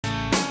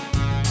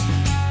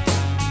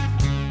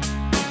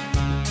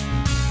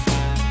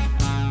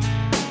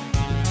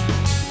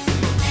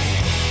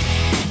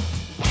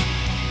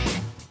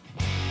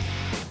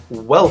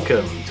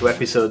welcome to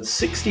episode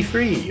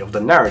 63 of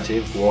the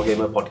Narrative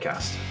Wargamer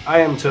Podcast. I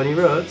am Tony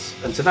Rhodes,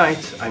 and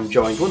tonight I'm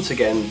joined once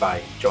again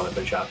by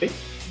Jonathan Sharpe.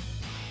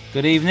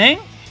 Good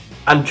evening.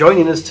 And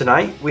joining us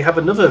tonight, we have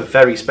another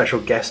very special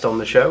guest on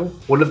the show,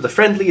 one of the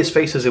friendliest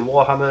faces in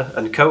Warhammer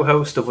and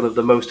co-host of one of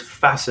the most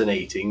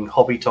fascinating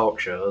hobby talk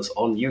shows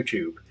on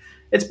YouTube.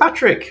 It's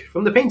Patrick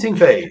from the Painting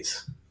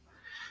Phase.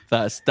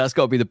 That's got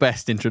to be the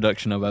best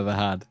introduction I've ever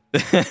had.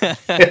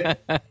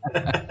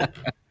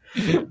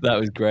 That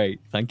was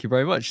great. Thank you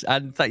very much.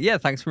 And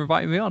thanks for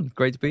inviting me on.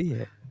 Great to be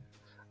here.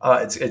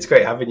 It's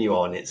great having you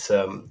on. It's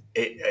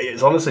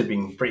honestly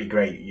been pretty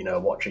great,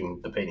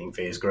 watching the Painting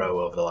Phase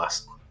grow over the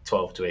last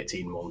 12 to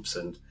 18 months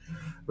and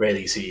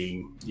really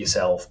seeing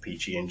yourself,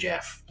 Peachy and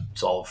Jeff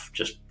sort of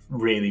just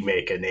really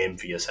make a name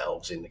for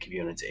yourselves in the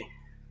community.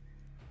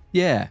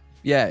 Yeah,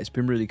 it's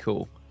been really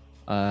cool.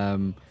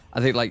 I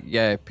think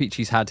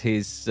Peachy's had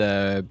his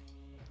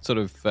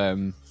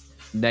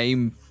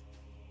name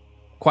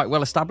quite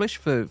well established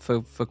for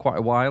quite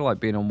a while, like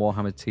being on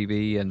Warhammer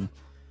TV and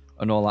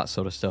all that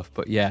sort of stuff.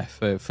 But yeah,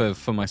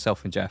 for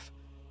myself and Jeff,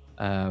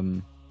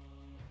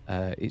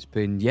 it's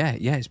been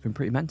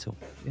pretty mental.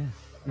 Yeah,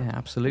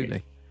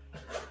 absolutely.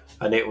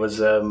 And it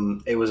was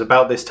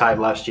about this time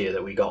last year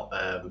that we got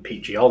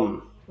Peachy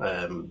on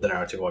the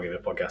Narrative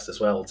Wargamer Podcast as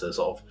well to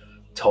sort of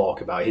talk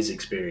about his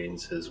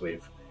experiences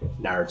with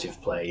narrative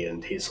play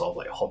and his sort of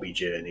like hobby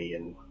journey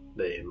and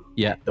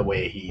the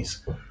way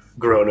he's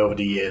grown over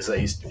the years that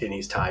he's in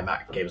his time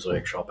at Games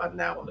Workshop and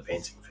now on the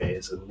Painting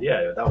Phase. And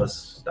yeah, that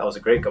was a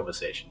great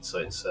conversation. So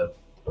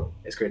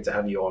it's great to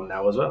have you on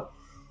now as well.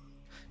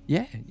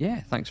 Yeah,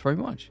 thanks very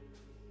much.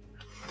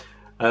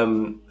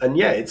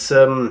 It's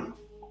a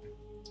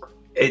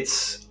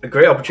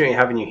great opportunity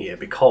having you here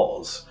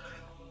because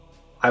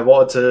I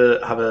wanted to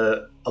have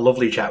a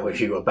lovely chat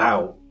with you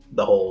about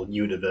the whole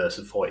universe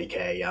of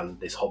 40k and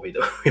this hobby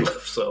that we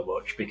love so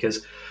much,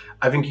 because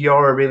I think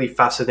you're a really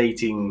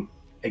fascinating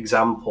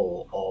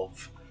example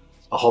of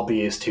a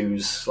hobbyist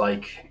who's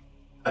like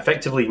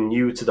effectively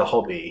new to the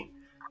hobby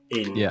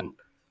in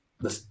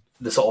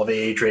the sort of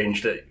age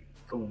range that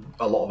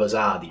a lot of us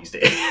are these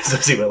days. I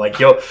think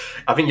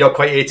you're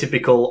quite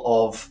atypical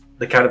of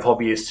the kind of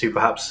hobbyists who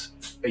perhaps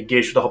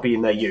engaged with the hobby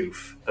in their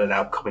youth and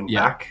are now coming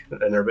back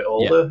and are a bit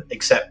older,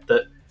 except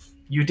that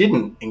you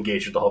didn't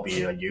engage with the hobby in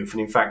your youth,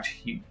 and in fact,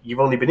 you've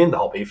only been in the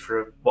hobby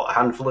for, a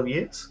handful of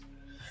years?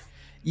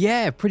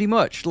 Yeah, pretty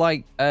much.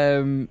 When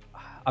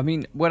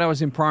I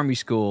was in primary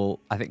school,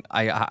 I think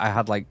I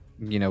had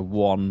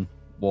one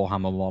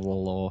Warhammer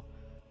model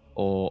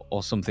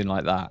or something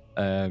like that.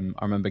 I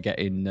remember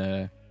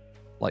getting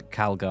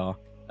Calgar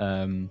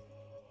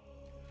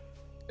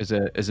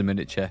as a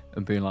miniature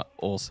and being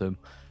awesome.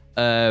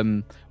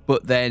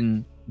 But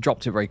then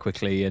dropped it very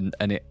quickly, and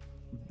it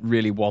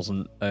really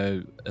wasn't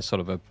a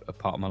sort of a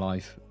part of my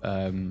life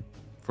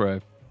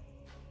forever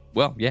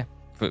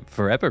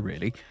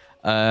really.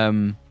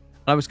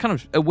 I was kind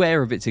of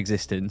aware of its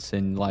existence,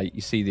 and you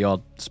see the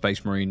odd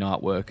Space Marine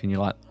artwork and you're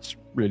like, that's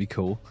really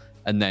cool,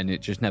 and then it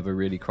just never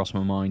really crossed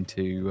my mind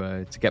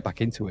to get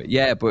back into it.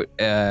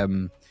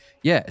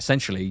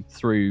 Essentially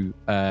through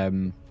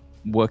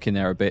working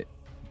there a bit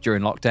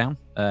during lockdown,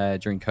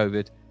 during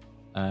COVID,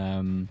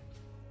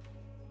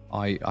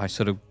 I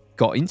sort of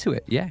got into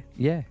it. Got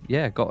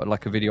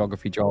a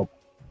videography job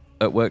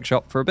at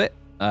Workshop for a bit,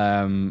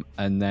 and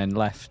then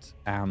left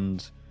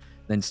and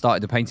then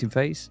started the Painting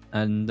Phase,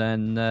 and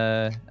then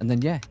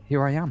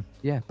here I am.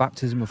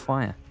 Baptism of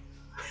fire.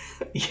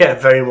 Yeah,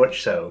 very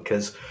much so.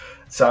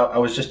 So I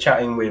was just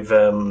chatting with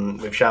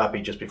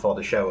Sharpie just before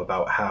the show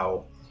about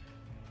how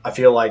I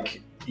feel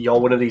like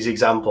you're one of these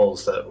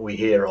examples that we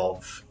hear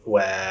of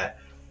where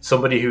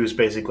somebody who's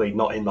basically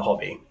not in the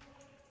hobby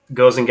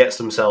goes and gets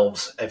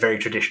themselves a very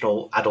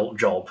traditional adult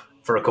job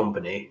for a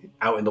company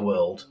out in the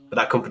world, but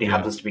that company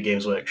happens to be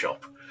Games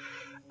Workshop.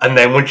 And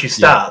then once you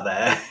start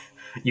there,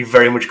 you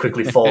very much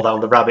quickly fall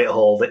down the rabbit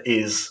hole that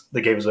is the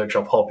Games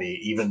Workshop hobby,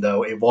 even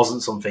though it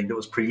wasn't something that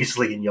was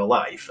previously in your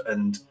life.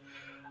 And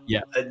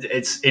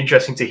it's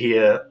interesting to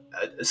hear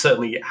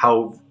certainly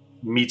how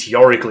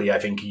meteorically I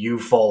think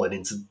you've fallen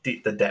into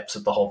the depths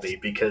of the hobby,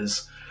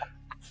 because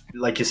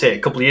like you say, a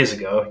couple of years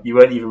ago you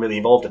weren't even really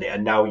involved in it,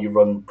 and now you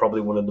run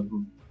probably one of the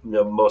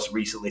most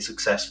recently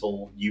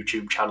successful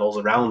YouTube channels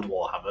around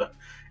Warhammer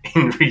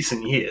in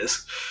recent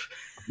years.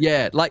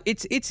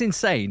 It's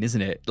insane,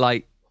 isn't it?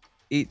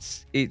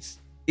 It's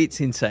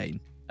insane.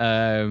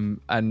 And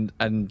I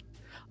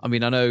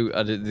mean, I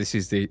know this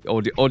is the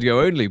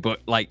audio only, but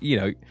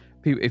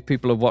if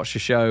people have watched the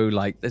show,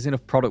 there's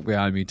enough product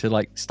behind me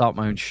to start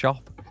my own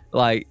shop.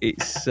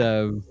 It's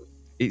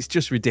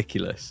just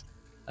ridiculous,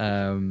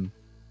 but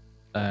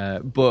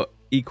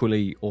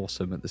equally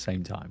awesome at the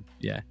same time.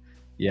 Yeah.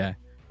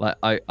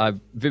 I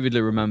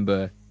vividly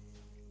remember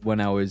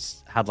when I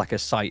had a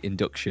site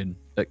induction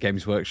at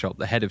Games Workshop.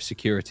 The head of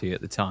security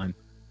at the time,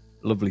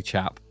 lovely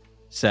chap,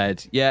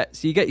 said,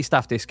 so you get your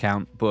staff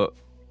discount, but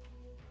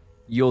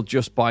you'll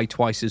just buy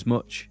twice as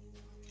much.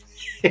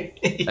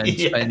 and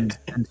Yeah.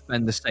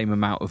 spend the same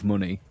amount of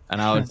money.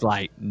 And I was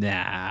like,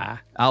 nah,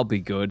 I'll be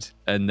good.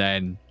 And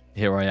then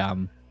here I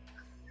am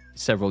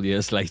several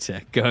years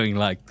later going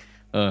like,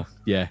 oh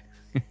yeah,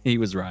 he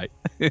was right.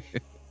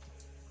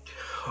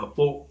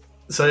 Well,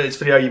 so it's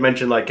funny how you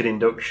mentioned like an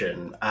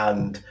induction,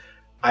 and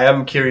I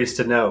am curious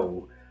to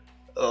know,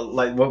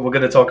 like we're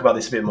going to talk about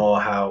this a bit more.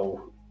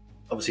 How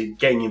obviously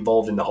getting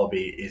involved in the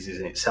hobby is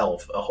in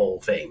itself a whole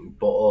thing,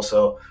 but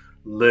also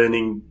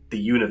learning the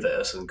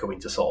universe and coming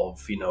to sort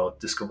of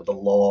discover the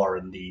lore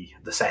and the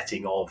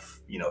setting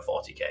of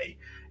 40k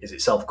is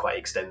itself quite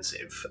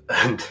extensive.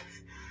 And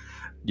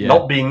Yeah.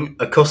 not being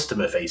a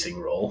customer facing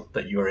role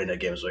that you were in a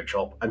Games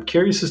Workshop, I'm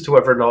curious as to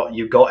whether or not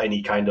you got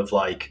any kind of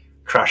like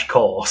crash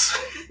course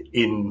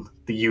in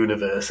the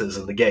universes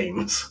and the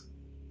games.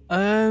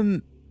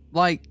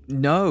 Like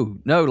no,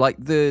 like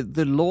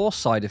the lore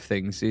side of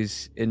things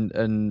is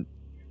and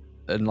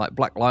like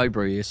Black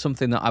Library is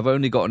something that I've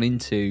only gotten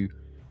into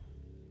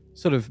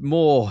sort of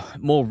more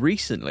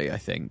recently, I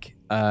think.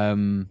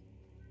 And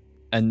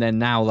then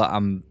now that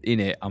I'm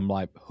in it, I'm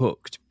like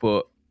hooked.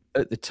 But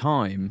at the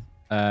time,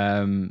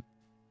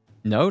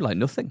 no, like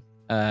nothing.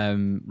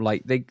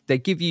 Like they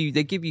give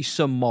you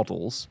some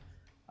models,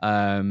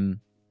 and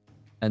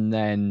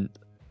then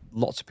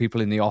lots of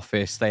people in the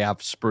office, they have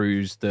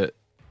sprues that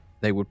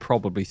they would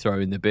probably throw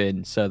in the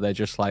bin. So they're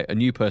just like, a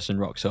new person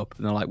rocks up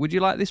and they're like, would you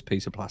like this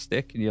piece of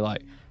plastic? And you're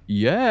like,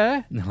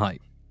 yeah. And they're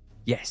like,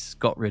 yes,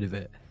 got rid of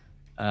it.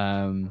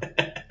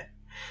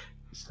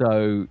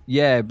 So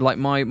yeah, like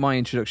my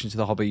introduction to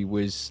the hobby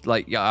was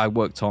like, yeah, I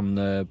worked on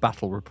the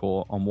battle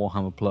report on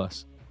Warhammer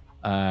Plus.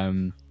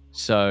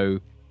 So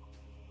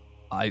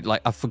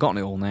I've forgotten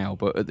it all now,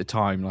 but at the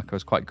time, like I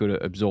was quite good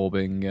at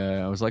absorbing.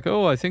 I was like,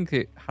 oh, I think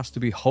it has to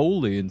be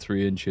wholly in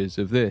 3 inches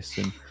of this,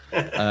 and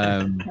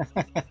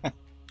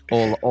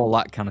all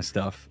that kind of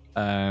stuff.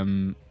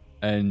 And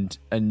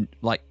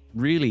like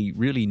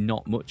really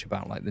not much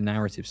about like the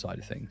narrative side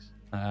of things.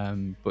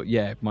 But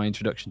yeah, my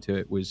introduction to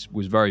it was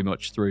very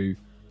much through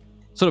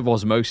sort of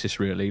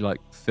osmosis, really, like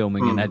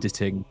filming and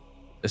editing,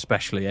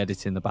 especially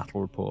editing the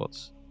battle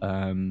reports.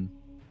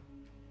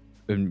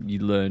 And you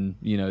learn,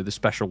 the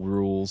special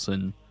rules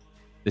and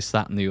this,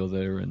 that, and the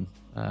other, and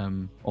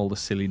all the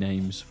silly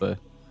names for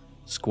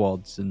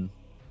squads, and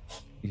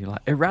you're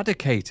like,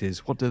 eradicators,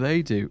 what do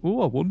they do?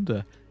 Oh, I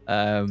wonder.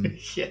 Yeah,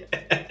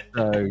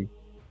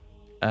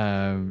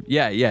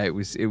 it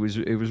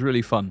was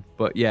really fun.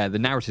 But yeah, the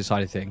narrative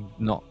side of thing,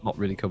 not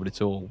really covered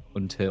at all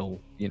until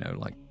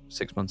like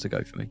 6 months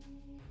ago for me.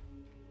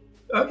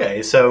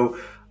 Okay, so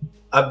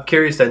I'm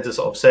curious then to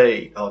sort of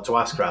say, or to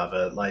ask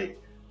rather, like,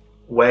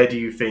 where do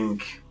you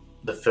think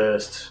the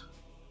first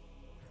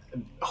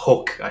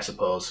hook, I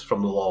suppose,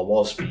 from the lore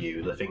was for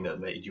you? The thing that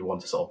made you want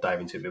to sort of dive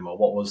into it a bit more.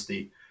 What was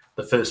the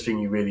first thing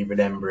you really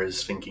remember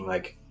as thinking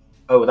like,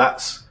 oh,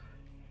 that's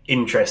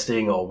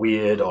interesting or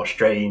weird or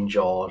strange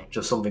or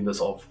just something that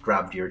sort of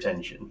grabbed your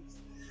attention?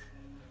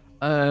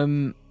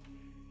 I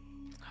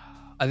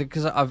think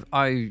because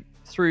I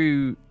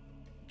through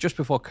just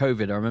before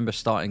COVID, I remember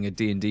starting a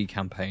D&D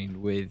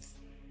campaign with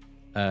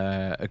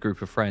a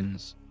group of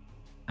friends,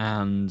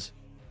 and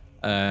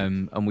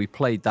we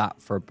played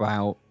that for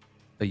about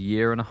a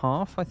year and a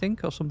half, I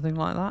think, or something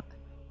like that.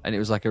 And it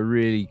was like a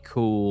really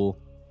cool,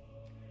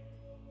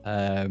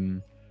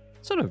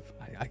 sort of,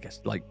 I guess,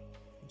 like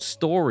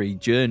story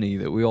journey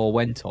that we all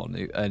went on,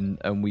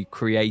 and we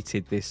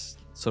created this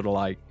sort of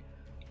like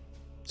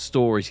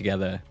story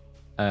together.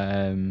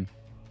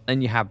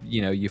 And you have,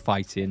 you're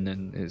fighting,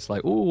 and it's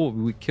like, oh,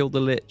 we killed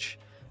the lich.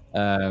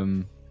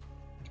 And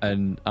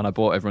I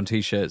bought everyone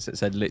t-shirts that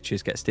said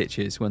 "Liches get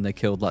stitches" when they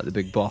killed like the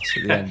big boss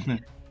at the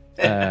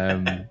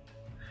end.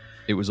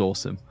 It was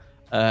awesome,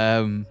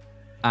 and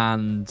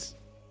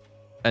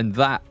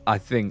that, I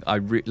think,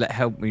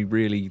 helped me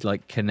really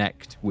like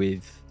connect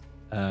with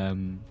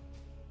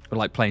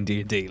like playing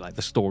D&D, like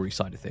the story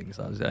side of things,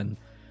 and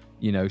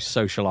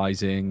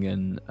socializing,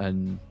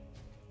 and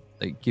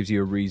it gives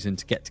you a reason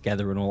to get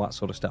together and all that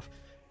sort of stuff.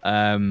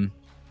 And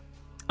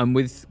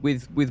with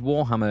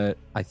Warhammer,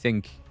 I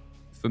think,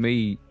 for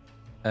me,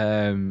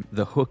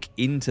 the hook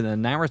into the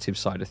narrative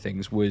side of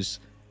things was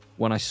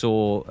when I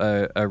saw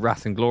a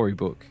Wrath and Glory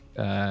book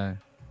for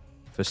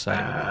sale.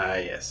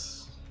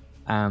 Yes.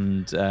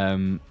 And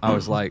I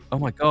was like, oh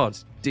my god,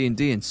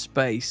 D&D in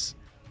space.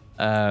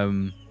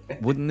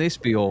 Wouldn't this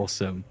be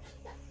awesome?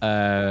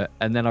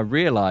 And then I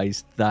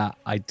realized that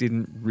I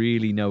didn't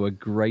really know a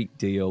great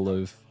deal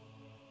of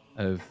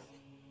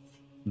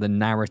the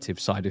narrative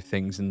side of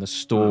things and the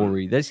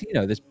story. There's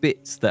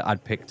bits that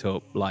I'd picked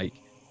up, like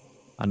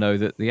I know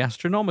that the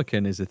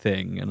Astronomicon is a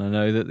thing, and I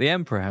know that the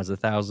Emperor has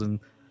 1,000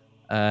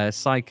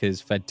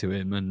 psychers fed to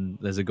him, and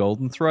there's a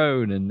golden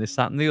throne, and this,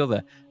 that, and the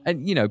other,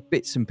 and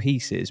bits and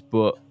pieces.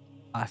 But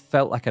I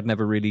felt like I'd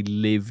never really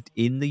lived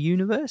in the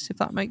universe, if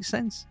that makes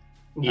sense.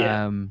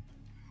 Yeah.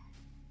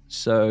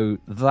 So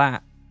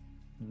that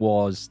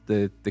was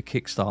the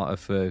Kickstarter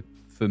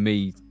for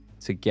me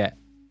to get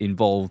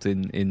involved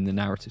in the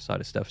narrative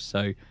side of stuff.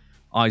 So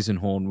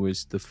Eisenhorn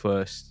was the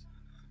first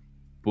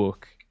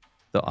book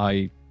that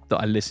I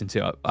listen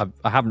to.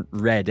 I haven't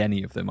read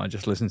any of them. I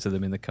just listen to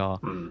them in the car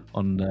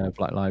on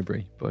Black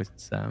Library. But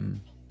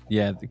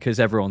yeah, because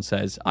everyone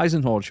says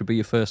Eisenhorn should be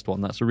your first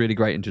one. That's a really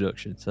great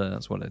introduction. So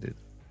that's what I did.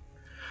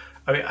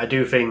 I mean, I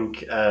do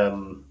think.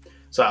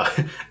 So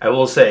I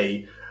will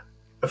say,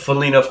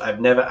 funnily enough, I've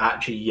never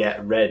actually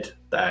yet read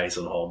the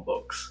Eisenhorn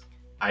books.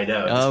 I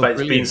know, despite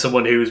being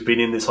someone who's been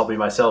in this hobby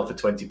myself for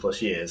 20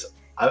 plus years,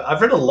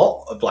 I've read a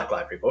lot of Black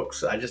Library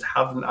books. I just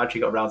haven't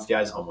actually got around to the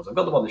Eisenhorn ones. I've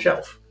got them on the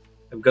shelf.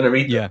 I'm going to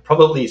read them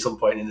probably some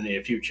point in the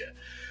near future.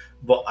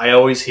 But I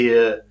always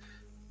hear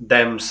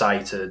them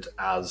cited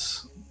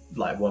as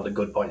like one of the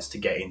good points to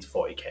get into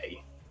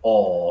 40k,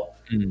 or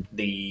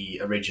the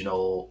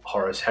original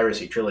Horus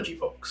Heresy trilogy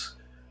books.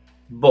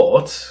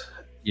 But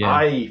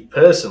I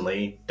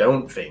personally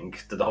don't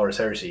think that the Horus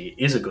Heresy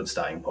is a good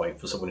starting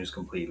point for someone who's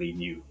completely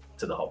new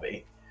to the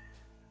hobby,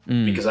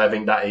 because I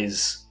think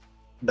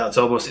that's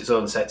almost its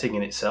own setting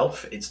in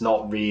itself. It's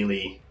not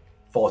really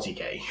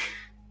 40k.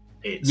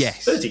 It's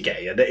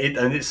 30k,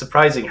 and it's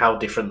surprising how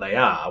different they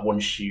are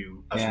once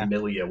you are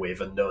familiar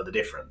with and know the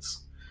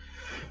difference.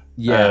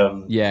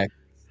 My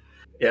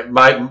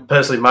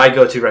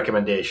go-to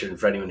recommendation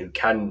for anyone who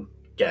can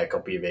get a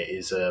copy of it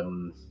is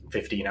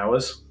 15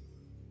 Hours.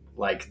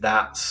 Like,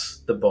 that's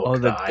the book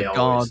the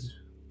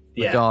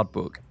Guard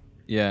book.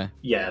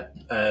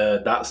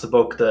 That's the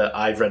book that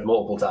I've read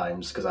multiple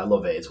times because I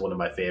love it. It's one of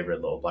my favourite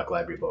little Black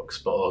Library books,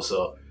 but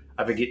also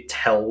I think it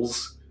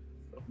tells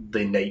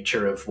the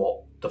nature of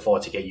what the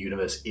 40k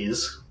universe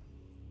is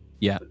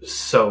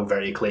so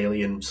very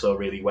clearly and so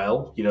really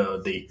well. You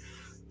know,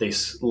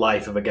 this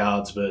life of a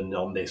guardsman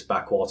on this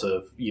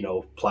backwater,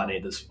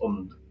 planet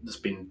that's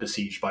been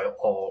besieged by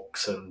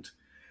orcs, and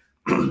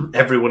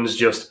everyone's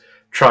just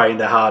trying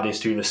their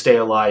hardest to either stay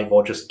alive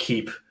or just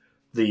keep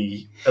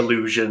the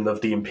illusion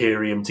of the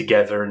Imperium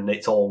together, and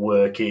it's all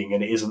working,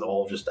 and it isn't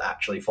all just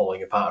actually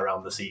falling apart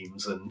around the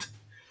seams. And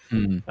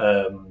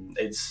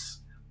it's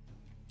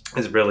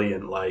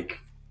brilliant. Like,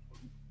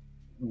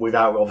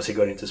 without obviously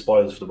going into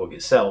spoilers for the book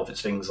itself,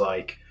 it's things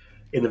like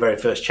in the very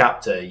first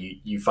chapter,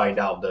 you find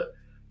out that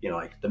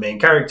like the main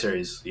character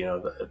is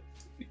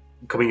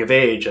coming of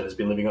age and has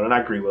been living on an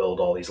agri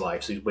world all his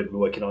life. So he's been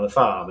working on a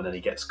farm, and then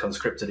he gets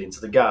conscripted into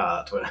the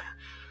guard,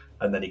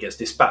 and then he gets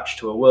dispatched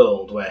to a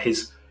world where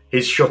his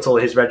shuttle,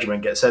 his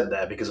regiment gets sent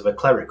there because of a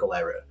clerical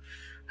error.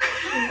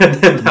 And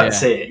then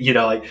that's it.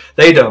 Like,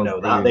 they don't know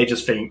that. They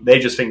just think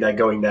they're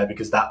going there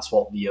because that's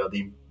what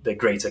the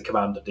greater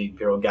command of the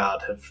Imperial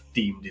Guard have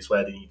deemed is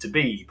where they need to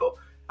be. But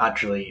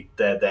actually,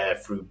 they're there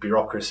through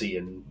bureaucracy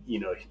and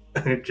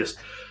just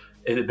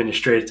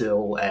administrative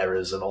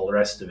errors and all the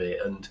rest of it.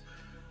 And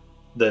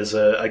there's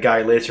a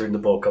guy later in the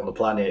book on the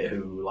planet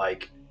who,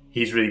 like,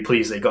 he's really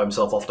pleased that he got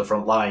himself off the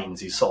front lines.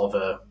 He's sort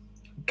of a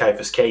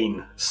Caiaphas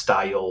Cain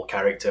style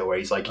character where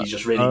he's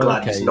just really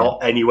glad he's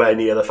not anywhere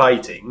near the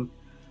fighting,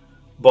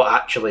 but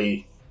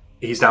actually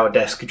he's now a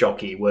desk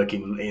jockey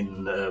working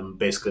in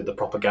basically the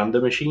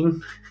propaganda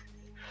machine.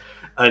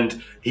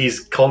 And he's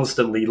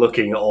constantly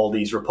looking at all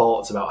these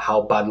reports about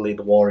how badly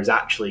the war is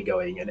actually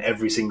going, and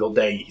every single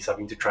day he's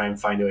having to try and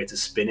find a way to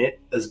spin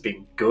it as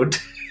being good.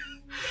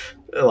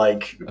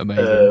 Like,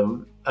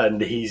 amazing.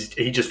 And he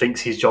just thinks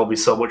his job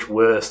is so much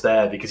worse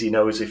there because he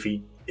knows if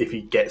he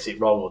gets it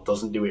wrong or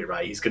doesn't do it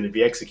right, he's going to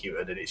be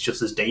executed, and it's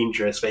just as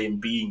dangerous for him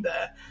being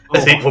there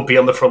as it would be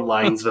on the front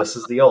lines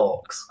versus the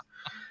orcs.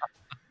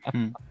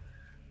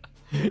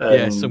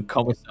 Some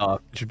commissar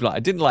should be like, I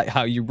didn't like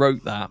how you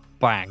wrote that.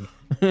 Bang.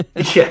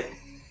 Yeah,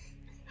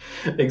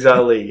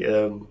 exactly.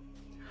 And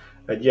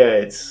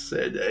it's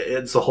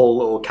a whole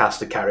little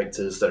cast of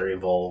characters that are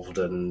involved,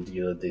 and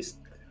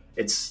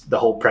it's the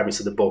whole premise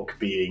of the book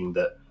being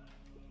that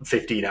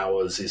 15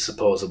 hours is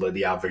supposedly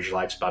the average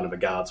lifespan of a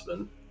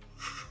guardsman.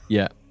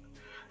 Yeah.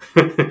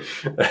 And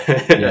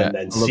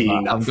then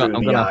seeing that through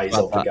the eyes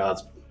of the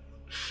guardsman.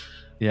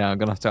 Yeah, I'm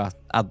gonna have to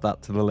add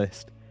that to the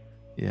list.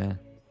 Yeah,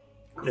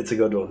 it's a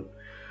good one.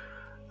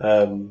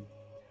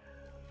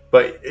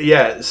 But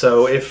yeah,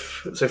 so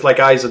if like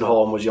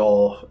Eisenhorn was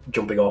your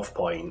jumping off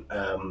point,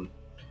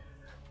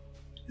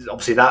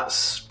 obviously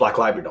that's Black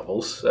Library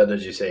novels, and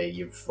as you say,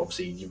 you've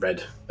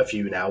read a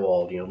few now,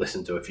 or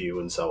listened to a few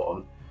and so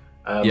on.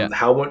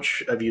 How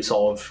much have you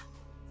sort of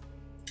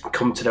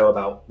come to know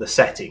about the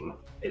setting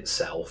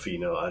itself,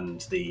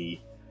 and the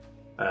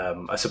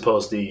I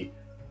suppose the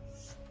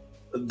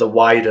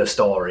wider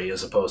story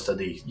as opposed to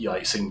the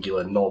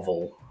singular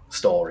novel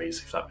stories,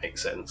 if that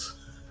makes sense?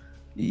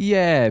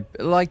 Yeah,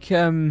 like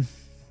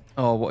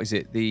what is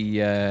it?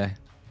 The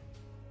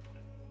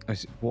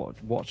is it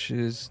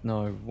Watchers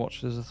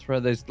of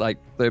Thread? There's like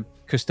the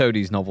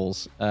Custodes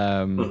novels.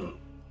 I'm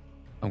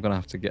gonna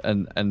have to get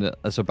and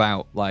it's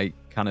about like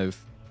kind of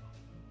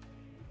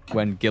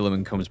when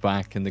Gilliman comes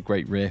back and the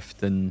Great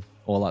Rift and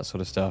all that sort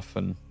of stuff.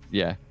 And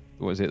yeah,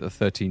 what was it? The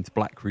 13th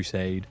Black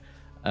Crusade.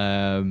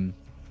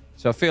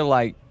 So I feel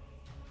like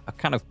I've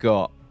kind of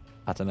got,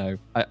 I don't know,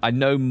 I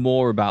know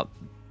more about,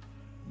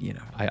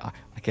 I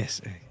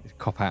guess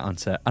cop out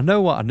answer. I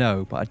know what I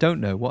know, but I don't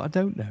know what I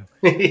don't know.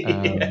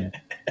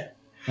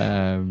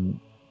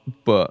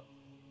 But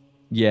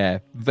yeah,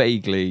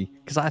 vaguely,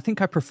 because I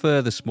think I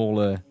prefer the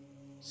smaller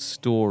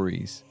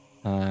stories,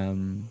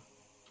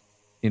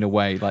 in a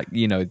way, like,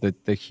 you know,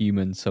 the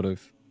human sort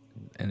of,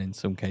 and in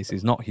some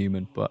cases not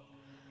human, but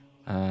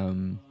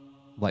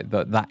like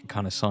that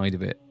kind of side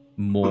of it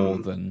more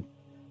than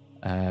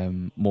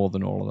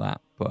all of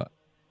that. But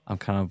I'm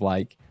kind of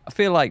like, I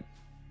feel like,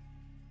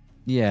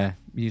 yeah,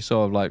 you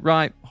sort of like,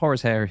 right,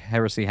 Horus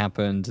Heresy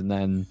happened, and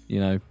then, you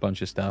know,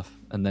 bunch of stuff,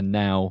 and then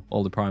now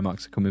all the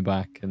Primarchs are coming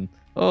back, and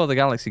oh, the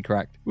galaxy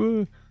cracked.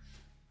 Woo.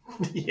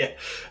 Yeah,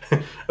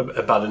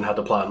 Abaddon had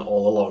a plan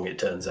all along, it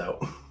turns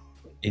out.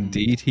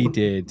 Indeed he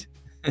did.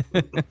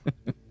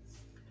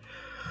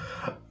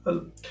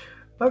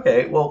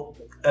 Okay, well,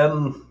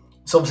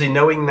 so obviously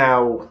knowing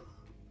now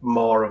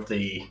more of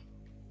the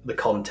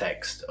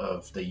context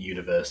of the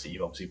universe that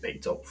you've obviously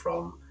picked up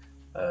from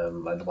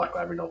like the Black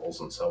Library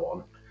novels and so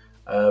on,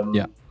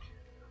 Yeah.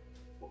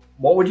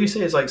 what would you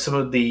say is like some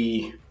of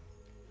the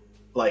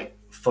like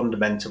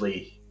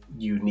fundamentally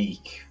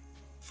unique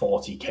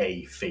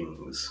 40k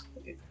things,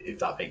 if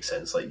that makes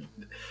sense? Like,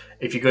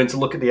 if you're going to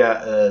look at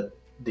the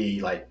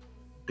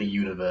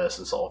universe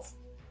and sort of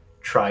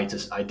try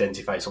to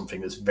identify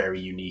something that's very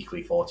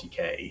uniquely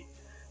 40k,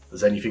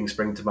 does anything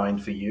spring to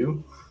mind for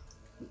you?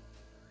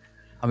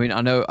 I mean,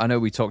 I know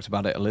we talked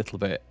about it a little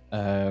bit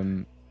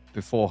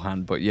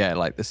beforehand, but yeah,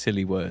 like the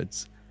silly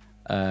words,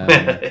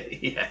 Yeah.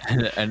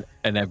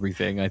 and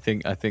everything. I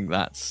think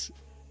that's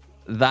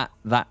that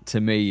to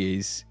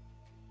me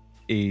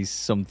is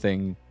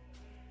something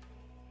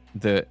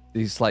that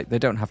is like, they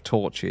don't have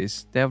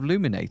torches, they have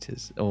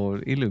luminators or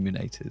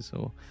illuminators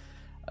or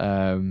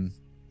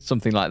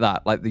something like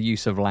that, like the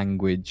use of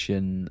language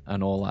and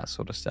all that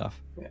sort of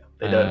stuff. Yeah.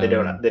 They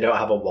don't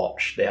have a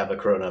watch, they have a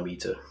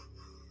chronometer.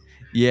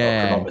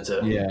 Yeah,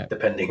 chronometer, yeah,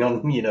 depending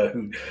on, you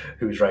know,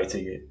 who's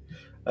writing it.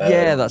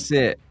 Yeah, that's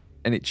it.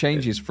 And it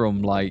changes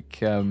from like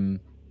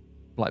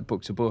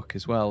book to book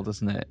as well,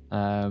 doesn't it?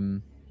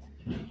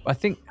 I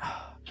think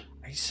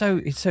it's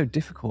so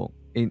difficult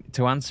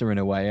to answer in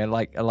a way.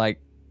 Like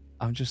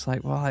I'm just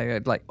like, well,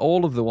 like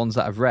all of the ones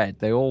that I've read,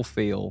 they all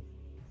feel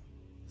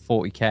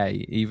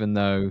 40k, even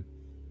though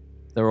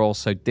they're all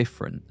so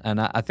different.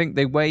 And I think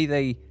the way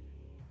they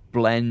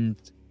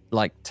blend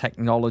like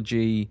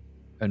technology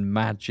and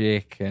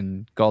magic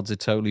and gods are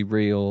totally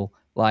real,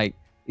 like,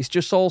 it's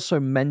just all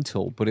so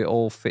mental, but it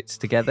all fits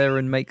together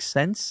and makes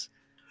sense.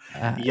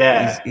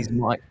 Yeah,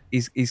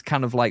 is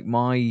kind of like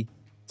my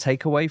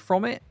takeaway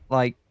from it.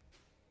 Like,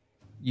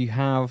 you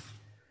have,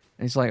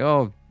 it's like,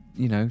 oh,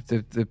 you know,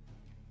 the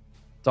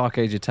Dark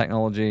Age of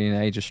technology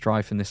and Age of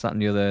Strife and this, that,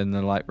 and the other, and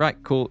they're like,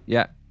 right, cool,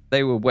 yeah,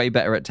 they were way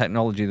better at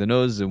technology than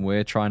us, and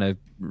we're trying to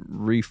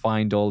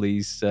refine all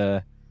these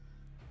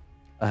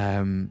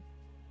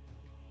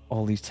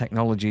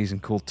technologies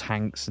and cool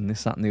tanks and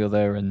this, that, and the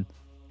other, and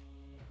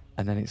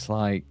then it's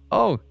like,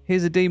 oh,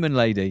 here's a demon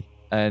lady,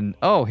 and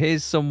oh,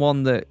 here's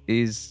someone that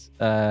is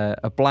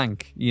a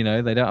blank, you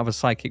know, they don't have a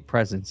psychic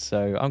presence,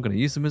 so I'm going to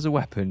use them as a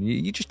weapon.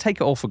 You just take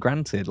it all for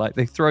granted. Like,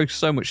 they throw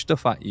so much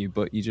stuff at you,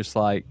 but you just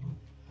like,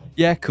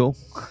 yeah, cool.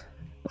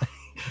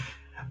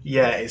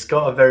 Yeah, it's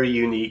got a very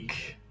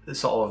unique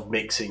sort of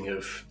mixing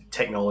of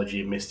technology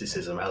and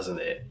mysticism,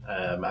 hasn't it?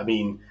 I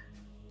mean,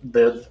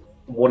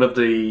 one of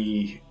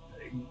the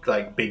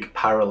like big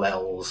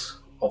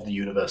parallels of the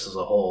universe as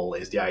a whole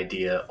is the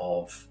idea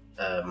of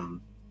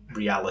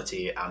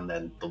reality and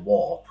then the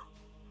warp.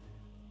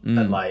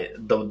 And like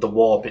the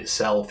warp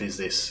itself is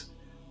this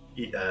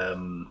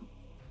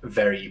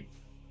very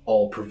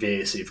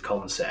all-pervasive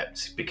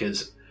concept,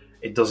 because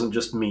it doesn't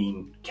just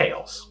mean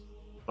chaos.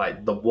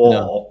 Like, the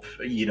warp,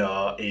 you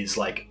know, is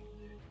like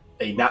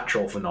a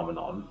natural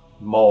phenomenon,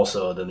 more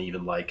so than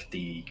even like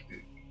the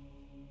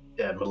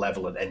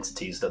malevolent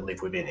entities that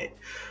live within it.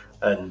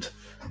 And,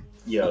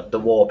 you know, the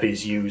warp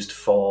is used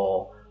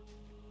for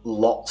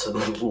lots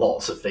and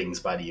lots of things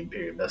by the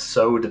Imperium. They're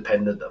so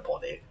dependent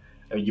upon it.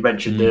 I mean, you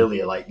mentioned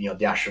earlier, like, you know,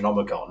 the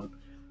Astronomicon,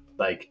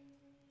 like,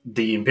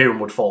 the Imperium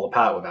would fall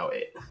apart without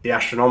it. The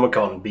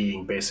Astronomicon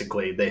being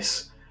basically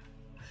this,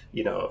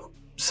 you know,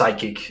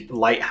 psychic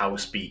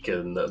lighthouse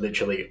beacon that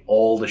literally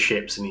all the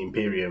ships in the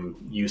Imperium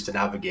use to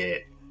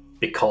navigate,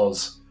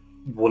 because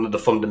one of the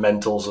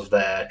fundamentals of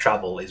their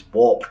travel is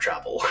warp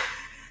travel.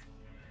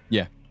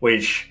 Yeah.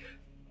 Which,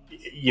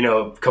 you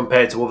know,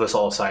 compared to other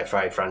sort of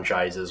sci-fi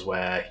franchises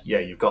where, yeah,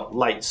 you've got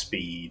light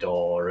speed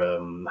or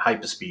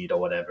hyperspeed or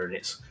whatever,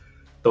 and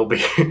they'll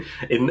be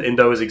in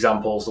those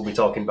examples, they'll be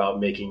talking about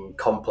making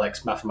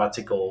complex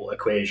mathematical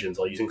equations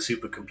or using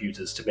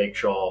supercomputers to make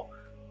sure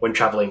when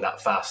traveling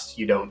that fast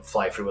you don't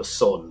fly through a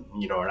sun,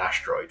 you know, or an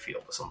asteroid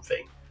field or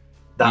something.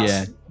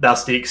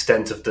 That's the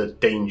extent of the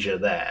danger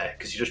there,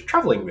 because you're just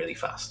traveling really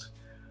fast.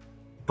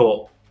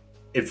 But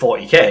in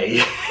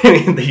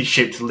 40k, these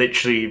ships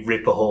literally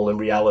rip a hole in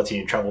reality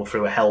and travel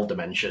through a hell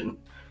dimension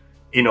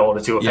in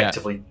order to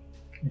effectively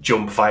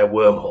jump via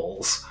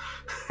wormholes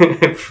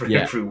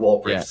through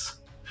warp rifts.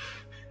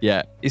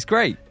 Yeah, it's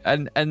great.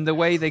 And the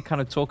way they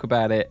kind of talk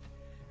about it,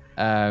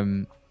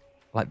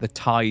 like the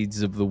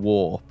tides of the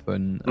warp,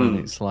 and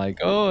it's like,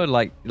 oh,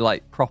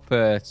 like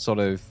proper sort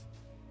of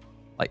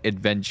like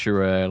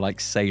adventurer, like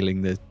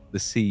sailing the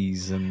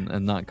seas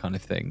and that kind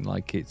of thing.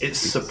 Like it's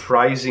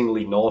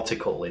surprisingly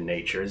nautical in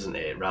nature, isn't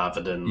it?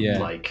 Rather than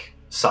like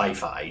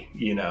sci-fi,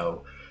 you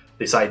know,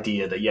 this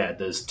idea that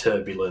there's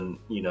turbulent,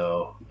 you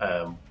know,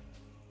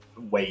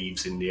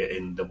 waves in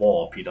the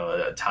warp. You know,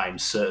 at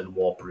times certain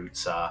warp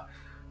routes are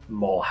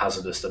more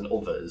hazardous than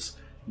others.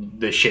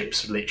 The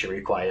ships literally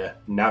require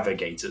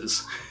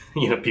navigators,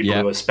 you know, people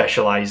who are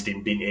specialized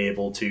in being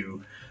able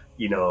to,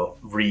 you know,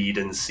 read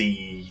and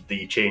see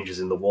the changes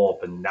in the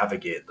warp and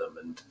navigate them.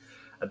 And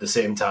at the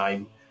same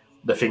time,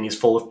 the thing is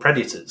full of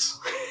predators.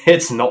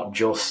 It's not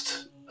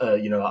just,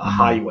 you know, a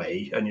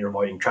highway and you're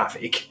avoiding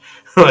traffic.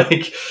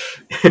 Like,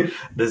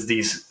 there's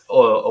these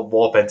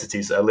warp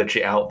entities that are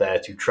literally out there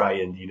to try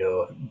and, you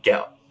know,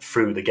 get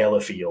through the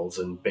Geller fields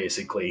and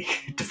basically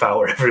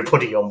devour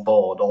everybody on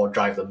board, or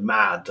drive them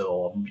mad,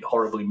 or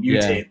horribly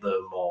mutate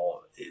them.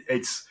 Or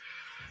it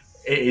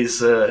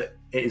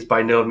is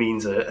by no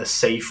means a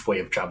safe way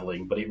of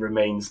traveling, but it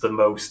remains the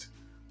most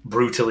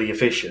brutally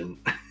efficient.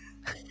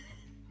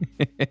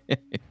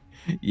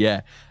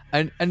 Yeah.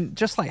 And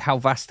just like how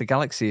vast the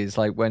galaxy is,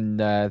 like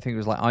when I think it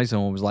was like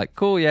Eisenhower was like,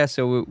 cool, yeah,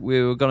 so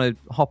we were going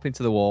to hop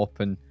into the warp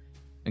and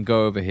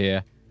go over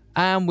here.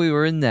 And we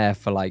were in there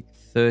for like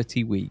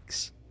 30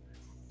 weeks.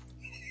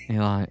 And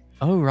you're like,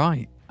 oh,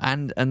 right.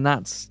 And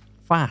that's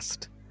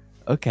fast.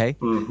 Okay.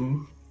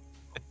 Mm-hmm.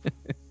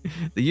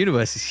 The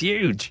universe is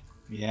huge.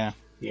 Yeah.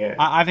 Yeah.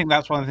 I think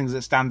that's one of the things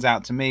that stands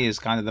out to me is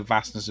kind of the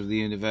vastness of the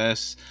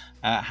universe,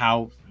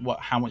 how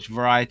much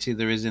variety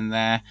there is in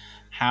there,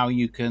 how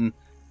you can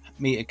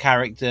meet a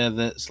character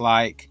that's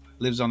like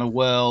lives on a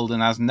world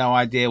and has no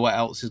idea what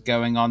else is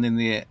going on in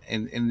the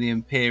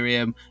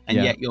Imperium, and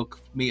yet you'll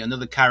meet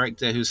another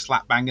character who's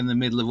slap bang in the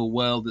middle of a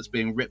world that's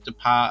being ripped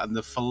apart, and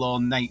the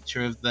forlorn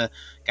nature of the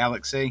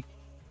galaxy.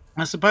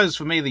 I suppose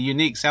for me the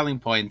unique selling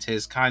point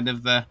is kind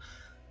of the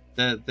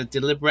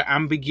deliberate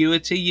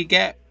ambiguity you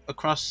get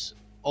across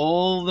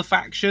all the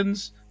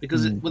factions,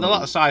 because with a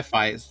lot of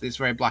sci-fi it's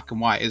very black and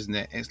white, isn't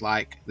it? It's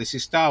like, this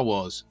is Star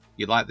Wars,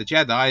 you like the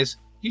Jedis,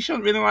 you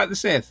shouldn't really like the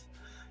Sith.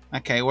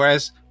 Okay,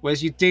 whereas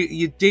you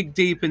dig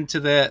deep into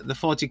the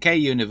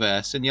 40k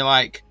universe and you're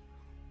like,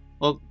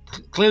 well,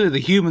 clearly the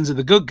humans are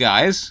the good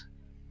guys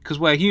because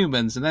we're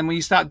humans. And then when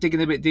you start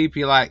digging a bit deeper,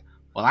 you're like,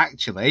 well,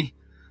 actually,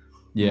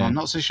 I'm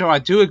not so sure I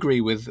do agree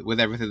with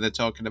everything they're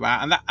talking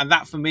about. And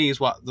that for me is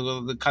what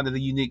the kind of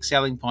the unique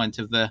selling point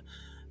of the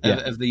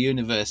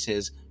universe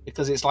is,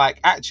 because it's like,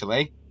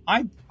 actually,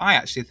 I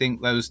actually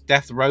think those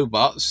death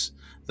robots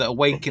that are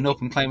waking up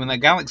and claiming their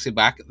galaxy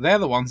back, they're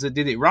the ones that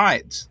did it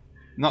right.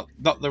 Not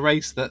the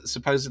race that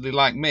supposedly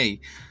like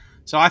me.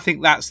 So I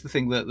think that's the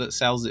thing that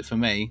sells it for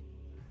me.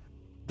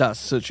 That's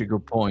such a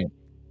good point.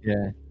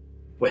 Yeah.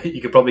 Well,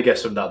 you could probably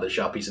guess from that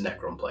Sharpie's a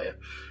Necron player.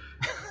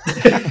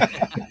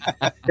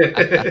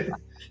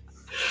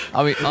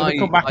 I mean, I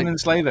come back and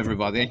enslave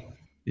everybody.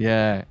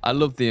 Yeah, I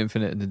love the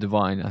Infinite and the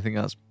Divine. I think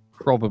that's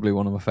probably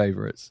one of my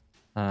favorites.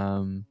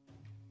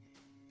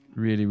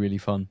 Really, really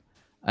fun.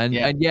 And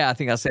yeah, I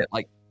think that's it.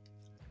 Like,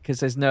 because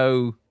there's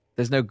no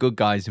good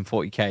guys in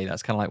 40k.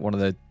 That's kind of like one of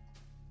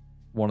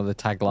the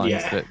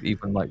taglines that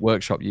even like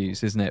Workshop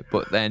use, isn't it?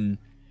 But then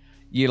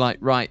you're like,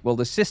 right, well,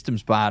 the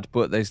system's bad,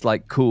 but there's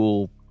like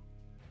cool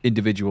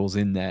individuals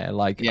in there.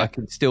 Like, I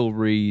can still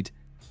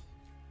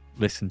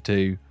listen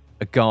to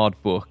a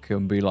guard book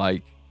and be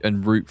like,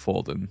 and root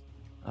for them.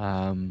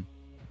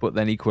 But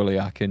then equally,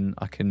 I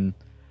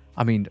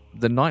mean,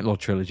 the Night Lord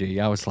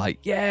trilogy, I was like,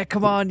 yeah,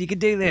 come on, you can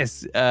do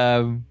this.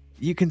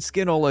 You can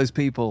skin all those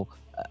people.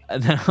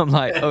 And then I'm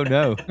like, oh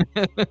no.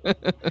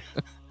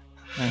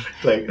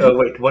 Like, oh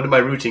wait, what am I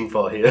rooting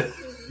for here?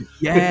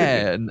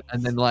 Yeah, and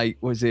then like,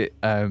 was it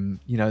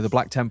you know, the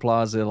Black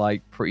Templars are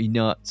like pretty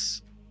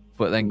nuts,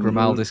 but then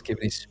Grimaldus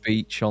giving his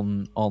speech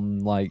on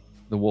like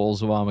the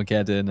walls of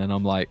Armageddon, and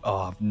I'm like, oh,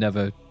 I've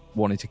never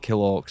wanted to kill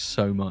orcs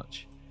so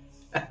much.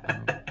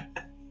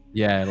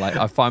 Yeah, like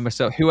I find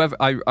myself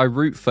I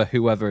root for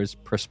whoever's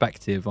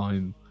perspective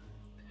I'm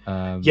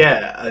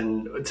yeah,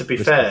 and to be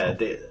fair,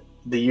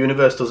 the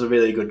universe does a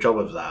really good job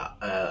of that,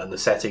 and the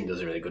setting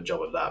does a really good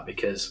job of that,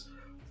 because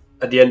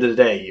at the end of the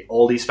day,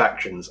 all these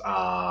factions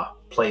are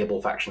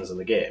playable factions in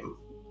the game,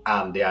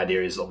 and the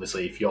idea is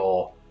obviously if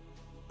you're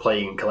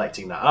playing and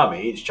collecting that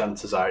army,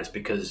 chances are it's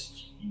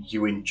because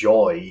you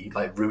enjoy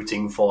like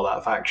rooting for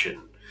that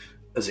faction,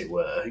 as it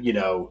were. You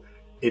know,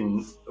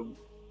 in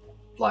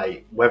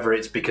like whether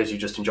it's because you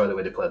just enjoy the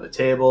way they play on the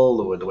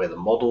table, or the way the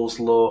models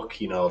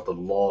look, you know, the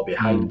lore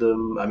behind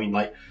them. I mean,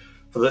 like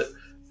for the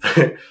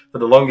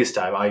longest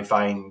time, I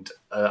found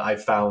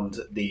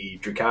the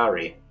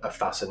Drukhari a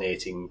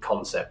fascinating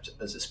concept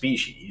as a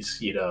species,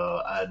 you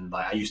know, and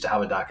like I used to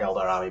have a Dark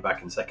Eldar army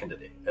back in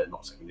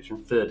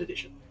third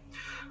edition.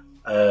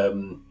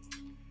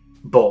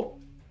 But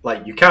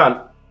like you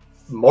can't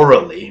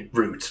morally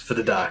root for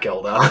the Dark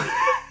Eldar.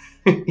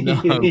 No,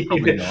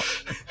 probably not.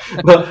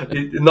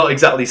 Not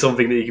exactly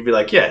something that you can be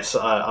like, yes,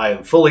 I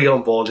am fully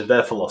on board with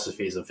their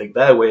philosophies and think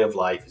their way of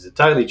life is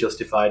entirely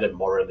justified and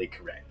morally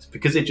correct,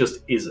 because it just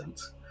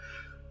isn't.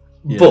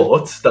 Yeah.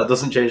 But that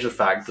doesn't change the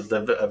fact that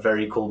they're a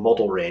very cool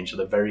model range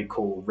and a very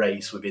cool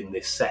race within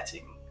this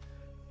setting.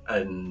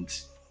 And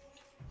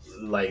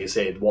like I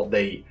said, what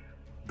they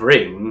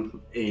bring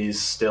is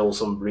still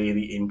some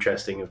really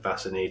interesting and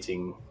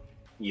fascinating,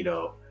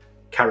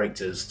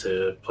 characters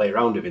to play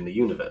around with in the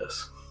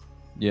universe.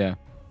 Yeah.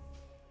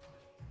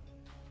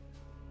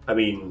 I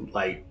mean,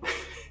 like,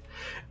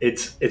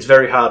 it's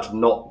very hard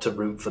not to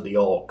root for the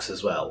orcs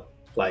as well.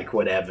 Like,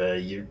 whenever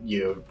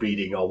you're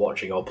reading or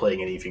watching or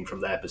playing anything from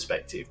their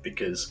perspective,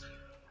 because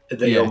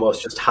they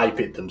almost just hype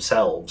it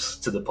themselves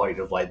to the point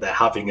of, like, they're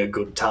having a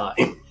good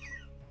time.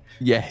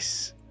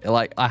 Yes.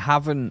 Like, I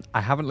haven't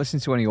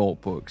listened to any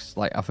orc books.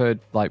 Like, I've heard,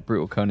 like,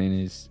 Brutal Cunning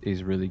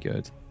is really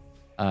good.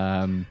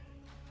 I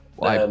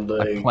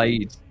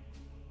played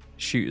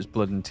Shooter's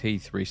Blood and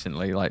Teeth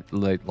recently, like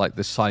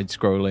the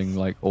side-scrolling,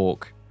 like,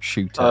 orc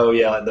shooter. Oh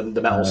yeah, like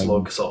the Metal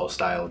Slug sort of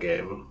style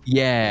game.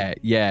 Yeah,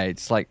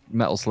 it's like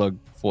Metal Slug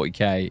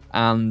 40k,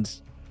 and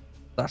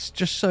that's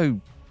just so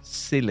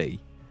silly.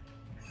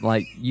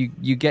 Like,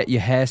 you get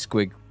your hair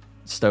squig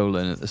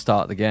stolen at the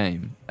start of the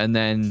game, and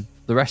then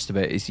the rest of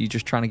it is you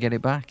just trying to get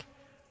it back.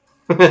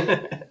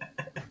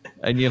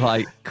 And you're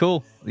like,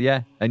 cool,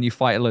 yeah. And you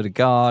fight a load of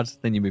guards,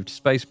 then you move to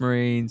Space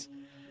Marines,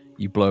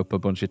 you blow up a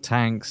bunch of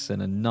tanks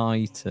and a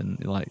knight,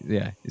 and like,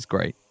 yeah, it's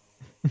great.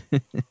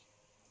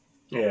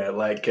 Yeah,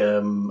 like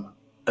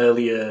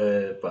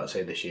earlier, well, I'd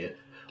say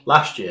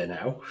last year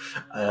now,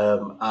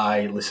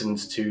 I listened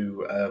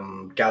to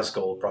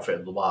Gazgul, Prophet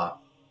of the Loire,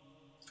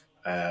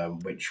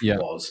 which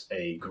was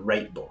a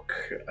great book.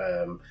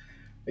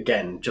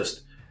 Again,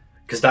 just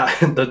because that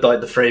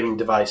the framing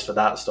device for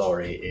that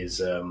story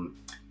is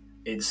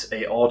it's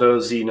a Ordo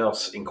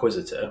Xenos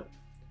Inquisitor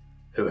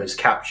who has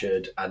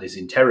captured and is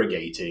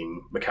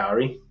interrogating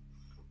Makari.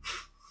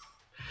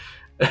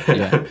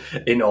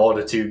 In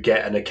order to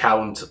get an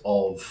account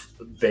of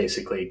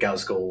basically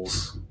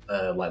Gazgul's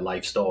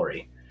life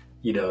story,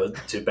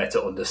 to better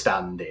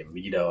understand him,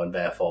 and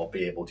therefore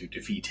be able to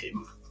defeat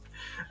him.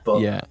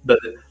 But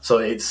so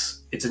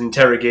it's an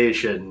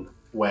interrogation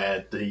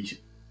where the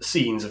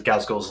scenes of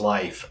Gazgul's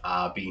life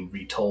are being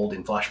retold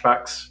in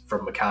flashbacks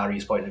from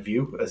Makari's point of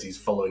view as he's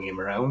following him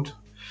around.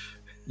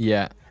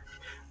 Yeah,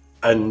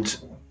 and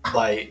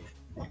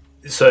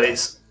so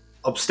it's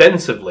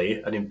ostensibly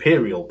an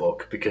Imperial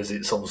book because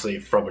it's obviously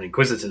from an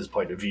Inquisitor's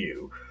point of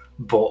view,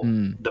 but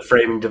the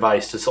framing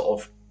device to sort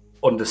of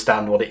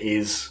understand what it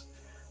is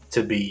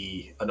to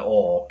be an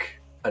orc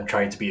and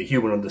trying to be a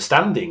human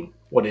understanding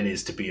what it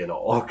is to be an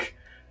orc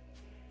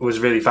was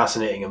really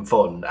fascinating and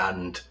fun.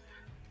 And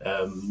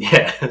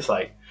it's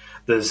like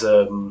there's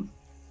that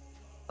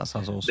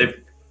sounds awesome.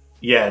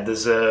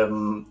 There's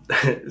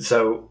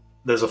so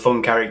there's a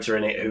fun character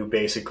in it who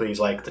basically is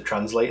like the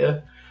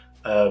translator.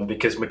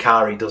 Because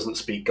Makari doesn't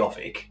speak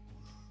Gothic,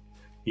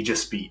 he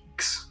just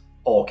speaks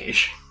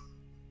Orcish.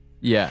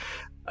 Yeah.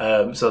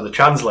 So the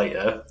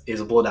translator is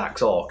a blood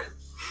axe orc,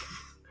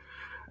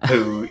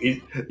 who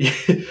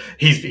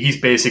he's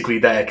basically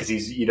there because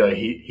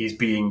he's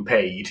being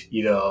paid,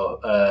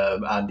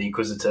 and the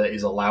Inquisitor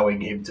is allowing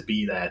him to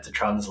be there to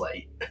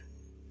translate.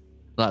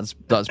 That's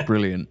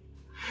brilliant.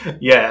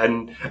 Yeah,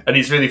 and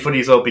it's really funny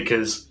as well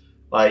because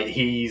like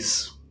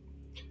he's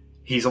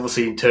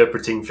obviously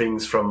interpreting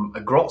things from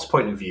a Grot's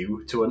point of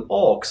view to an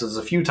orc. So there's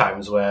a few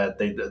times where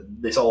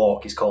this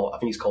orc is called, I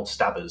think he's called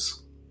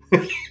Stabbers,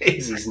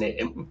 is his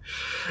name.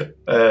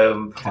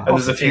 And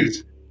there's a few,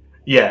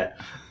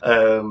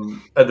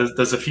 and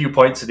there's a few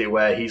points in it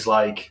where he's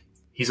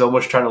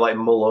almost trying to like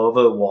mull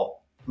over what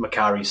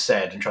Makari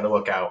said and trying to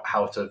work out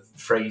how to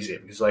phrase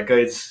it, because like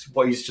it's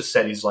what he's just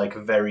said is like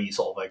a very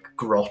sort of like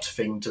Grot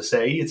thing to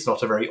say. It's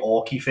not a very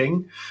orky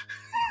thing.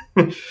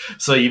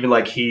 So even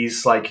like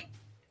he's like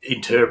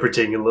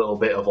interpreting a little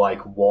bit of like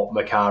what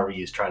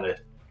Makari is trying to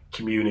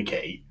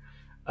communicate,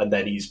 and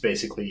then he's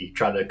basically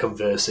trying to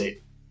converse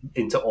it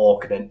into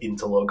orc and then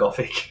into low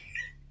Gothic.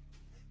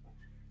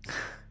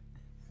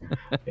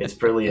 It's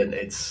brilliant.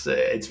 It's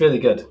really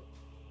good.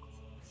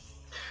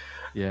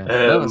 Yeah,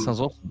 that sounds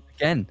awesome.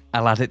 Again,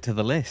 I'll add it to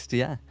the list.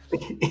 Yeah.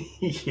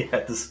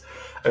 The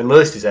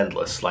list is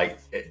endless. Like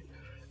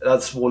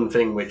that's one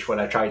thing which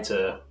when I try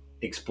to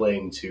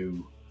explain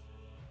to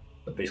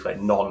basically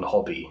like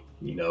non-hobby,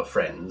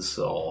 friends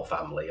or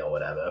family or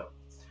whatever,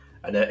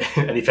 and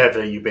if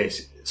ever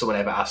someone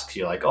ever asks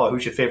you like, oh,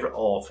 who's your favorite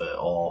author,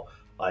 or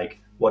like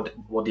what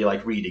do you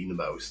like reading the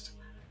most,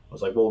 I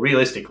was like, well,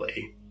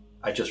 realistically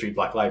I just read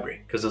Black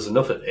Library because there's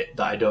enough of it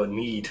that I don't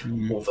need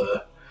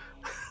other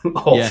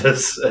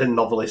authors and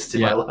novelists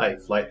in my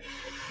life. Like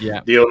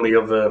the only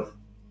other,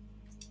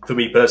 for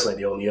me personally,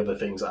 the only other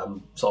things that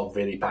I'm sort of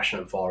really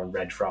passionate for and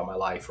read throughout my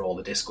life are all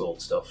the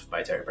Discworld stuff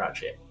by Terry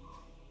Pratchett.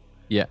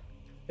 Yeah.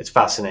 It's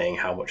fascinating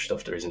how much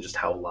stuff there is and just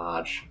how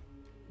large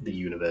the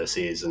universe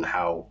is and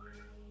how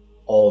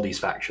all these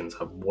factions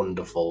have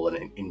wonderful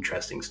and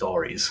interesting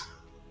stories.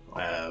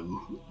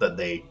 that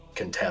they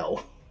can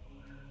tell.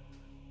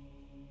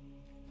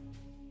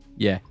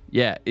 Yeah,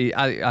 I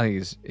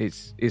think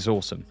it's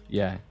awesome.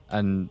 Yeah,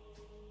 and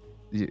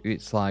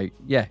it's like,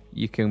 yeah,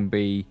 you can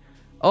be,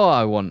 oh,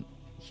 I want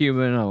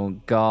human, I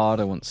want guard,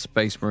 I want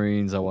space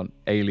marines, I want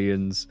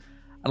aliens.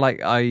 And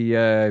like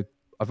I've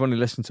only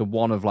listened to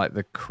one of like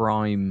the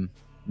crime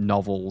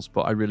novels,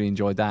 but I really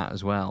enjoyed that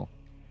as well.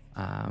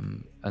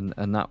 And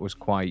that was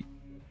quite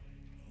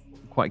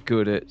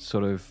good at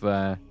sort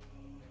of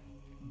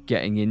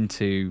getting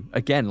into,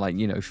 again, like,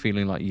 you know,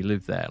 feeling like you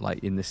live there,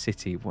 like in the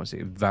city. What's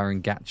it,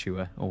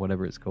 Varangatua or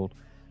whatever it's called.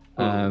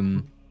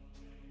 And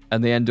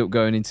they end up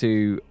going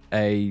into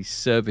a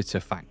servitor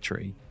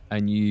factory,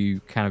 and you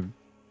kind of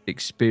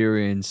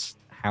experience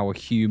how a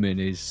human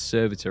is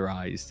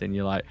servitorized, and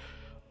you're like,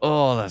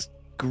 oh, that's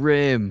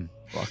grim,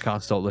 but I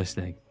can't stop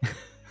listening.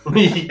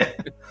 Yeah.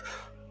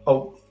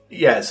 Oh,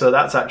 yeah. So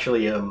that's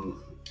actually an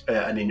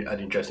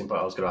interesting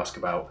part I was going to ask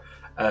about.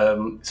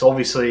 So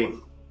obviously,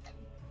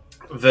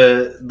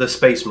 the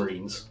Space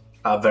Marines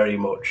are very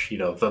much, you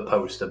know, the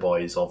poster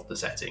boys of the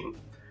setting,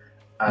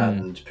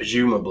 and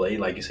presumably,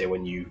 like you say,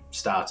 when you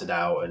started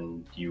out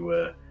and you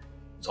were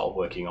sort of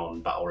working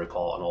on Battle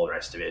Report and all the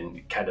rest of it,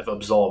 and kind of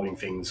absorbing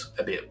things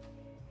a bit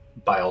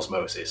by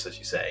osmosis, as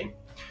you say.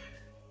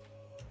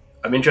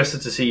 I'm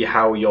interested to see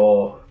how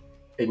your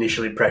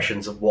initial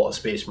impressions of what a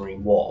Space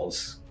Marine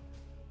was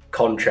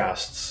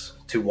contrasts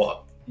to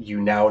what you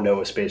now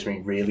know a Space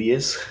Marine really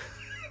is,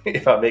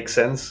 if that makes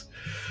sense.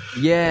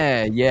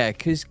 Yeah,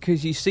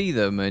 because you see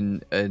them,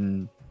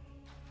 and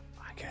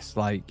I guess,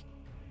 like,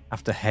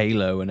 after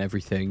Halo and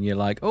everything, you're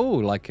like, oh,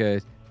 like a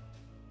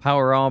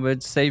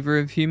power-armored savior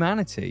of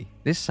humanity.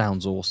 This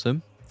sounds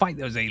awesome. Fight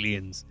those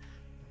aliens.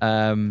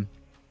 But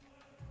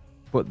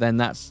then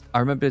I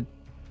remember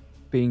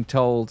being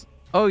told,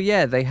 oh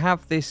yeah, they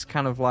have this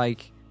kind of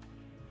like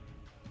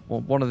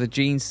one of the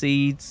gene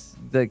seeds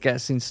that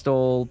gets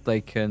installed.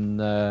 They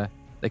can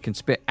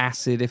spit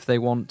acid if they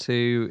want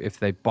to. If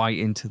they bite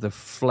into the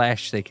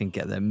flesh, they can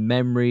get their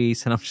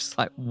memories. And I'm just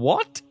like,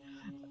 what?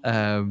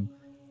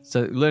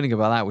 So learning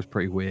about that was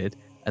pretty weird.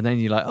 And then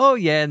you're like, oh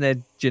yeah, and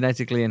they're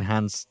genetically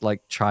enhanced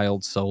like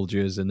child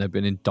soldiers, and they've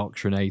been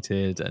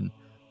indoctrinated,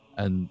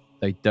 and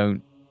they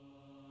don't,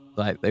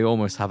 like, they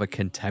almost have a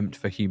contempt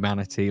for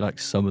humanity, like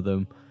some of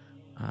them.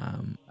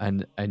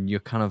 And you're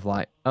kind of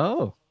like,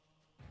 oh,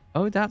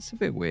 that's a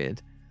bit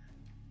weird.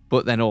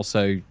 But then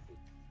also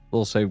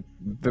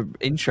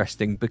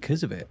interesting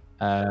because of it.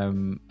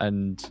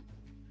 And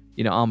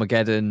you know,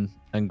 Armageddon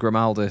and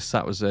Grimaldus,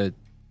 that was a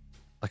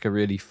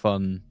really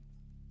fun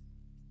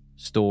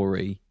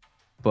story,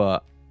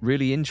 but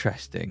really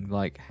interesting,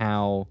 like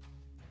how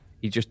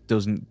he just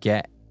doesn't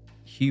get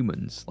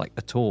humans, like,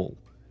 at all.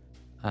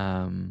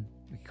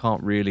 He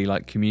can't really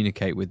like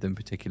communicate with them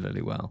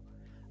particularly well.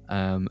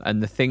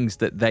 And the things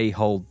that they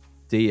hold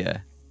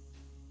dear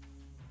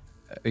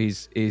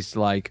is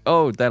like,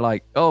 oh, they're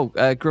like, oh,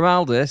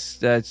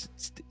 Grimaldus,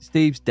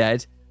 Steve's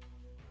dead.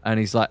 And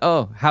he's like,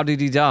 oh, how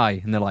did he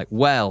die? And they're like,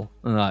 well.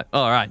 And they're like,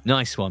 all right,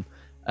 nice one.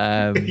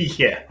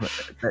 Yeah.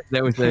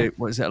 There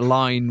was a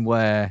line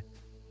where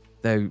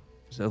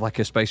like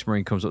a Space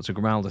Marine comes up to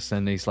Grimaldus,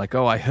 and he's like,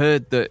 oh, I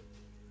heard that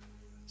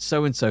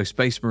so-and-so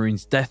Space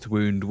Marine's death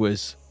wound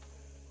was,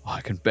 oh,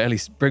 I can barely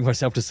bring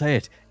myself to say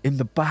it, in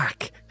the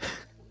back.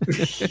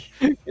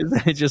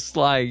 They're just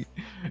like,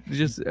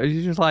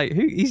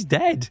 he's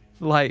dead.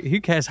 Like,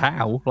 who cares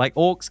how? Like,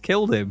 orcs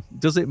killed him.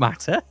 Does it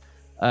matter?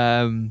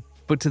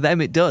 But to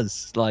them it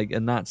does. Like,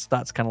 and that's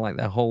kind of like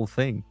their whole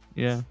thing.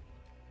 Yeah.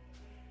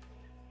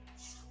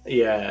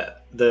 Yeah.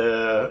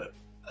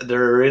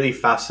 They're a really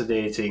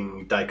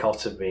fascinating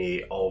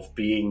dichotomy of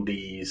being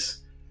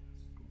these,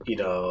 you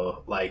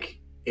know, like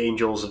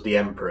angels of the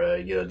Emperor,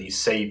 you know, these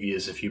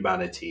saviors of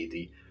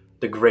humanity,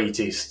 the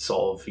greatest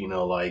sort of, you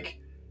know, like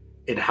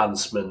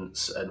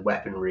enhancements and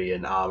weaponry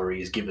and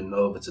armory is given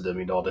over to them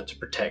in order to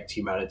protect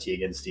humanity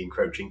against the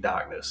encroaching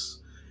darkness.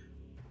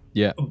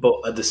 Yeah.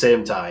 But at the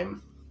same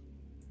time,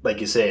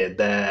 like you say,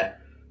 they're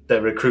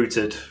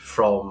recruited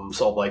from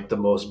sort of like the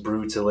most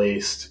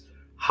brutalist,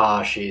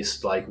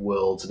 harshest like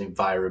worlds and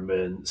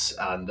environments,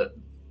 and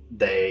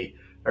they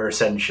are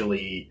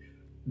essentially,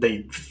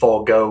 they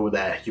forego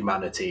their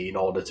humanity in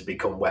order to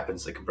become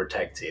weapons that can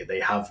protect it.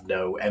 They have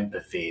no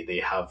empathy. They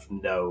have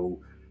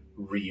no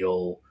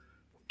real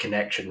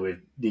connection with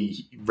the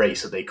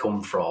race that they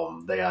come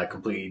from. They are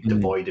completely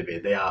devoid of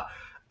it. They are,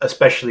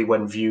 especially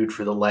when viewed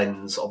through the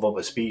lens of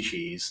other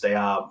species, they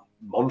are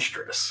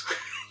monstrous.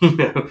 You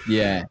know,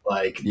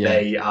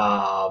 they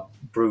are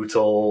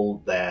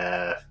brutal.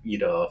 They're, you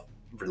know,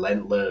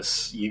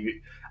 relentless.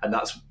 And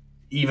that's,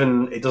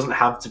 even, it doesn't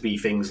have to be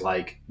things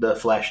like the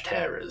flesh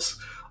tearers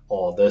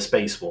or the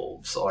space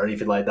wolves or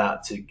anything like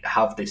that to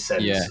have this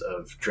sense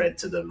of dread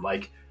to them.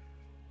 Like,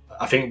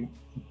 I think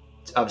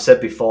I've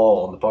said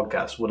before on the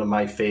podcast, one of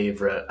my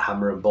favourite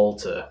Hammer and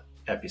Bolter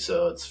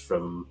episodes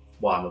from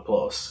Warhammer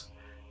Plus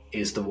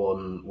is the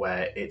one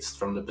where it's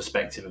from the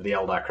perspective of the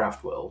Eldar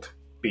Craft world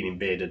being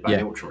invaded by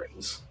the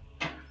Ultramarines.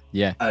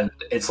 Yeah. And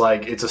it's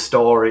like, it's a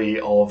story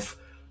of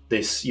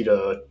this,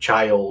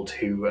 child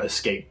who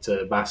escaped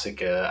a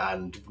massacre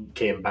and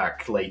came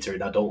back later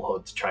in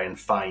adulthood to try and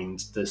find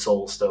the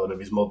soul stone of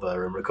his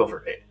mother and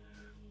recover it.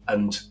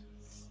 And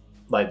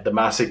like the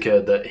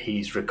massacre that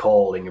he's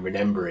recalling and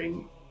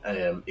remembering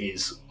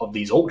is of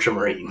these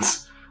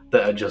ultramarines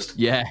that are just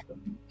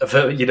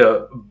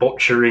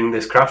butchering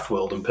this craft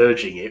world and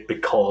purging it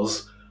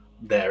because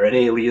they're an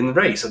alien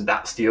race, and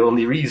that's the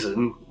only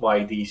reason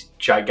why these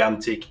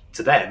gigantic,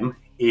 to them,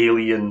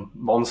 alien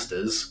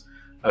monsters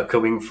are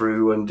coming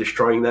through and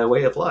destroying their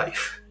way of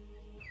life.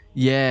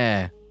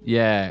 Yeah.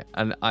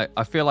 And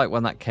I feel like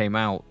when that came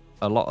out,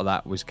 a lot of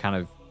that was kind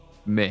of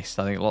missed.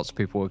 I think lots of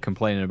people were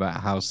complaining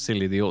about how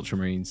silly the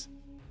Ultramarines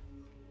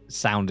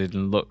sounded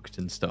and looked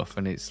and stuff.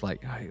 And it's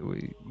like,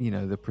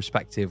 the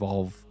perspective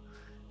of,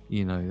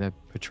 they're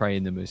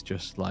portraying them as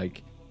just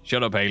like,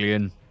 shut up,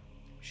 alien,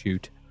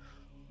 shoot.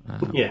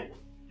 Yeah,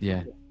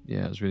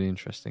 it was really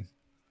interesting.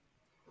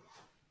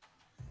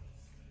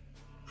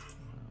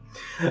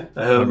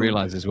 I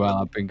realise as well,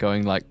 I've been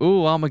going like,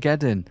 ooh,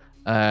 Armageddon.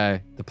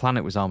 The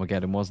planet was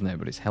Armageddon, wasn't it?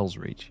 But it's Hell's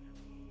Reach.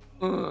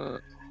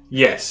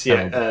 Yes,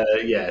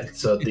 yeah.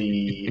 So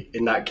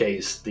in that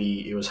case,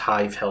 it was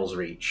Hive Hell's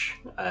Reach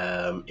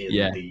in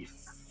the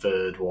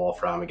third War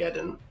for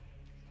Armageddon.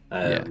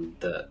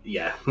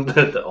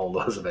 That all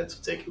those events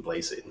were taking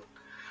place in.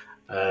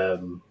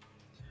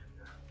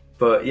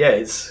 But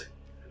yeah,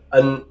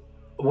 and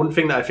one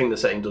thing that I think the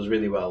setting does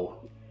really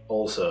well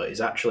also is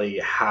actually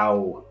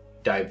how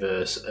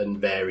diverse and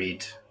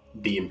varied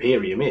the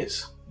Imperium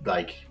is,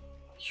 like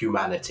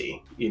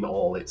humanity in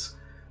all its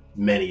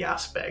many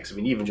aspects. I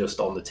mean, even just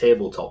on the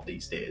tabletop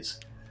these days,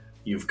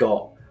 you've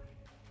got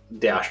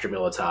the Astra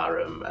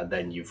Militarum, and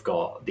then you've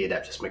got the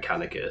Adeptus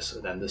Mechanicus,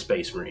 and then the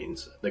Space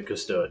Marines, the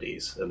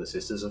Custodes, and the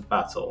Sisters of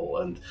Battle,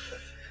 and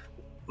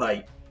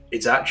like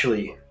it's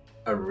actually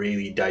a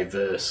really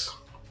diverse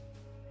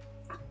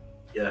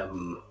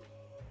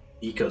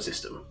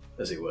ecosystem,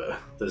 as it were.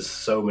 There's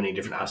so many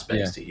different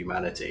aspects to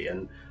humanity,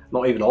 and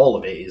not even all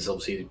of it is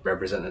obviously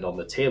represented on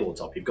the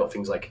tabletop. You've got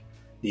things like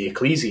the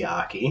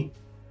Ecclesiarchy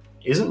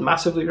isn't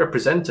massively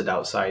represented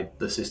outside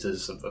the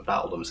Sisters of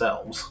Battle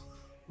themselves,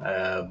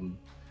 and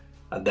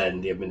then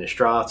the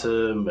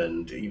Administratum,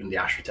 and even the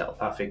Astra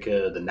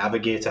Telepathica, the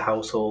Navigator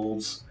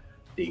households,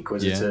 the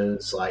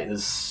Inquisitors. Like,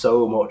 there's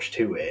so much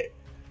to it.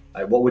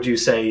 Like, what would you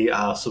say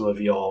are some of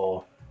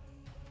your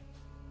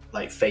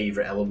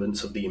favorite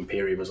elements of the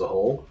Imperium as a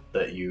whole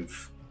that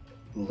you've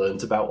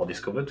learnt about or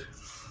discovered?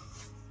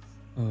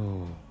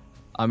 Oh,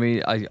 I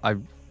mean, I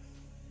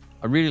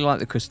really like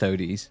the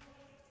Custodes,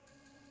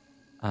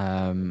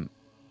 and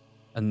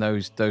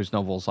those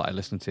novels that I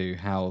listened to,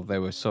 how they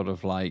were sort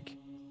of like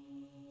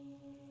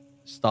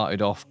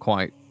started off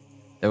quite.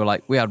 They were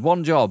like, we had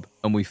one job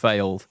and we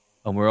failed,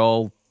 and we're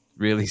all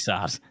really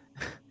sad.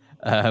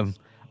 And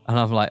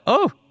I'm like,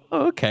 oh,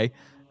 okay.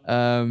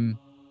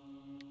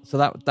 So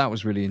that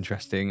was really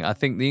interesting. I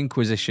think the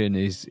Inquisition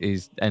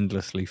is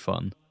endlessly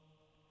fun.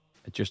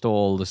 Just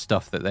all the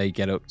stuff that they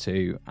get up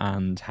to,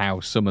 and how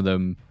some of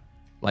them,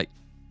 like,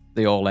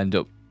 they all end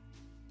up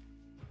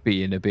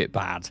being a bit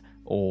bad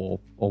or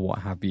what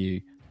have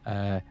you.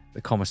 The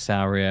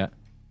Commissariat,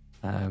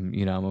 I'm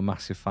a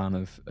massive fan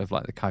of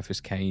like the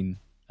Caiaphas Cain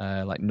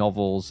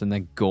novels, and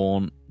then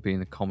Gaunt being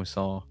the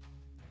Commissar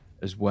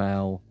as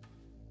well,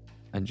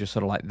 and just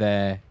sort of like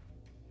they're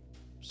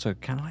so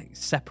kind of like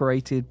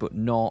separated but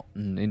not,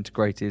 and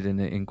integrated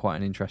in quite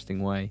an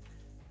interesting way.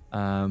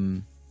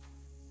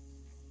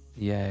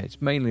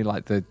 It's mainly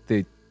like the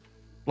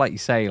like you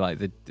say, like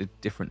the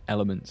different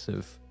elements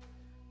of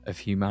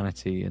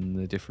humanity and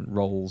the different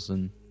roles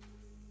and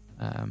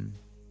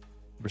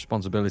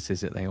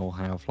responsibilities that they all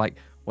have. Like,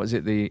 what is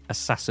it, the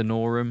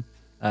Assassinorum?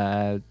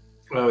 And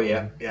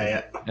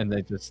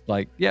they're just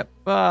like,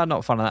 not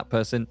a fan of that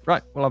person.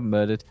 Right, well, I'm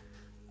murdered.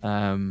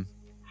 And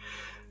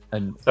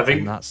I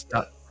think that's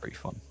pretty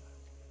fun.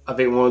 I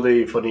think one of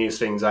the funniest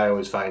things I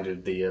always find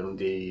with the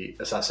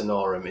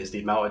Assassinorum is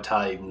the amount of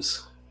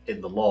times in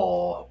the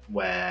lore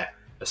where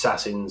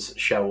assassins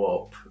show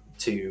up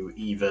to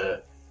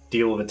either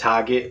deal with a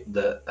target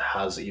that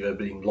has either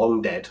been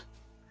long dead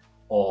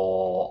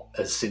or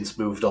has since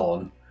moved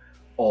on,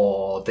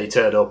 or they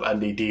turn up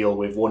and they deal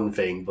with one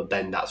thing, but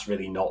then that's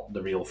really not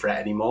the real threat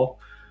anymore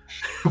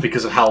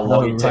because of how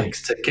long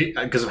takes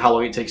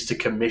to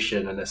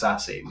commission an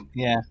assassin.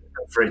 Yeah,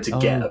 for it to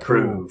get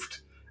approved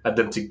and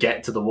then to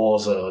get to the war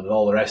zone and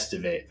all the rest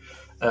of it.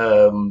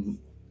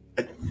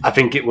 I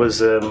think it was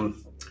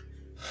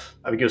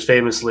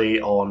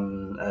famously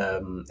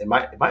on it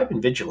might have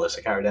been Vigilus,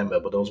 I can't remember,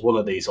 but there was one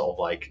of these sort of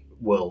like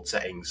world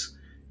settings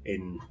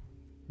in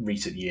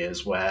recent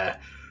years where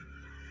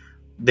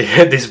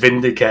this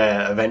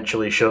Vindicare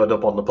eventually showed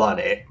up on the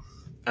planet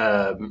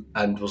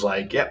and was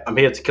like, yep, I'm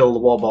here to kill the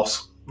war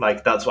boss.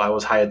 Like, that's what I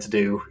was hired to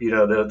do.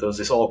 There was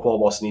this orc war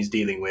boss and he's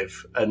dealing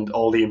with, and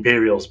all the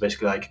Imperials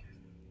basically like,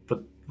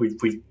 but we've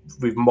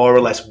more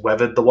or less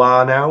weathered the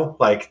war now.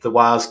 Like, the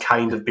war's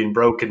kind of been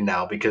broken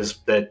now because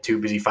they're too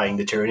busy fighting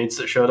the Tyranids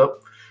that showed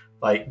up.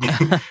 Like,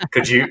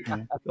 could you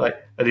like?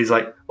 And he's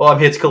like, well, I'm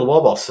here to kill the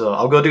war boss, so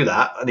I'll go do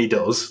that. And he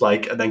does,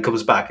 like, and then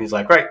comes back and he's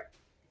like, right,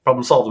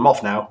 problem solved. I'm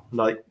off now. And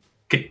like,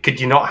 could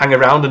you not hang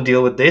around and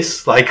deal with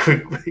this? Like,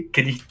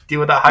 can you deal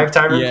with that Hive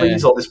Tyrant,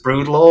 please, or this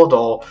Brood Lord,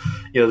 or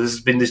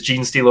there's been this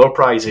Gene Steel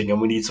uprising,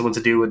 and we need someone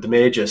to deal with the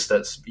Magus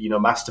that's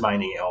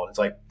masterminding it all. It's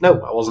like, no,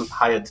 I wasn't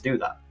hired to do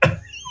that.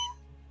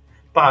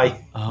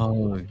 Bye.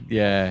 Oh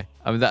yeah,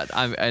 I mean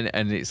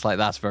and it's like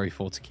that's very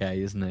 40k,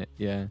 isn't it?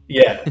 Yeah.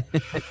 Yeah.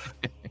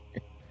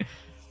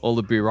 All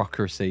the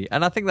bureaucracy,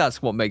 and I think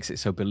that's what makes it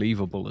so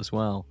believable as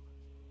well.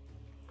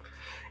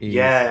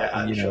 Yeah,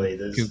 actually,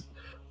 there's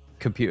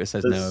computer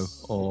says no,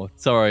 or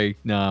sorry,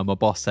 no, my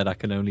boss said I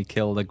can only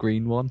kill the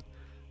green one.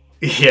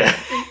 Yeah.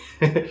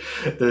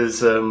 there's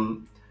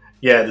so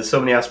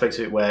many aspects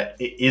of it where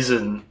it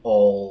isn't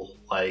all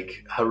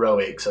like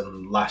heroics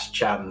and last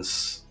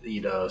chance,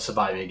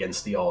 surviving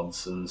against the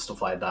odds and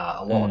stuff like that.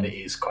 A lot of it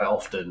is quite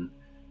often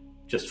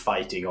just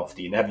fighting off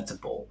the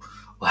inevitable.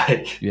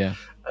 Like,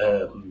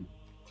 what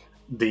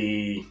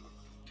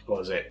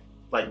was it?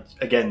 Like,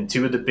 again,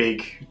 two of the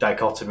big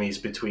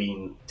dichotomies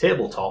between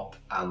tabletop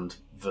and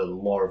the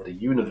lore of the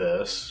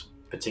universe,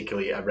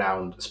 particularly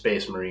around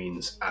Space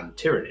Marines and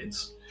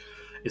Tyranids,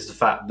 is the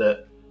fact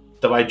that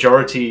the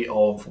majority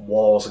of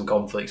wars and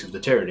conflicts with the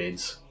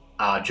Tyranids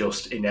are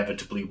just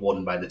inevitably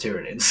won by the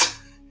Tyranids.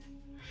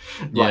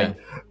 Like,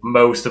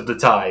 most of the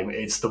time,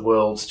 it's the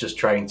world's just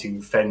trying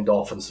to fend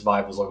off and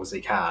survive as long as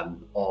they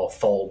can, or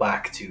fall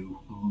back to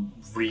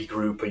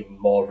regrouping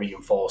more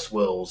reinforced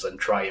worlds and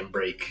try and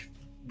break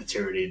the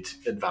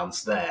Tyranid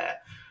advance there.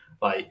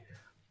 Like,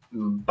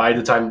 by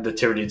the time the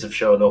Tyranids have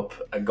shown up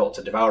and got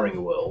to devouring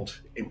a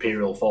world,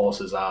 Imperial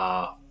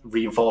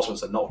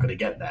reinforcements are not going to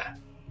get there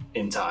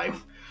in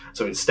time.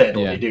 So instead,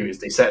 what they do is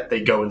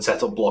they go and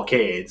set up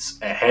blockades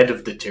ahead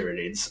of the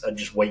Tyranids and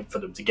just wait for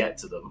them to get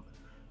to them,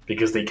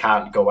 because they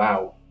can't go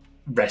out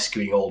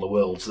rescuing all the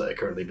worlds that are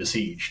currently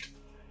besieged.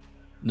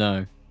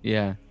 No,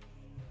 yeah.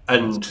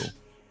 And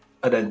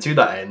then to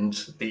that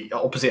end, the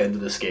opposite end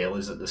of the scale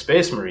is that the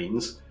Space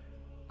Marines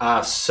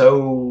are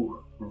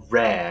so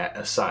rare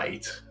a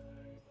sight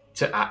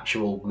to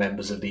actual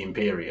members of the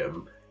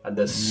Imperium, and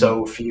there's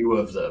so few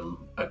of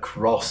them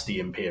across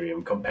the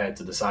Imperium compared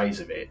to the size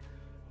of it,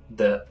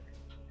 that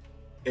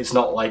it's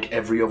not like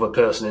every other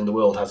person in the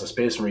world has a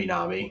Space Marine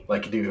army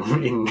like you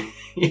do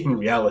in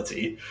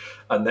reality,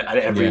 and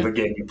every other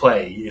game you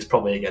play is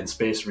probably against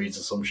Space Marines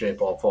in some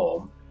shape or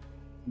form.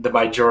 The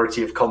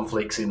majority of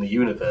conflicts in the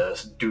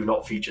universe do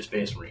not feature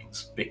Space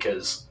Marines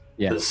because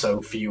there's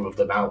so few of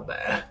them out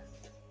there.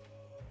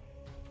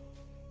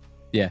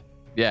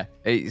 Yeah,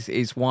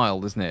 it's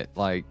wild, isn't it?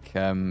 Like,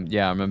 I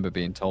remember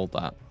being told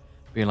that,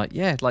 being like,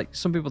 like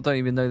some people don't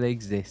even know they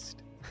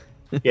exist.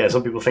 Yeah,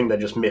 some people think they're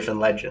just myth and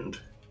legend.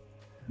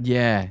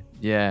 Yeah,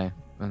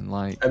 and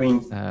like, I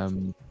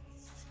mean,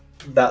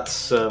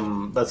 that's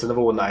another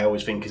one that I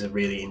always think is a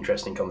really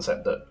interesting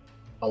concept that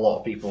a lot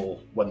of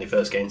people, when they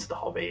first get into the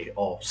hobby,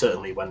 or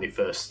certainly when they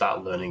first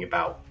start learning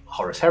about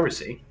Horus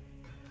Heresy,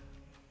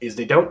 is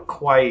they don't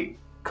quite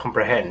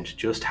comprehend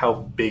just how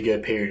big a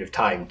period of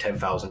time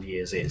 10,000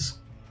 years is.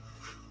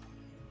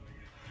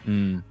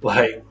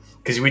 Like,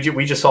 because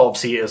we just sort of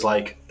see it as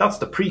like, that's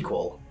the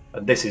prequel,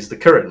 and this is the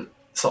current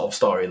sort of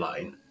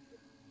storyline.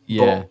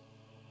 Yeah. But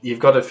you've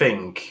got to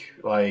think,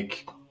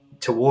 like,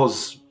 to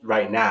us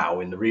right now,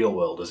 in the real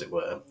world, as it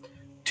were,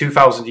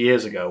 2,000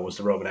 years ago was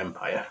the Roman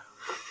Empire.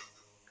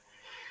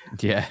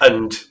 Yeah.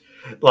 And,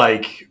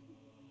 like,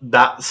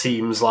 that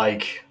seems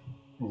like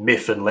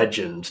myth and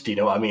legend, do you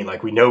know what I mean?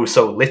 Like, we know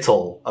so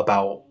little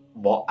about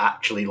what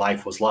actually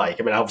life was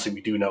like. I mean, obviously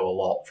we do know a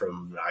lot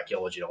from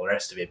archaeology and all the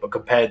rest of it, but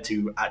compared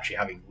to actually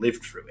having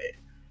lived through it,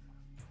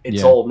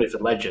 it's all myth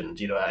and legend.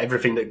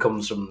 Everything that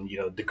comes from,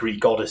 the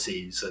Greek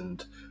Odysseys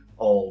and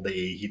all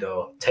the,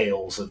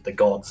 tales of the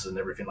gods and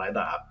everything like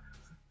that,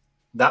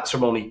 that's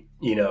from only,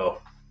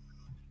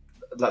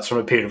 that's from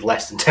a period of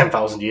less than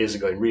 10,000 years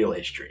ago in real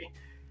history.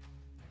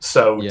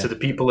 So to the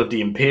people of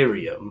the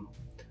Imperium,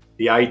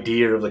 the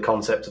idea of the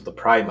concept of the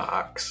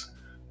Primarchs,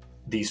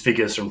 these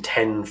figures from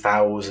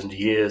 10,000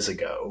 years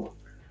ago,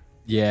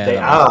 they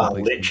are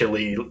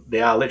literally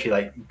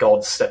like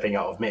gods stepping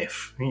out of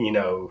myth,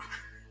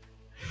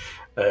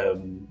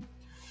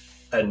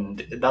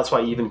 and that's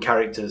why even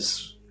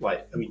characters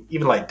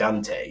even like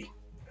Dante,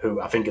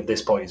 who I think at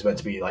this point is meant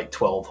to be like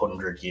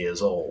 1,200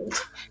 years old.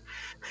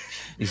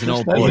 He's an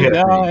old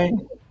boy.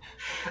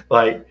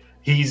 Like,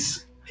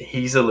 he's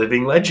a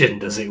living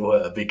legend, as it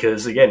were,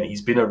 because again,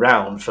 he's been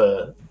around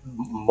for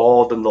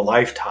more than the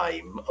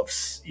lifetime of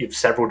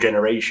several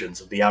generations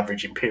of the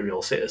average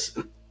Imperial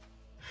citizen.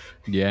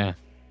 Yeah.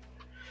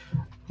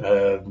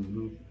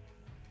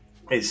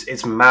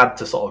 It's mad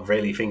to sort of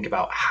really think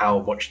about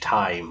how much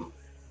time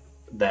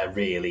they're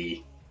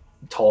really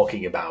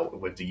talking about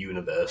with the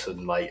universe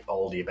and like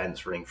all the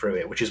events running through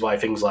it, which is why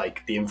things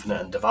like the infinite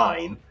and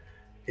divine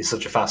is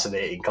such a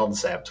fascinating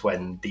concept,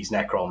 when these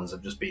Necrons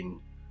have just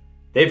been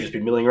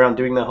milling around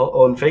doing their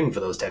own thing for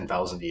those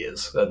 10,000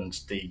 years, and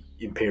the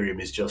Imperium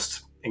is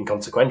just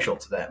inconsequential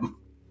to them.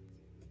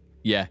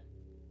 Yeah,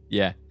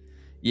 yeah,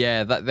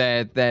 yeah. That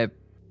their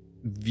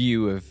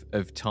view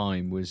of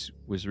time was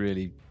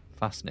really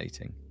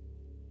fascinating.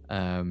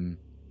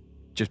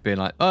 Just being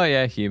like, oh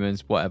yeah,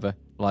 humans, whatever.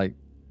 Like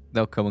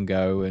they'll come and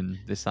go, and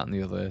this, that, and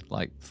the other.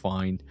 Like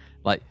fine.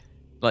 Like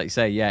you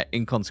say, yeah,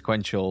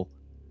 inconsequential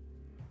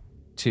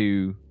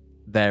to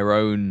their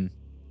own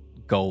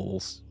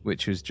goals,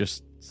 which was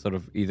just sort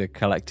of either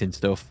collecting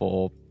stuff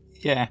or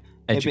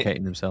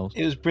educating themselves.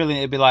 It was brilliant.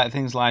 It'd be like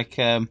things like,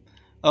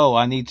 oh,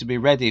 I need to be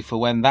ready for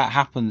when that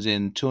happens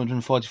in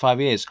 245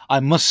 years. I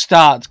must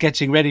start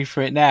getting ready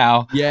for it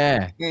now.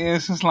 Yeah.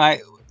 It's just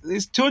like,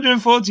 it's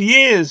 240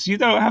 years. You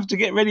don't have to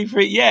get ready for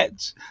it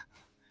yet.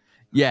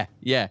 Yeah.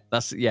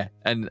 That's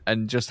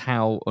and just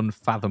how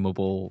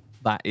unfathomable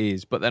that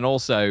is. But then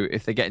also,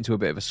 if they get into a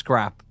bit of a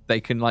scrap, they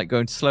can like go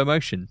into slow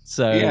motion.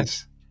 So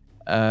yes.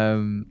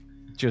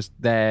 Just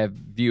their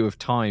view of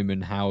time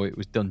and how it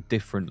was done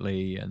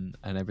differently and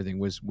everything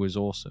was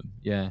awesome.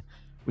 Yeah.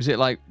 Was it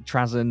like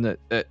Trazyn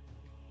that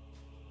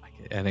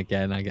and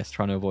again, I guess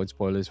trying to avoid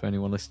spoilers for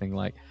anyone listening,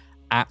 like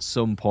at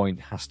some point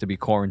has to be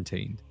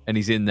quarantined and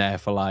he's in there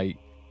for like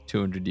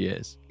 200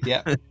 years.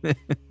 Yeah.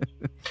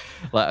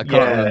 Like I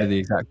can't remember the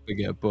exact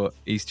figure, but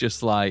he's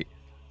just like,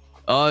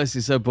 oh, this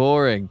is so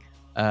boring.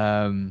 What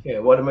am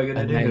I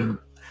gonna do?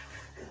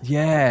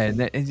 Yeah,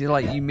 and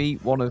like you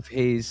meet one of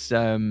his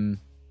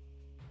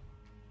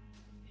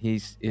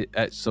he's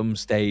at some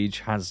stage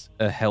has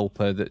a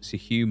helper that's a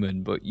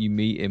human, but you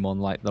meet him on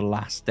like the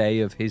last day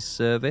of his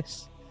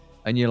service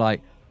and you're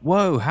like,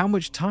 whoa, how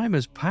much time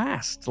has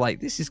passed? Like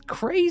this is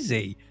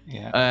crazy.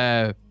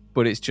 Yeah.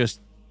 But it's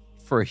just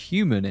for a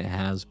human it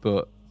has,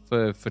 but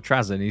for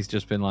Trazyn he's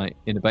just been like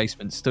in a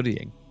basement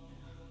studying.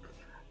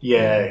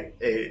 Yeah,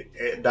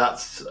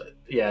 that's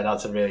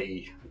a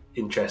really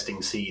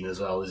interesting scene as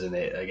well, isn't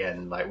it?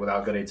 Again, like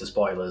without going into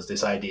spoilers,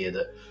 this idea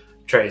that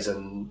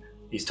Trazyn,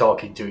 he's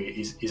talking to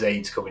his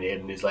aides coming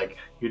in and he's like,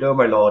 you know,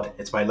 my lord,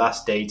 it's my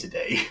last day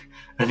today.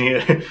 and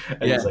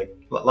he's like,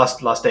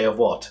 last day of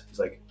what? He's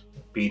like,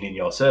 being in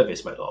your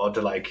service, my lord,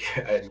 like,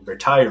 and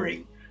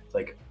retiring. It's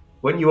like,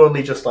 weren't you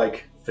only just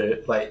like, for,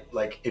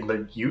 like in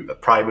the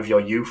prime of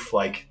your youth,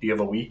 like the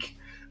other week?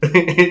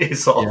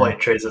 It's sort of like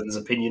Trazyn's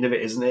opinion of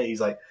it, isn't it?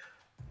 He's like,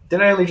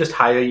 didn't I only just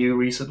hire you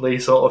recently,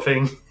 sort of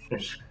thing?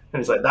 And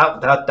it's like,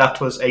 that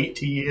was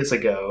 80 years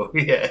ago.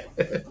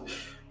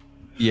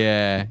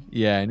 Yeah,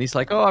 and he's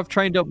like, oh, I've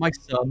trained up my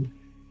son.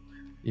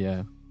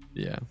 Yeah.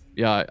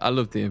 I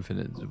love the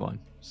Infinite Divine.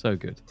 So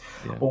good.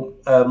 Yeah. Well,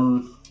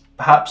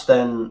 perhaps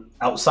then,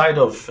 outside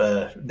of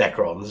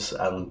Necrons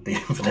and the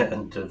Infinite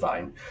and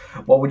Divine,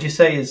 what would you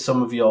say is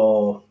some of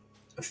your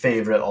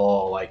favourite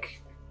or like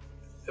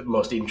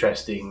most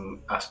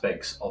interesting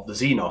aspects of the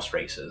Xenos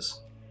races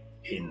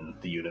in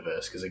the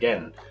universe? Because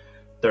again,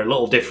 they're a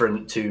little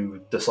different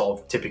to the sort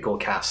of typical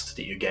cast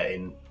that you get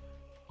in,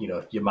 you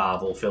know, your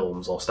Marvel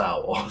films or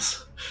Star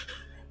Wars.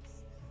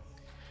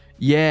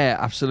 Yeah,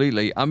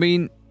 absolutely. I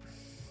mean,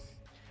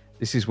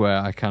 this is where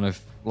I kind of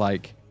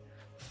like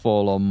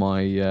fall on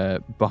my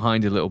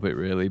behind a little bit,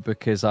 really,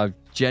 because I've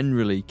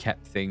generally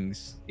kept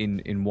things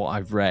in what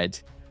I've read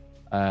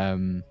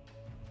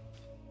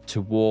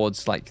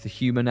towards like the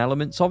human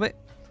elements of it,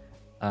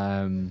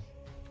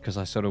 because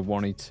I sort of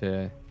wanted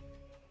to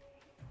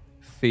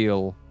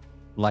feel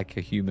like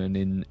a human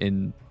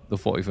in the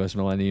 41st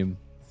millennium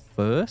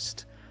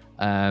first.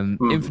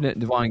 Infinite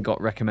Divine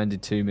got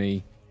recommended to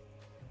me,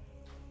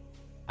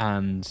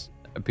 and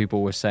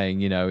people were saying,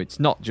 you know, it's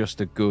not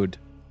just a good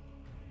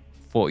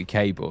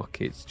 40k book,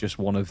 it's just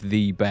one of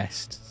the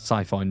best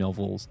sci-fi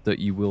novels that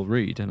you will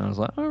read. And I was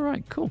like, all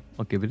right, cool,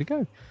 I'll give it a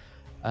go.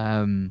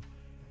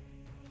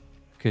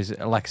 Because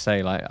like I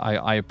say, like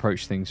I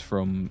approach things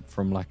from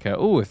like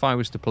if I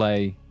was to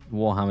play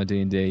Warhammer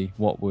D&D,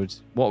 what would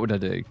I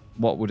do?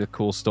 What would a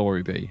cool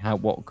story be?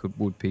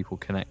 Would people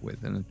connect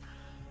with? And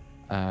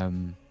I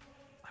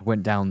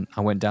went down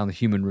the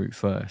human route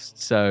first.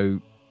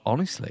 So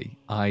honestly,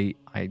 I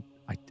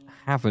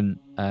haven't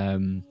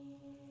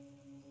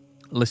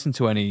listened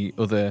to any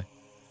other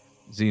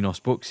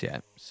Xenos books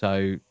yet. So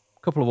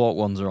a couple of Orc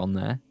ones are on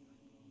there,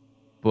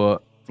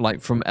 but like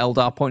from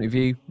Eldar point of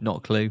view, not a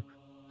clue.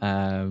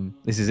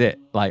 This is it.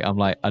 Like I'm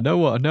like, I know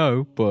what I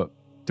know, but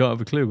don't have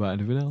a clue about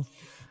anything else.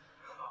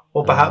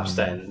 Well, perhaps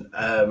then,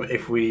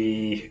 if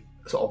we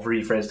sort of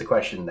rephrase the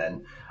question,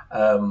 then,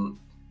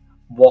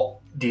 what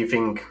do you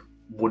think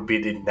would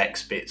be the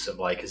next bits of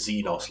like a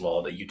Xenos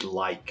lore that you'd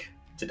like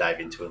to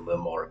dive into and learn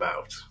more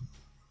about?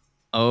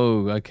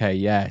 Oh, okay,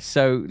 yeah.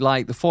 So,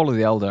 like the Fall of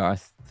the Elder, I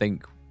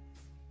think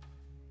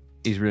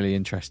is really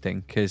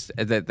interesting because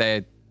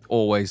they're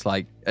always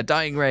like a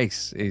dying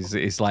race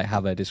is like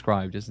how they're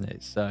described, isn't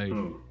it?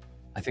 So,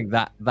 I think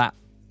that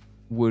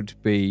would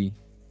be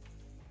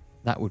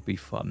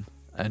fun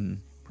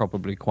and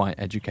probably quite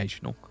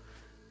educational.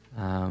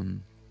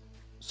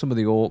 Some of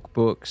the Orc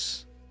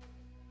books,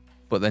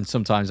 but then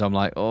sometimes I'm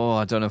like, oh,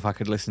 I don't know if I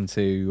could listen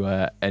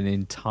to an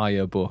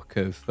entire book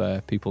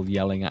of people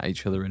yelling at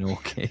each other in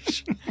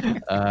Orcish.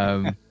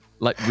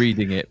 like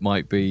reading it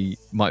might be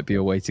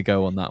a way to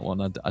go on that one.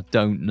 I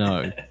don't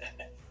know.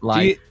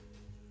 Do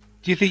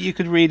you think you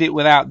could read it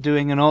without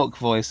doing an orc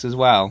voice as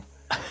well?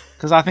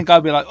 Because I think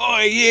I'd be like, "Oh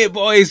yeah,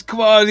 boys,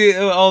 come on,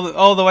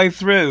 all the way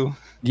through."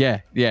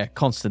 Yeah,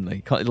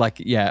 constantly.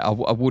 Like, I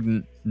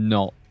wouldn't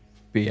not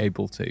be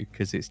able to,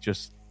 because it's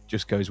just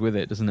goes with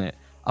it, doesn't it?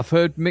 I've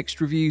heard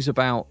mixed reviews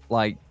about,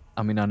 like,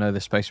 I mean, I know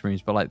the Space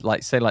Marines, but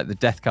like say like the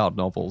Death Guard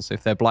novels,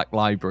 if they're Black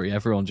Library,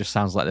 everyone just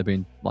sounds like they're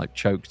being like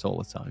choked all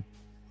the time.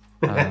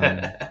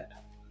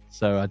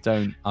 So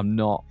I'm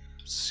not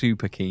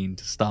super keen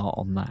to start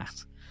on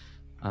that.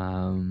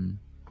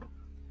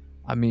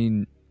 I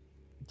mean,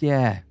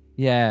 yeah,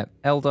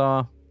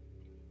 Eldar,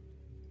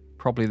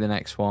 probably the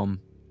next one.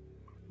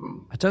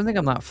 I don't think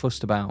I'm that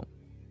fussed about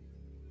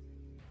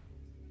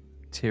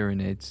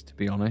Tyranids, to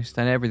be honest,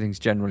 and everything's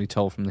generally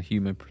told from the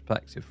human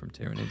perspective from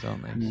Tyranids,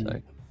 aren't they?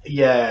 So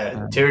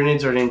yeah,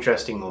 Tyranids are an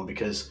interesting one,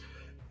 because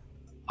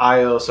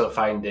I also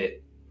find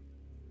it,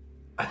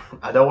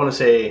 I don't want to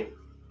say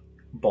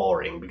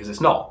boring, because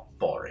it's not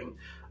boring,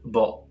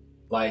 but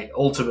like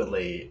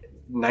ultimately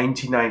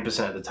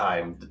 99% of the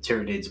time the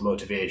Tyranids'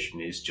 motivation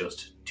is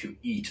just to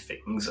eat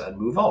things and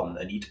move on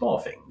and eat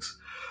more things.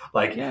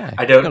 Like,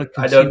 I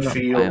don't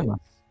feel,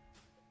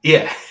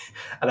 yeah,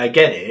 and I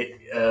get it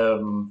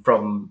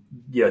from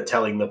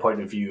telling the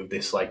point of view of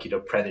this, like,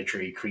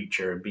 predatory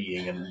creature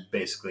being, and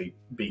basically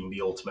being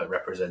the ultimate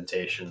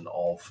representation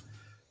of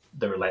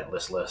the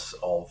relentlessness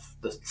of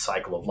the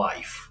cycle of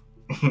life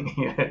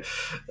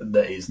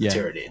that is the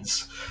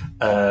Tyranids.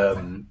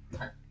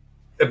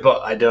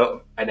 But I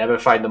never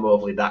find them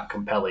overly that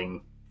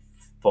compelling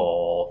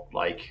for,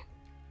 like,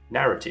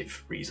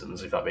 narrative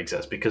reasons, if that makes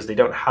sense, because they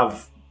don't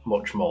have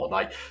much more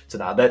like to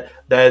that.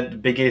 Their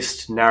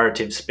biggest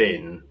narrative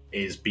spin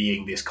is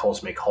being this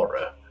cosmic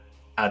horror,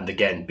 and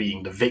again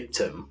being the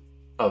victim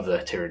of the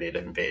Tyranid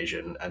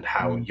invasion, and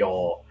how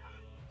you're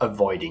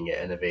avoiding it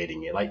and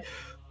evading it. Like,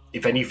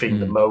 if anything,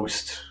 the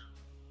most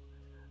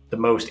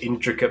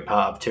intricate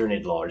part of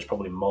Tyranid lore is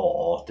probably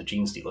more the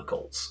Gene Stealer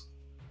cults,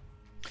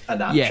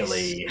 and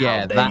actually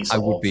how they that I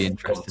sort would of be come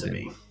interested to in.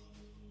 be.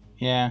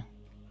 Yeah,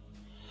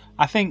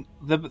 I think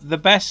the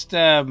best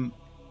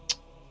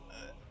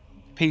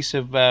piece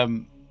of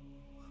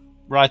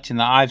writing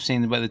that I've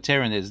seen about the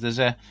Tyranids,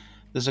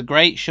 there's a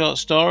great short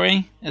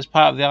story as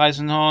part of the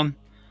Eisenhorn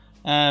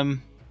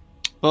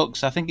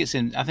books. I think it's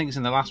in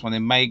the last one,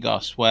 in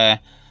Magos, where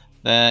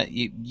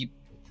the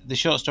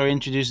short story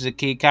introduces a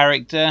key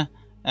character,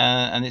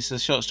 and it's a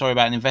short story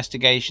about an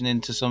investigation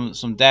into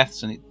some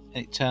deaths, and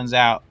it turns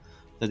out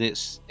that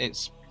it's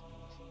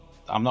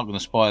I'm not going to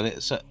spoil it.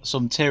 It's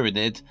some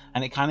Tyranid,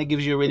 and it kind of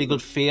gives you a really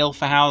good feel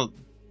for how,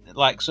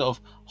 like, sort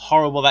of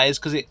horrible that is,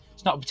 because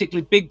it's not a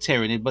particularly big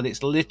Tyranid, but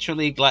it's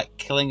literally like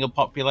killing a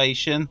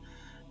population,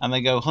 and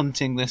they go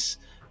hunting this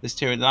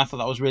Tyranid. And I thought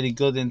that was really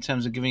good in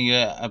terms of giving you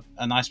a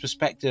nice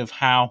perspective of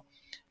how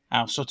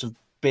sort of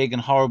big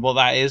and horrible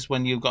that is,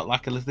 when you've got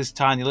like this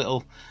tiny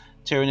little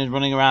Tyranid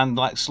running around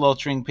like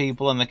slaughtering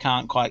people, and they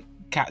can't quite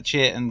catch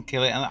it and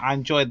kill it. And I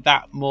enjoyed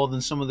that more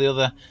than some of the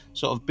other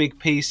sort of big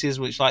pieces,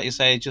 which, like you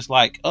say, just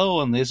like,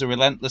 oh, and there's a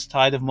relentless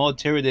tide of more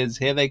Tyranids,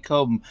 here they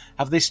come.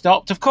 Have they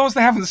stopped? Of course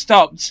they haven't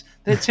stopped.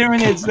 They're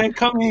Tyranids. They're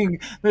coming.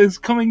 There's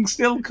coming,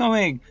 still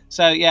coming.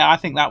 So yeah, I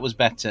think that was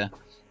better.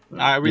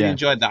 I really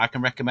enjoyed that. I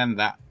can recommend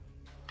that.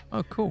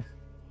 Oh, cool.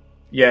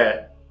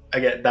 Yeah, I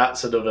get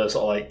that's another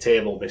sort of like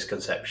table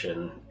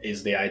misconception,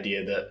 is the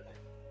idea that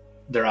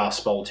there are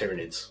small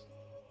Tyranids,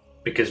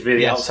 because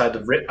really outside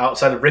of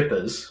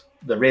Rippers,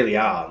 there really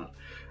aren't.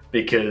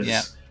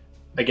 Because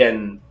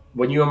again,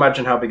 when you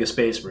imagine how big a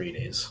Space Marine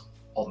is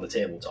on the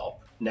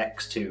tabletop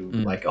next to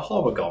like a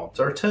Hormagaunt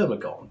or a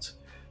Termagaunt,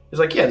 it's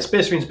like, the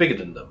Space Marine's bigger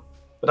than them,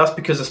 but that's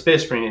because the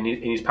Space Marine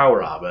in his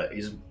power armor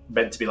is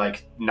meant to be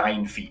like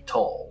 9 feet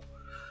tall.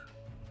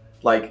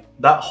 Like,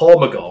 that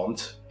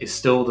Hormagaunt is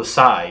still the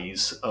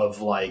size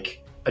of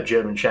like a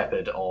German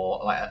Shepherd,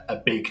 or like a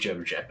big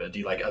German Shepherd,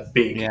 like a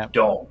big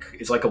dog.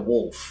 It's like a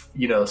wolf,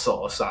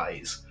 sort of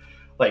size.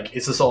 Like,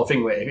 it's the sort of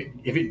thing where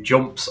if it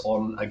jumps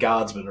on a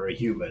guardsman or a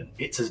human,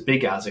 it's as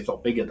big as, if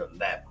not bigger than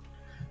them.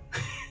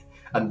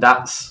 And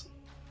that's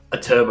a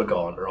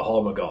Termagaunt or a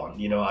Hormagaunt,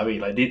 you know what I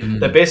mean? Like,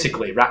 they're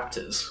basically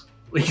raptors.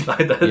 They're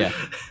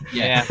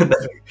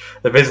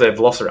basically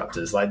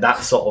velociraptors. Like, that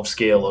sort of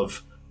scale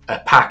of a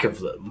pack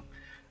of them,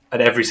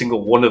 and every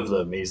single one of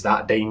them is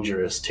that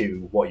dangerous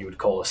to what you would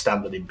call a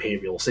standard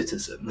Imperial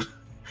citizen.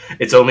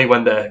 It's only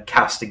when they're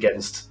cast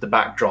against the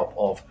backdrop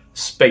of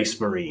Space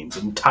Marines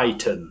and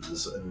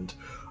Titans and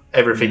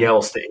everything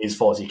else that is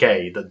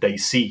 40k that they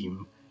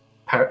seem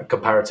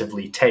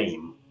comparatively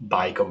tame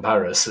by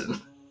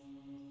comparison.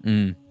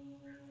 I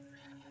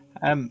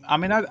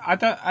mean, I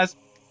don't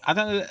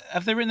know.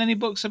 Have they written any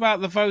books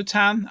about the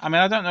Votan? I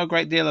mean, I don't know a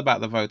great deal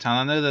about the Votan.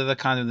 I know they're the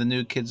kind of the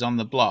new kids on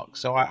the block.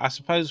 So I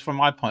suppose from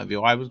my point of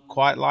view, I would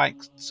quite like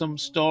some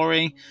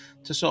story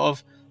to sort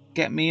of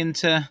get me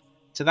into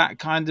that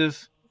kind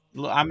of.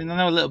 I mean, I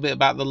know a little bit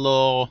about the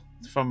lore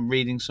from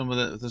reading some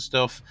of the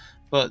stuff,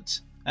 but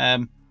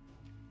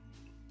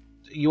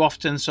you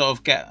often sort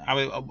of get.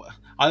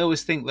 I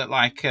always think that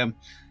like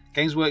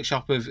Games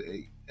Workshop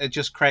are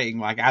just creating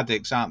like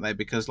addicts, aren't they?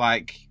 Because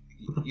like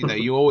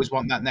you always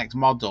want that next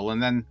model,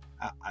 and then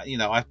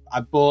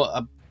I bought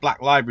a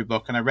Black Library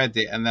book and I read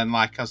it, and then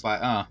like I was like,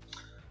 oh,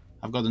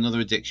 I've got another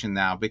addiction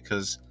now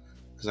because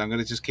I'm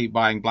going to just keep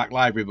buying Black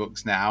Library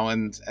books now,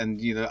 and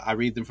I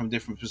read them from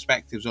different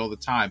perspectives all the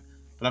time.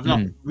 But I've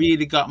not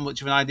really got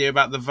much of an idea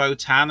about the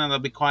Votan, and I'll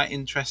be quite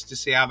interested to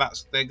see how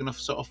they're going to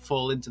sort of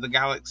fall into the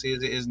galaxy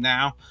as it is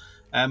now.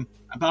 But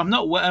I'm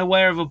not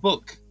aware of a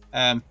book.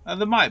 There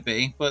might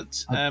be,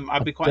 but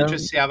I'd be quite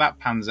interested to see how that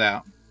pans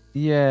out.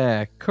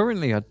 Yeah,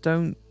 currently I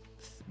don't.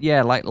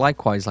 Yeah,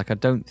 likewise, I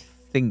don't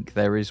think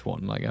there is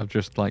one. Like I've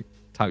just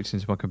typed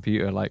into my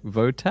computer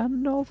Votan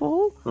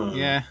novel.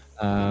 Yeah.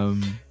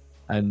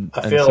 And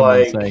I feel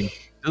someone's saying,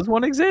 does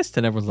one exist?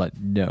 And everyone's like,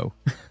 no.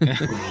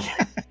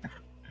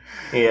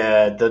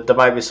 Yeah, there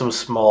might be some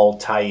small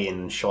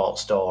tie-in short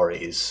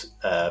stories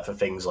for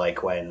things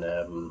like when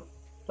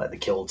the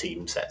Kill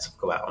Team sets have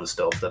come out and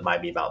stuff that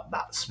might be about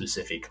that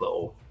specific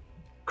little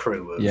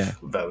crew of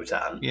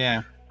Votan.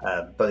 Yeah.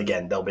 But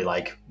again, they'll be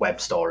like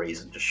web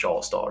stories and just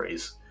short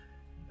stories.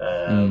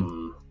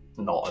 Certainly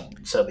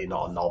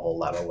not a novel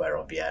that I'm aware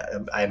of yet.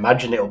 I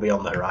imagine it'll be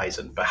on the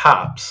horizon,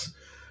 perhaps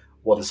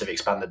once they've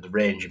expanded the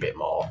range a bit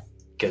more,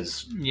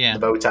 because the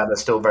Votan are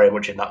still very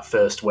much in that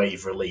first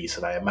wave release,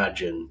 and I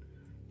imagine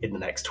in the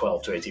next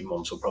 12 to 18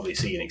 months we'll probably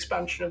see an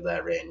expansion of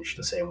their range,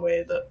 the same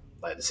way that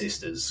the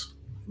Sisters,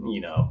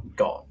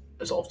 got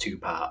a sort of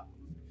 2-part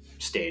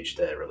stage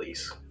their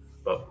release.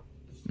 But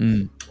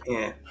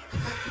yeah,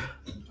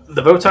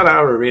 the Votan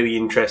are a really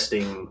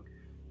interesting.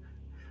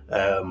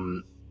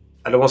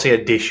 I don't want to say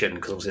addition,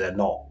 because obviously they're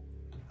not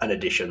an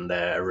addition,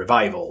 they're a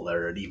revival,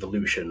 they're an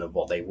evolution of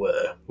what they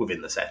were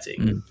within the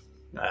setting.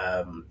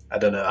 I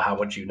don't know how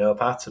much you know,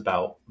 Pat,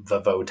 about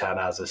the Votan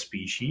as a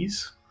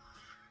species.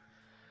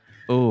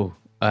 Oh,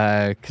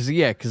 because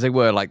they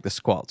were like the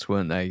squats,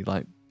 weren't they?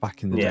 Like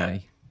back in the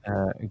day,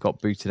 and got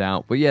booted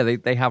out. But yeah,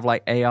 they have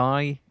like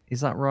AI.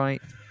 Is that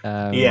right?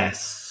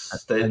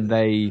 Yes, and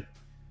they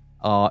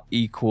are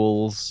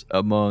equals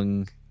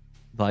among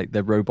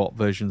the robot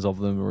versions of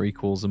them, are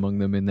equals among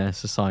them in their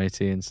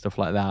society and stuff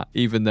like that.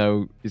 Even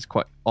though it's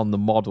quite on the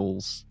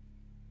models,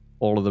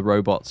 all of the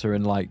robots are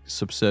in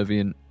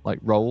subservient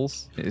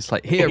roles. It's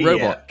like, here,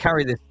 robot,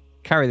 carry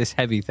this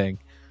heavy thing,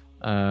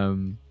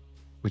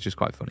 which is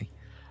quite funny.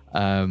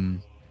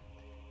 And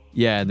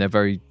they're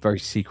very, very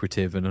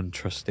secretive and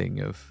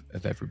untrusting of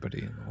everybody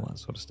and all that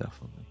sort of stuff,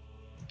 aren't they?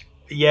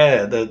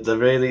 Yeah, they're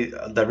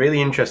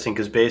really interesting,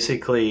 because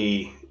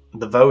basically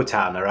the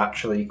Votan are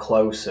actually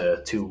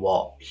closer to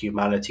what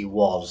humanity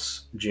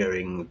was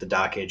during the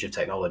Dark Age of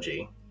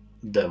technology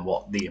than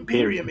what the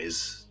Imperium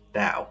is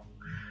now.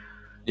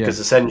 Because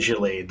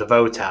essentially the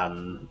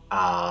Votan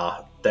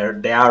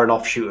they are an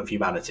offshoot of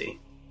humanity.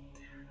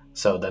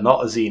 So they're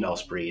not a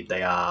Xenos breed,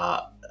 they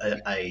are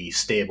a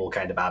stable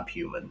kind of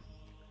abhuman,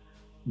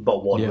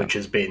 but one which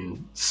has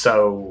been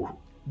so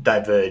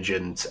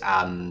divergent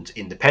and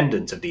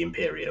independent of the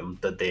Imperium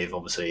that they've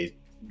obviously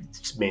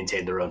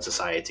maintained their own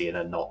society and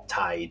are not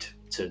tied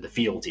to the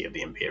fealty of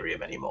the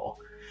Imperium anymore,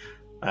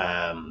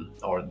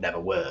 or never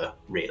were,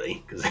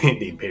 really, because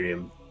the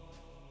Imperium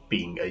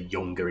being a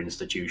younger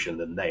institution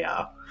than they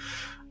are.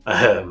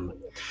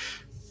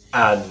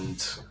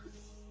 And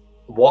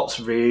what's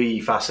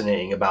really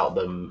fascinating about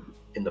them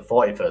in the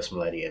 41st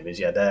millennium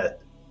is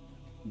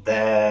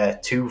they're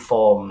two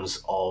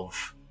forms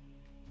of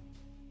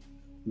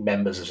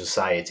members of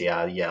society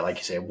are, like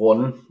you say,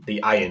 one,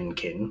 the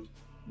Ironkin,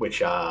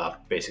 which are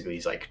basically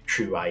these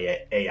true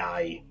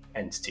AI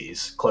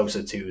entities,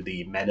 closer to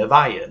the Men of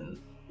Iron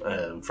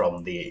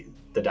from the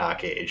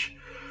Dark Age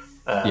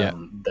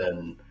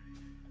than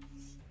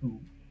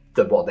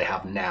what they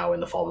have now in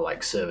the form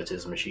of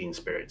servitors, machine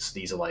spirits.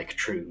 These are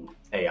true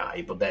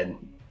AI, but then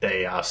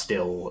they are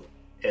still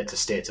at a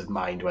state of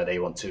mind where they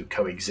want to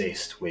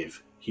coexist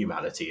with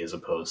humanity, as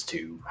opposed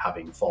to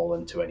having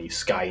fallen to any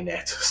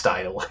Skynet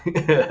style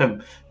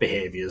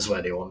behaviors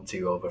where they want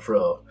to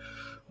overthrow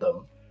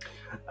them.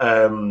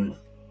 And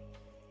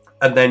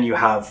then you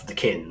have the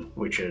kin,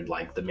 which are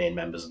the main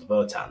members of the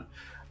Votan.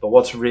 But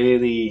what's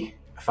really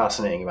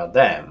fascinating about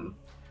them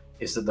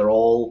is that they're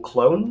all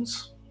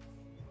clones.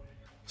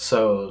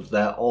 So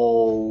they're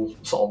all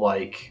sort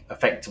of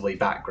effectively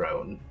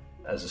backgrown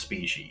as a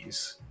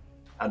species.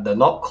 And they're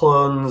not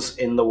clones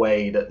in the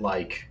way that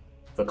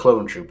the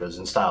clone troopers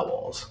in Star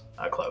Wars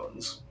are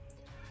clones.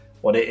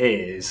 What it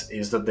is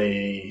that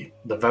the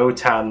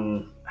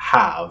Votan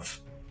have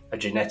a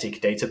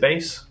genetic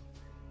database.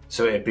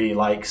 So it'd be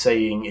like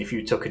saying if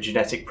you took a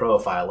genetic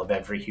profile of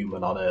every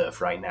human on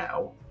Earth right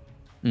now,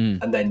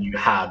 and then you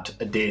had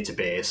a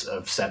database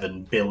of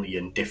 7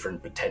 billion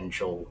different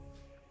potential,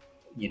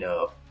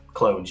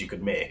 clones you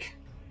could make.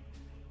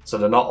 So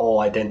they're not all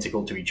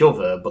identical to each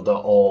other, but they're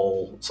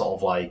all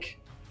sort of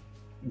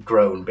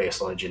grown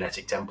based on a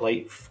genetic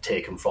template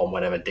taken from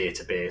whatever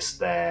database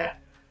their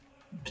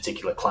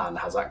particular clan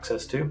has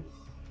access to.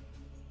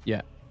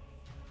 Yeah.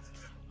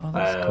 Oh,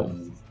 that's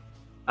cool.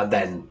 And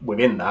then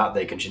within that,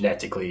 they can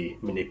genetically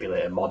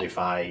manipulate and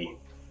modify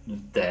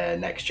their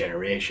next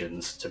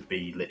generations to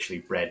be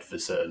literally bred for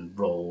certain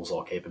roles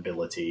or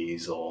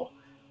capabilities or,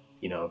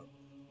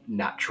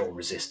 natural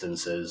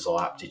resistances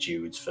or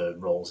aptitudes for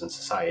roles in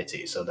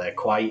society. So they're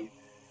quite,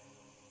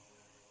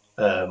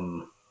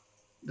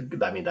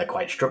 they're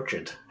quite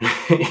structured,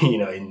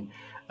 in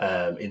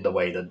the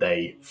way that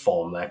they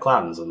form their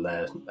clans and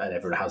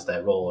everyone has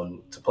their role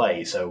to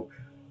play. So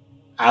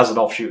as an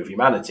offshoot of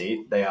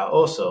humanity, they are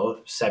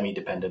also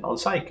semi-dependent on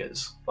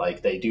psychers.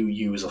 Like, they do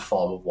use a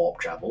form of warp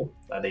travel,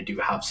 and they do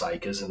have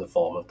psychers in the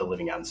form of the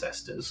living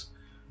ancestors,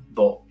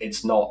 but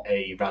it's not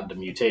a random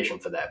mutation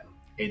for them.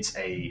 It's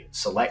a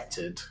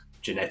selected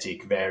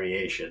genetic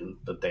variation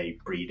that they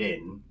breed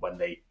in when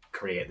they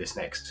create this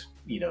next,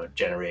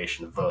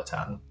 generation of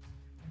Votan.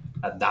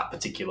 And that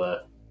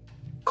particular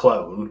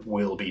clone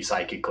will be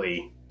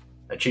psychically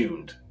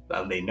attuned,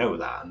 and they know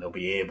that, and they'll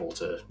be able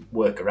to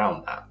work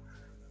around that.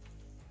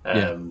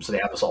 So they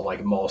have a sort of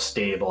like more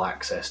stable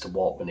access to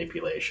warp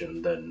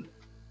manipulation than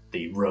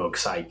the rogue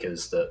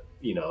psychers that,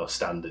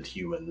 standard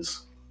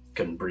humans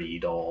can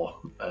breed or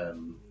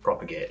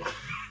propagate.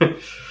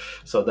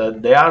 So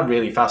they are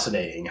really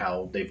fascinating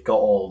how they've got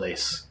all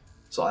this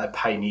sort of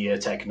pioneer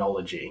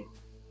technology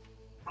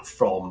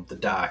from the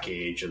Dark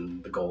Age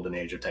and the Golden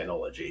Age of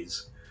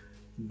technologies.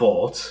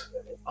 But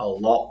a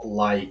lot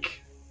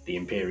like the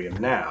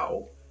Imperium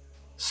now,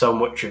 so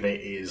much of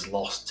it is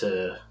lost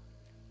to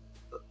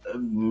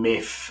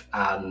myth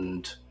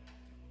and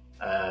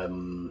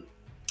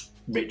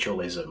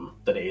ritualism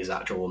than it is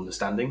actual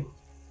understanding.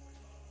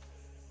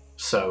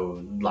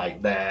 So,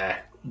 like,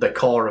 the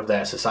core of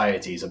their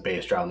societies are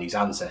based around these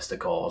ancestor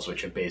cores,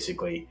 which are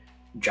basically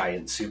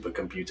giant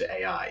supercomputer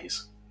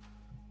AIs.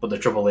 But the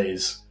trouble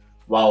is,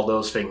 while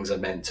those things are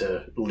meant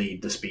to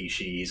lead the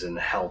species and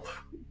help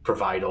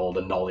provide all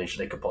the knowledge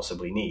they could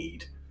possibly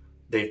need,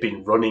 they've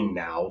been running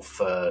now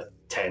for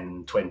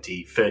 10,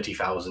 20,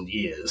 30,000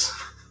 years.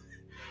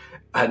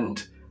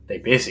 And they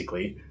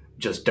basically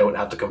just don't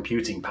have the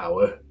computing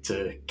power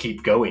to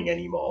keep going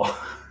anymore.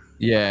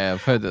 Yeah,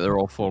 I've heard that they're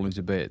all falling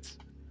to bits.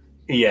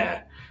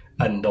 Yeah,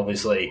 and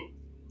obviously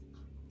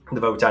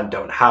the Votan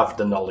don't have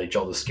the knowledge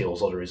or the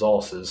skills or the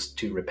resources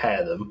to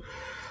repair them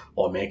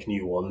or make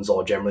new ones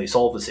or generally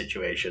solve the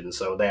situation,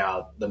 so they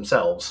are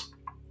themselves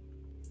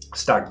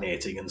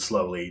stagnating and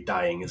slowly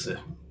dying as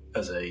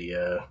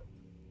a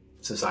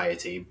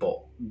society,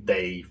 but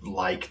they,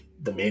 like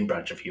the main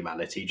branch of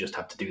humanity, just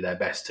have to do their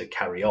best to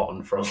carry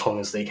on for as long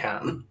as they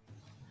can.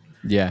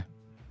 Yeah,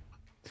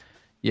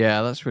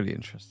 that's really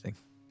interesting.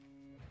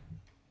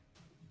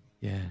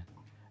 Yeah,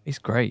 it's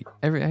great.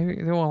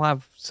 They all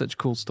have such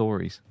cool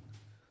stories.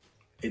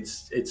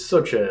 It's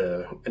such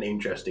an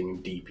interesting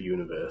and deep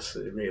universe.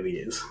 It really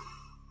is.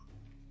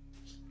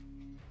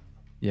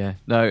 Yeah,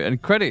 no,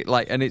 and credit,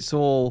 and it's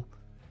all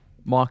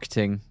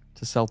marketing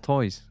to sell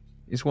toys.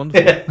 It's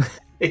wonderful.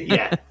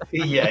 yeah,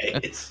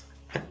 it is.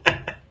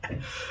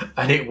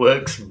 And it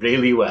works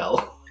really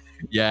well.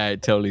 Yeah,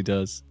 it totally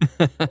does.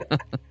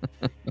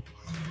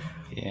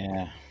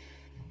 Yeah.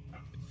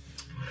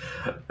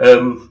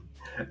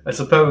 I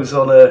suppose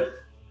on a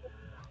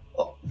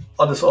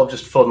sort of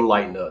just fun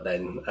light note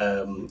then,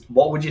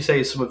 what would you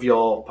say is some of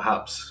your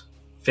perhaps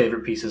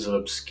favourite pieces of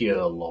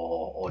obscure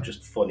lore or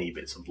just funny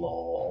bits of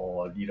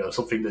lore or,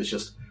 something that's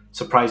just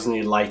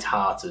surprisingly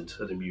light-hearted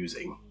and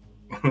amusing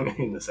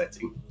in the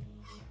setting?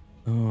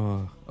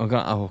 Oh,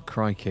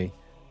 crikey.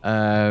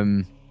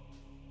 I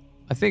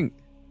think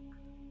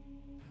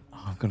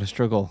I'm going to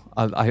struggle.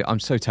 I'm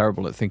so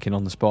terrible at thinking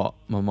on the spot.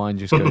 My mind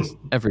just goes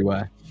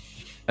everywhere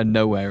and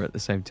nowhere at the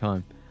same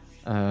time.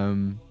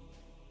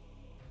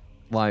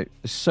 There's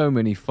so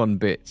many fun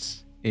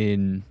bits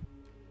in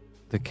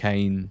the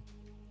Kane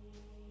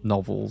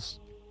novels.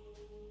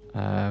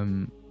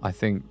 I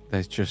think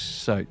there's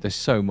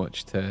so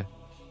much to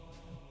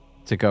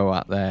go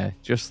at there.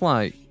 Just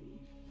like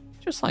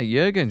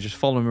Jurgen, just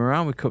following him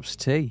around with cups of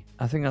tea.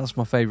 I think that's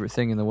my favourite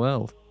thing in the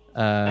world.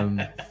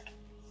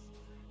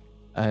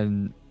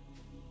 And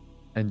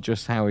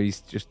just how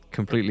he's just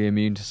completely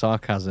immune to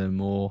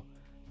sarcasm or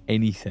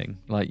anything.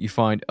 Like, you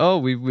find,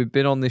 we've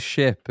been on this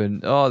ship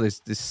and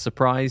there's this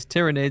surprise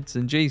Tyranids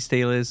and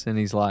G-Stealers, and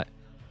he's like,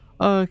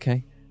 oh,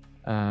 okay.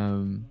 I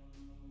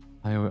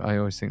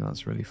always think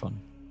that's really fun.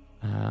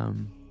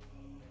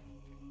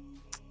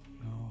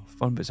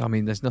 Fun bits. I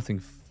mean, there's nothing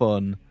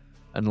fun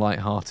and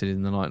light-hearted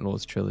in the Night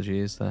Lords trilogy,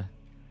 is there?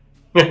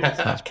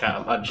 I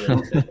can't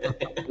imagine.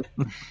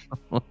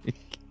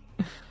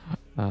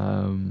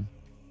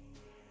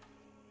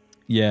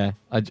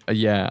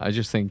 I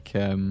just think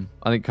I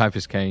think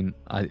Kuiper's Kane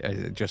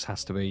it just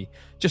has to be,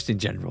 just in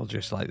general,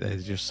 just like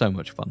there's just so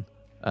much fun.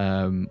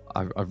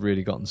 I've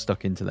really gotten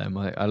stuck into them.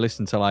 I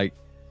listened to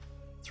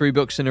 3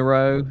 books in a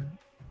row,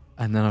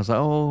 and then I was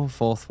like,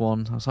 fourth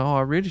one. I was like,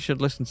 I really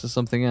should listen to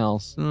something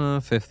else.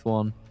 Fifth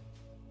one.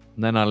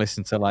 And then I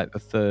listened to the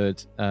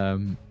third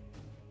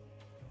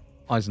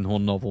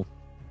Eisenhorn novel.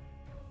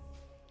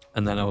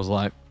 And then I was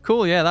like,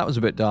 cool, yeah, that was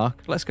a bit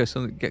dark. Let's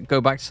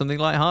go back to something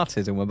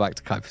light-hearted, and we're back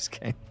to Kuiper's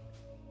Kane.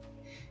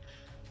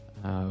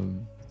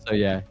 So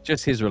yeah,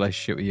 just his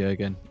relationship with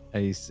Jurgen,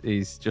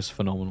 he's just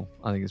phenomenal.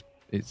 I think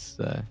it's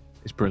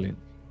brilliant.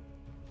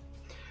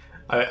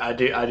 I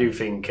do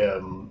think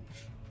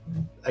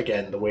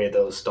again, the way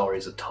those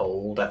stories are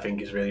told, I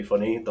think is really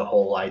funny. The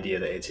whole idea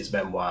that it's his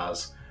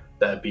memoirs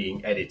that are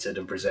being edited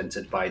and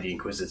presented by the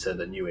Inquisitor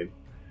that knew him.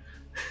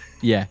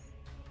 Yeah.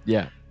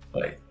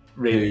 Like,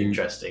 really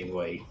interesting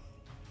way.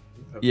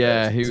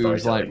 Yeah, who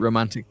was like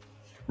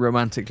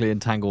romantically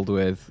entangled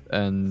with,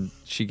 and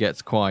she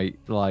gets quite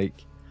like.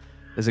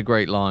 There's a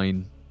great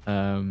line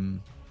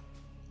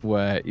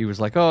where he was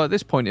like, "Oh, at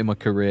this point in my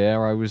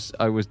career, I was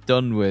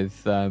done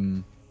with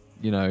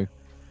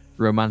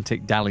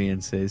romantic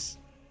dalliances,"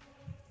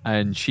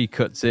 and she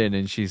cuts in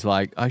and she's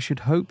like, "I should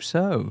hope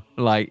so,"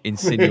 like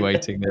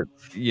insinuating that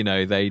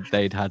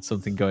they'd had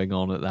something going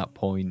on at that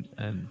point,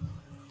 and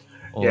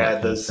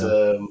there's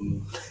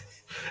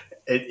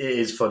it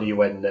is funny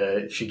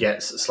when she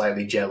gets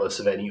slightly jealous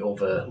of any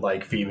other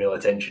like female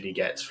attention he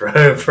gets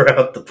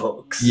throughout the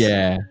books.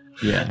 Yeah,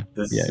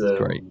 it's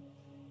great.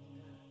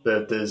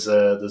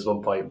 There's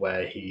one point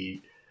where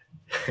he's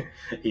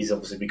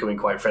obviously becoming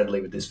quite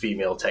friendly with this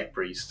female tech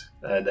priest,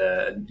 and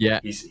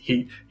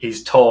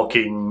he's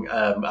talking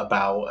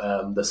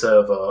about the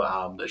servo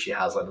arm that she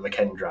has, like the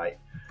McKendrite,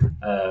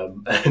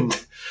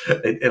 and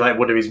in like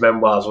one of his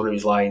memoirs, one of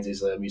his lines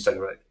is he's talking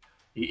about.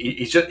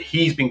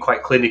 He's been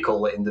quite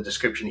clinical in the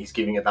description he's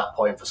giving at that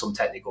point for some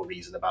technical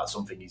reason about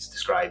something he's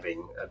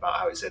describing about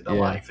how it's in their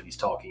life, and he's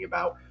talking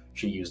about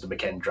she used a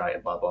McKendrite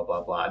and blah blah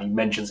blah blah, and he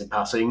mentions in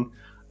passing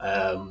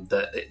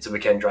that it's a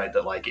McKendrite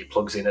that like it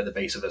plugs in at the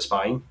base of her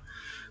spine,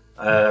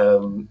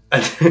 and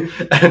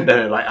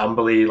then like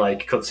Amberley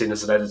like cuts in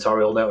as an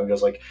editorial note and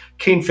goes like,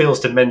 Kane fails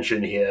to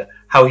mention here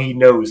how he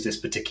knows this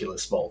particular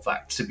small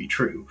fact to be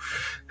true.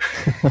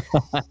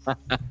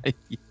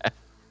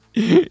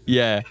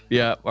 Yeah,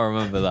 I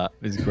remember that.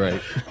 It's great.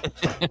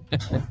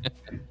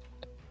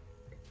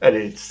 And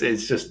it's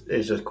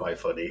just quite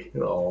funny,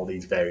 all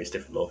these various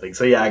different little things.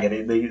 So yeah,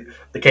 again,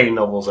 the Kane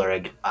novels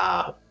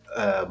are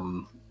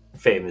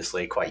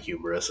famously quite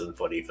humorous and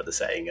funny for the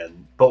setting,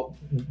 but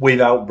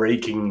without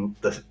breaking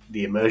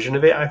the immersion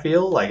of it. I think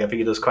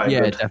it does quite a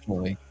good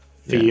definitely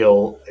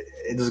feel.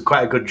 It does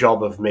quite a good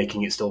job of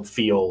making it still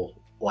feel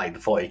like the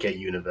 40k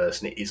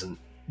universe, and it isn't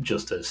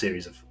just a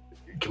series of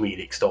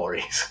comedic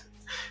stories.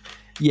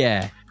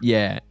 Yeah,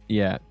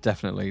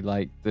 definitely.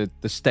 Like the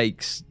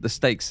stakes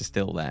are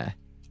still there.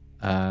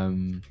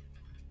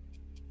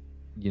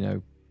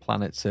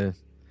 Planets are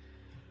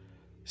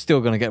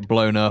still going to get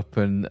blown up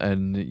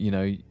and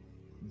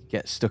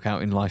get stuck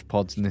out in life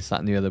pods and this, that,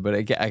 and the other. But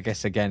I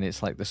guess again,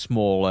 it's like the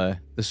smaller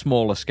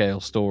scale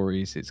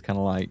stories. It's kind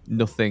of like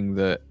nothing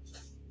that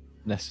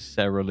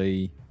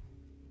necessarily.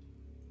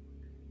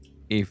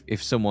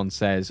 If someone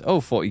says, "Oh,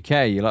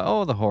 40k," you're like,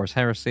 "Oh, the Horus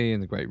Heresy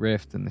and the Great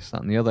Rift and this,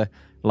 that, and the other."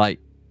 Like,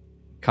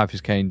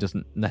 Caiaphas Cain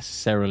doesn't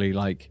necessarily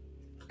like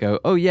go,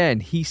 "Oh yeah,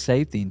 and he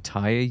saved the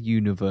entire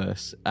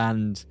universe,"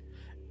 and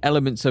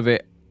elements of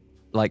it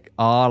like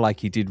are like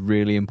he did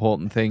really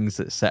important things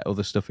that set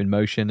other stuff in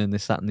motion and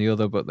this, that, and the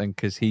other. But then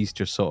because he's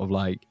just sort of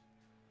like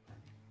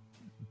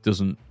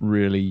doesn't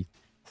really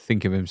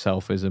think of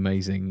himself as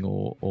amazing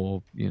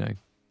or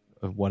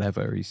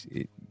whatever,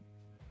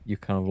 you're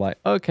kind of like,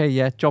 okay,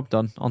 yeah, job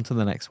done. On to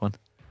the next one.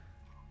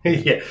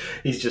 Yeah,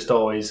 he's just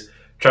always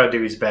trying to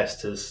do his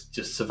best to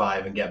just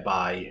survive and get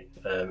by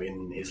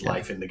in his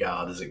life in the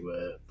guard, as it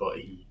were. But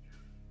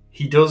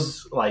he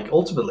does, like,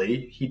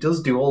 ultimately, he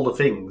does do all the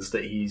things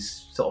that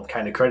he's sort of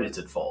kind of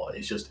credited for.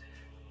 It's just,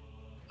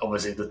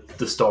 obviously,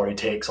 the story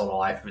takes on a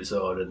life of its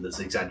own, and there's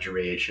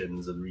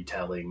exaggerations and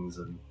retellings,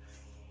 and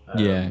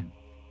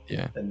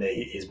and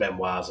his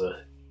memoirs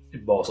are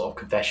more sort of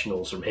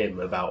confessionals from him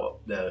about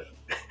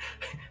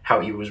how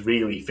he was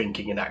really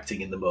thinking and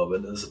acting in the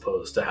moment, as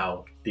opposed to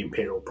how the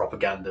imperial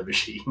propaganda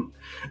machine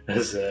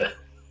has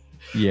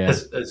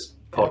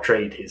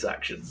portrayed his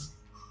actions.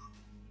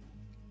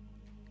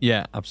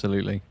 Yeah,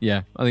 absolutely.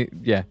 Yeah, I think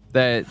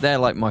they're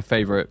like my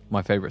favorite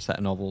set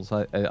of novels.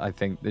 I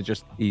think they're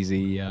just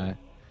easy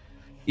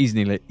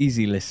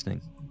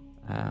listening,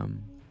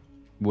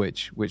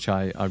 which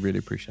I really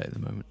appreciate at the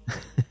moment.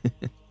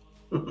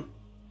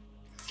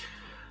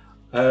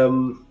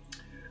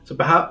 So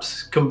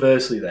perhaps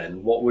conversely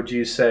then, what would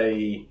you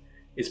say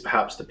is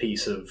perhaps the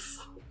piece of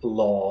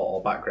lore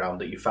or background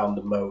that you found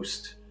the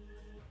most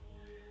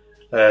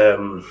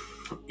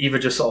either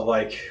just sort of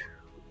like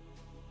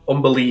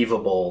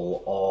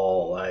unbelievable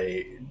or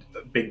like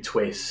a big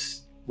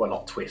twist? Well,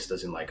 not twist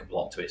as in like a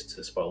plot twist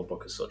to spoil the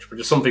book as such, but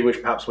just something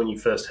which perhaps when you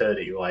first heard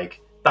it, you're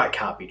like, that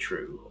can't be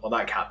true or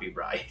that can't be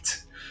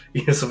right.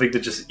 Something that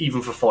just,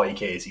 even for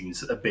 40k,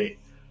 seems a bit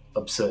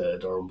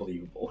absurd or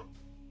unbelievable.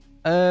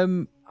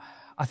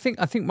 I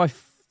think my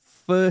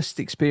first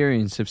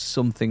experience of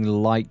something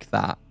like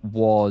that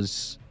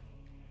was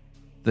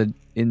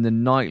in the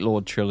Night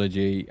Lord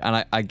trilogy,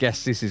 and I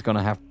guess this is going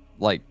to have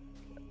like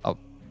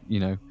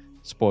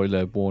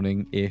spoiler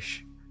warning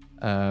ish,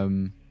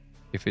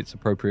 if it's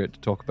appropriate to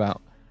talk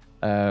about,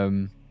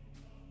 when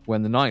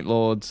the Night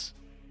Lords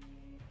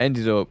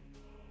ended up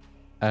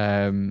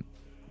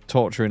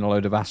torturing a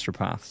load of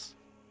astropaths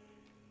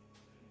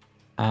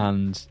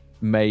and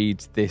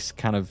made this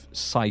kind of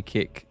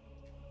psychic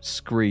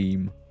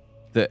scream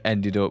that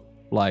ended up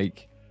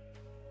like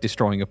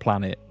destroying a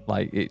planet.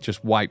 Like it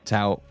just wiped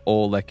out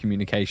all their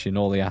communication,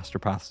 all the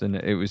astropaths, and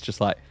it was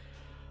just like,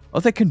 oh,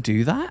 they can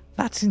do that?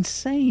 That's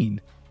insane.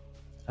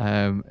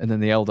 And then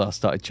the Eldar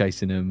started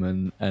chasing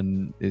him,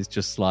 and it's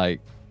just like,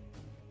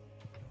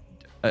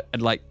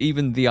 and like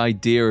even the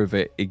idea of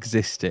it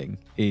existing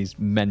is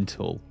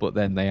mental, but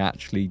then they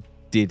actually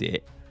did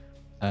it,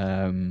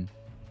 and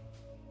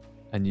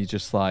you're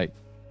just like,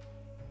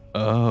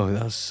 oh,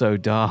 that's so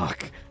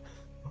dark.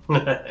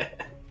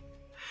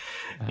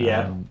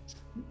 Yeah.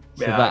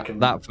 So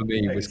that for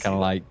me was kind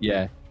of like,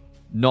 yeah,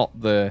 not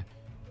the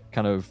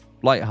kind of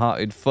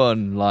light-hearted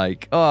fun,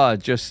 like, oh,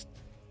 just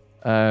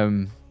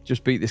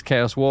beat this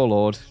Chaos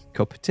Warlord,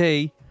 cup of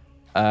tea.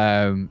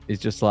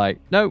 It's just like,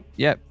 no,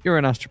 yep, you're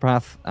an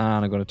astropath,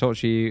 and I'm going to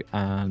torture you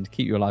and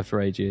keep you alive for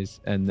ages,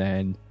 and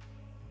then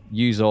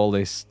use all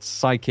this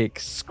psychic,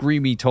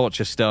 screamy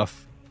torture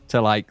stuff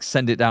to like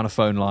send it down a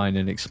phone line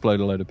and explode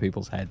a load of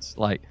people's heads.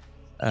 Like,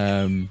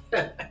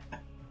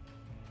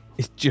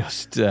 it's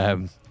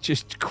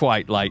just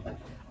quite like,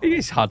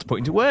 it's hard to put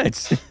into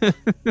words.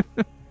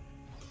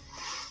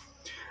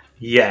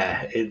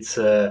 Yeah, it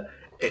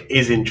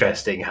is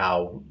interesting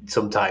how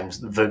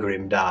sometimes the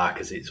grim dark,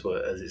 as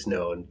it's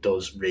known,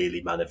 does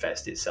really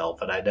manifest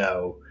itself. And I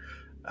know,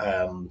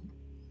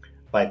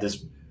 like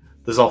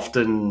there's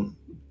often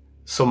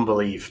some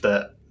belief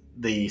that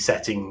the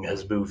setting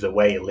has moved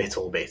away a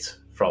little bit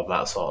from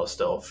that sort of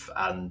stuff,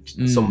 and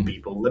some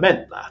people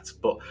lament that.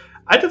 But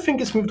I don't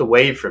think it's moved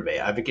away from it.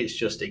 I think it's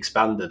just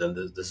expanded, and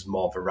there's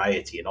more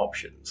variety and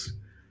options.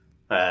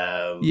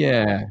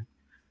 Yeah.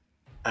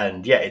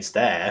 And yeah, it's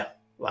there.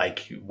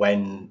 Like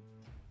when,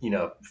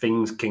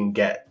 things can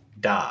get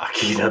dark,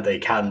 they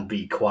can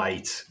be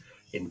quite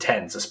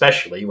intense,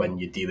 especially when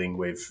you're dealing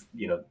with,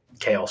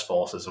 chaos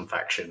forces and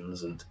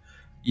factions and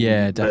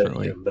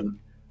definitely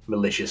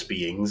malicious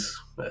beings,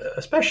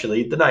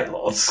 especially the Night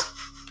Lords.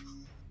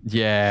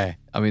 Yeah,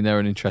 I mean, they're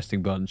an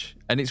interesting bunch.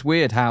 And it's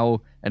weird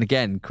how, and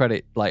again,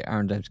 credit, like,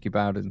 Aaron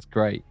Dembski-Bowden's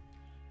great.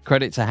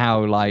 Credit to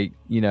how, like,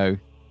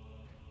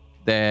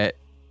 they're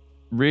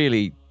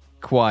really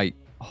quite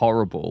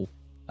horrible,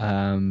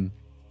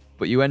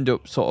 but you end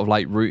up sort of,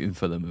 like, rooting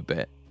for them a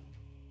bit,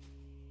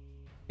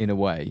 in a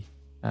way.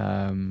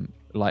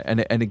 Like,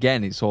 and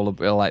again, it's all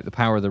about, like, the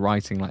power of the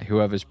writing, like,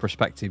 whoever's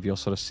perspective you're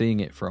sort of seeing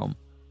it from,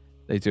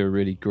 they do a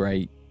really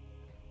great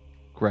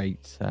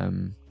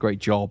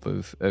job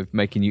of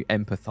making you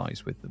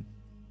empathize with them.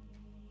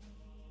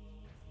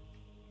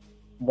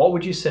 What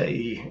would you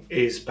say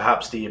is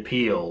perhaps the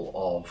appeal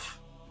of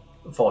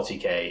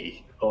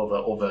 40k over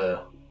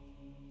other,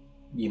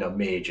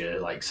 major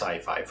like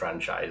sci-fi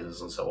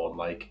franchises and so on?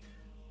 Like,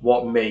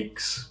 what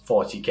makes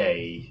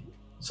 40k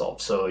sort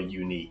of so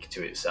unique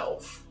to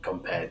itself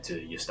compared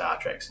to your Star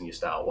Treks and your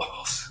Star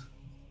Wars?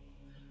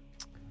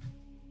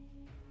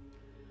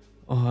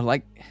 Oh,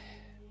 like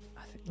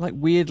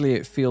weirdly,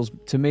 it feels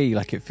to me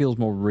like it feels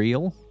more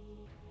real.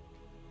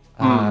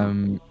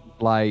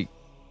 Like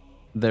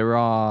there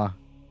are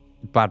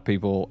bad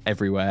people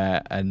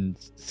everywhere, and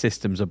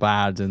systems are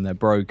bad and they're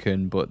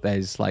broken, but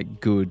there's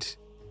like good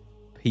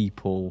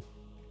people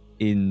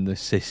in the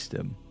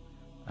system.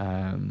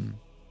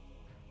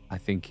 I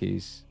think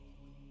is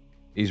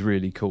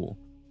really cool.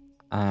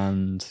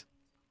 And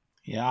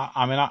yeah,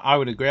 I mean, I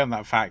would agree on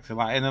that fact.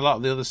 Like in a lot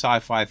of the other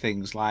sci-fi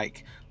things,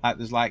 like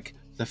there's like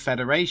the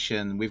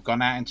Federation, we've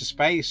gone out into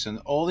space, and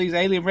all these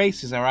alien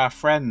races are our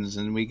friends,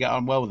 and we get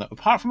on well with them.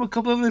 Apart from a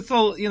couple of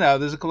little,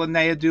 there's a couple of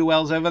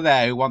ne'er-do-wells over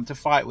there who want to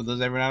fight with us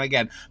every now and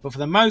again. But for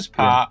the most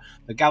part,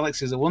 the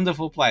galaxy is a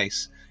wonderful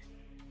place.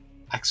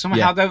 I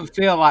somehow don't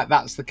feel like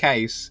that's the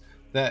case.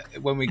 That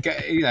when we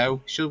get,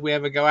 should we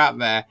ever go out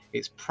there,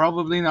 it's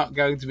probably not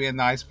going to be a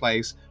nice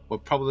place. We're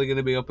probably going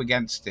to be up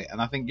against it.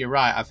 And I think you're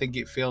right. I think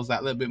it feels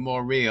that little bit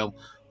more real.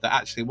 That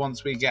actually,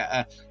 once we get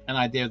an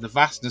idea of the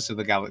vastness of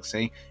the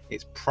galaxy,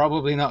 it's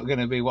probably not going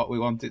to be what we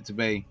want it to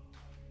be.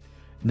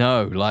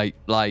 No, like,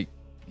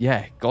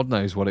 yeah, God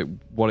knows what it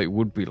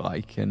would be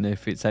like, and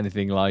if it's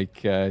anything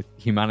like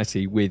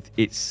humanity with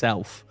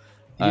itself,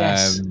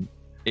 yes,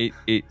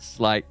 it's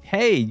like,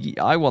 hey,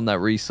 I want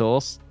that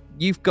resource.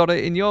 You've got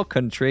it in your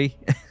country,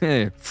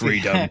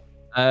 freedom.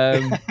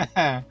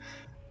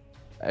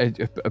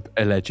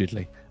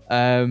 Allegedly.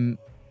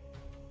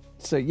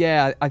 So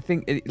yeah, I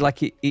think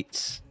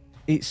it's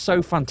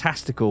so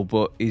fantastical,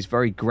 but is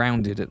very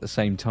grounded at the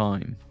same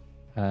time.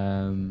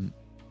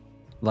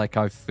 Like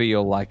I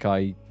feel like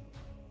I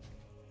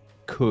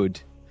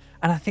could,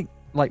 and I think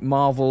like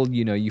Marvel,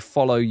 you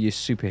follow your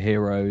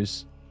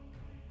superheroes.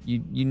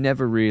 You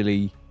never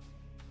really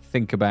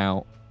think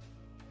about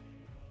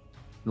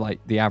like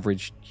the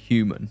average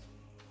human,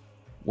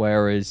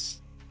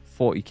 whereas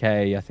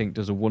 40k I think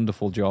does a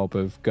wonderful job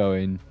of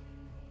going,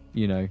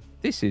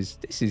 this is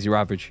your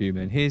average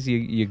human. Here's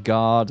your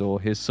guard,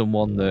 or here's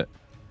someone that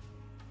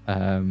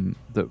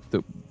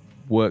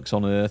works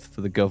on Earth for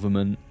the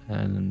government,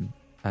 and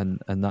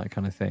and that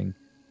kind of thing.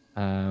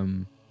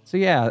 So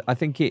yeah, I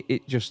think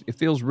it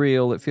feels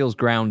real, it feels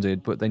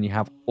grounded, but then you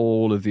have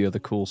all of the other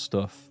cool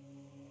stuff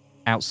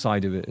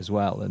outside of it as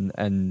well,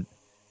 and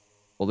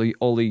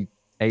all the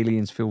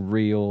aliens feel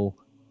real,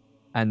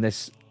 and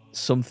there's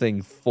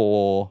something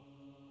for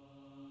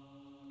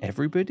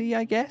everybody,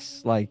 I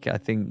guess. Like, I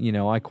think, you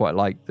know, I quite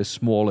like the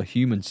smaller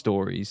human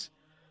stories,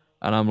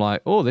 and I'm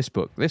like, oh, this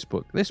book.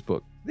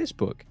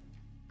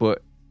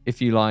 But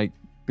if you like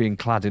being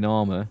clad in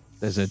armor,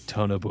 there's a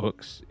ton of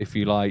books. If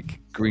you like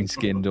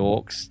green-skinned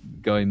orcs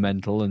going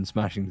mental and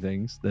smashing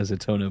things, there's a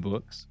ton of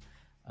books.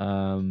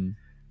 And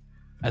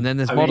then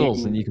there's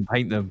models, and you can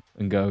paint them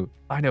and go,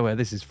 I know where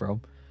this is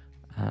from.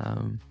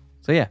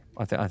 So yeah,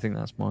 I think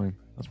that's my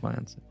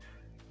answer.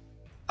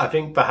 I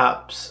think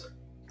perhaps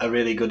a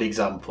really good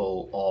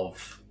example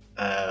of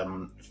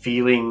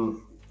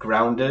feeling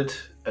grounded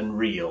and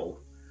real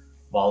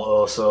while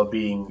also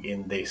being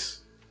in this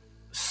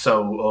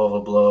so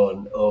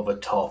overblown,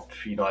 overtop,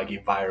 you know, like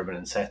environment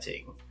and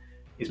setting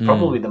is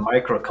probably the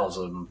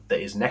microcosm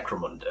that is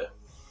Necromunda.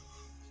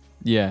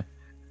 Yeah.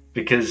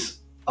 Because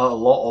a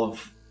lot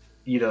of,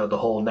 you know, the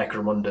whole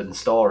Necromundan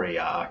story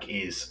arc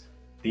is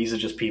these are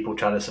just people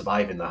trying to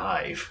survive in the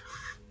hive.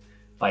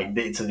 Like,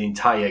 it's an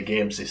entire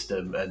game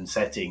system and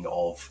setting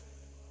of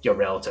your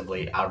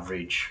relatively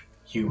average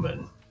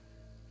human,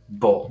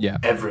 but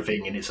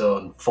everything in its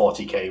own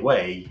 40k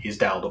way is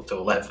dialed up to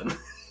 11.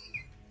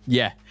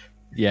 Yeah.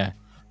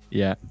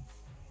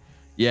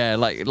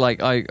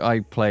 Like I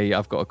play.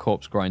 I've got a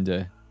corpse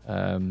grinder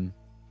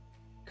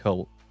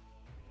cult,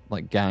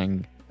 like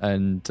gang,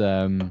 and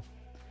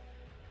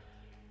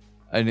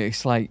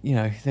it's like, you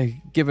know, they're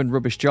given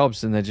rubbish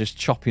jobs and they're just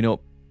chopping up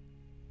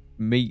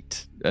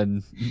meat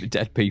and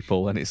dead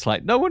people, and it's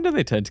like, no wonder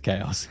they turn to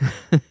chaos.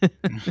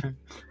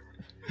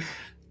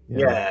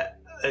 Yeah,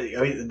 I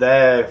mean,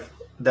 they're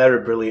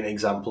a brilliant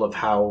example of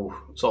how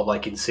sort of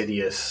like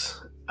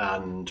insidious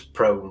and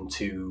prone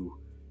to,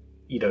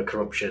 you know,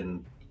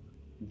 corruption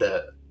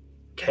that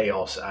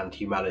chaos and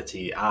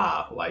humanity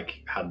are,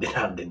 like hand in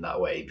hand in that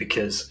way.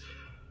 Because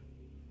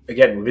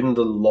again, within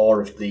the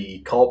lore of the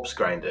corpse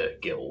grinder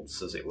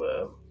guilds, as it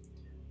were,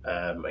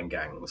 and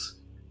gangs,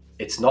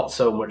 it's not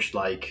so much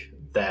like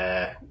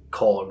they're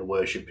corn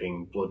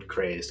worshipping, blood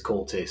crazed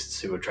cultists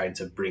who are trying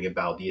to bring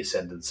about the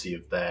ascendancy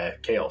of their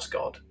chaos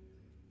god.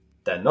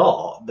 They're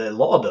not. A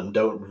lot of them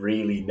don't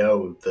really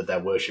know that they're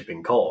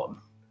worshipping Khorne.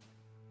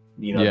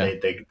 You know,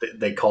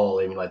 they call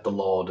him like the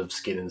Lord of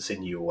Skin and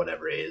Sinew or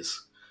whatever it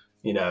is.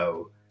 You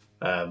know,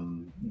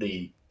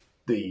 the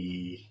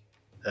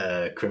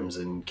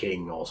Crimson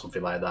King or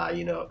something like that.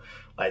 You know,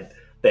 like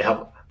they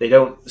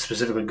don't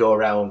specifically go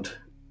around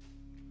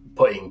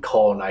putting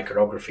Khorne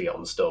iconography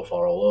on stuff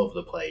or all over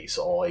the place,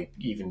 or like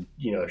even,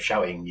 you know,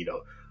 shouting, you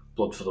know,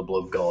 blood for the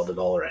blood god and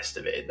all the rest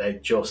of it. They're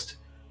just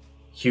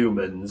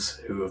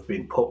humans who have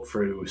been put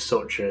through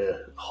such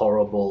a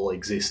horrible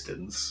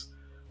existence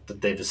that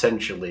they've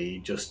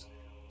essentially just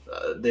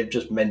they've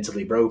just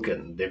mentally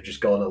broken. They've just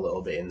gone a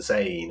little bit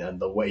insane, and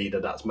the way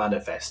that that's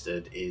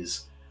manifested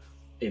is,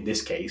 in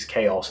this case,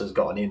 chaos has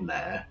gotten in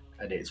there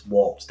and it's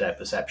warped their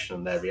perception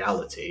and their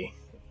reality,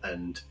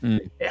 and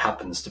it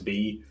happens to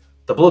be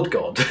the blood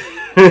god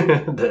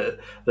that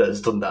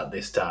has done that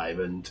this time,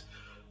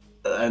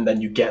 and then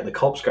you get the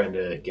corpse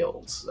grinder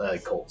guilds,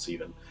 cults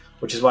even,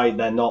 which is why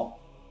they're not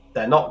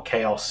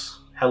chaos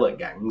helot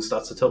gangs.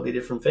 That's a totally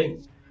different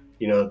thing.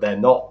 You know, they're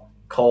not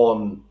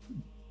Khorne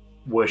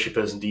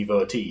worshippers and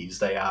devotees.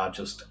 They are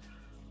just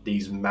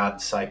these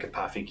mad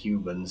psychopathic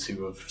humans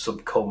who have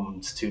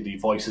succumbed to the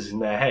voices in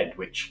their head,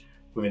 which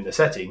within the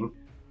setting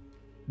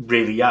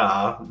really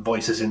are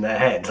voices in their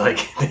head,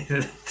 like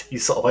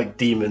these sort of like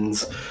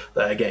demons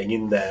that are getting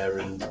in there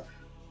and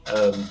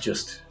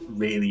just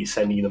really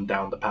sending them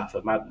down the path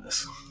of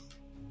madness.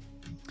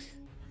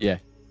 Yeah.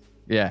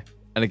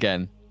 And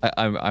again,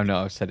 I know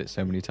I've said it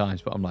so many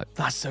times, but I'm like,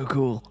 that's so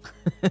cool.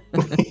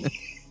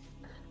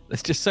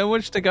 There's just so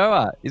much to go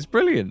at. It's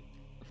brilliant.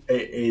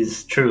 It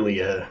is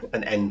truly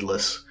an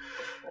endless.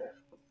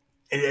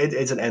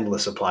 It's an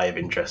endless supply of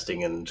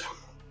interesting and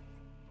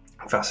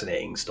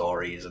fascinating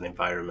stories and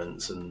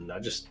environments, and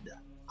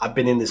I've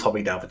been in this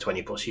hobby now for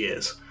 20 plus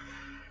years,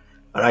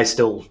 and I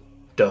still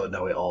don't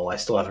know it all. I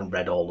still haven't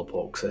read all the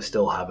books. I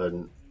still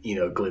haven't, you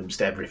know,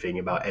 glimpsed everything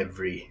about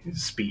every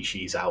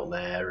species out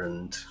there,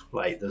 and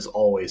like there's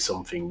always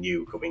something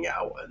new coming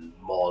out and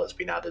more that's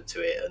been added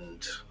to it.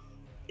 And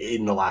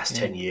in the last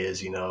 10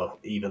 years, you know,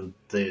 even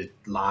the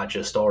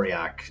larger story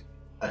arc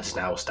has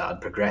now started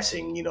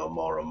progressing, you know,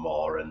 more and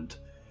more, and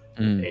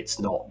it's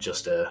not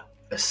just a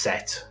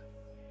set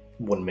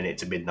 1 minute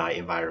to midnight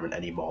environment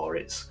anymore.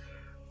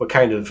 We're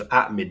kind of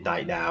at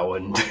midnight now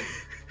and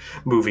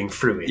moving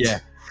through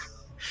it.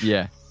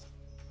 Yeah,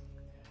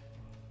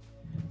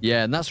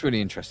 and that's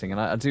really interesting. And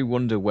I do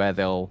wonder where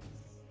they'll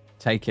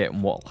take it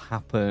and what'll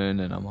happen.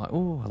 And I'm like,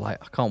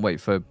 I can't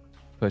wait for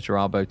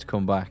Perturabo to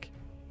come back.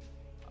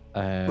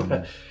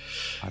 I'd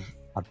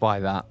buy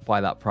that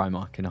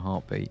Primarch in a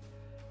heartbeat.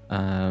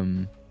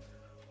 And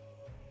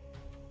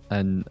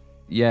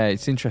yeah,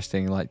 it's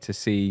interesting, like to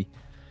see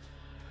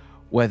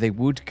where they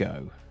would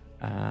go,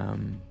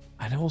 and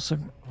also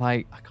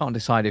like I can't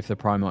decide if the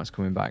Primarchs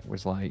coming back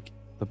was like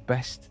the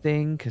best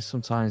thing, because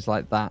sometimes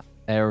like that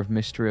air of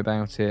mystery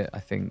about it, I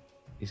think,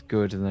 is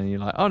good, and then you're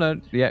like, oh no,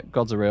 yeah,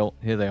 gods are real,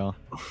 here they are.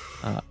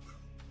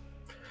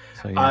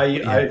 So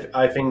yeah,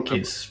 I think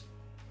it's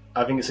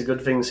a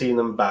good thing seeing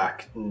them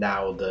back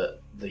now that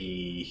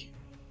the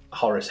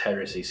Horus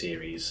Heresy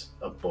series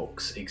of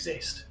books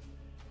exist.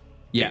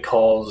 Yeah,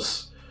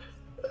 because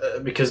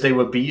they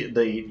were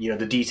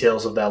the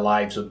details of their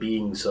lives were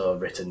being so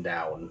written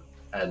down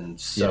and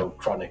so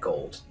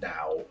chronicled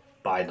now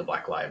by the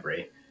Black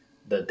Library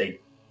that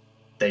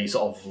they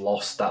sort of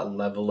lost that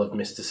level of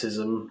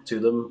mysticism to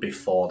them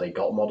before they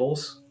got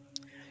models.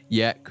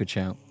 Yeah, good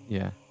shout.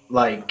 Yeah,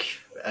 like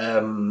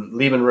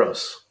Lehman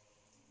Russ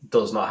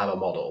does not have a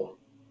model,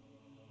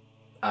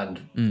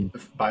 and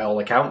by all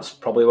accounts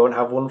probably won't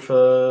have one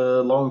for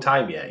a long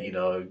time yet. You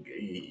know,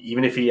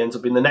 even if he ends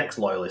up in the next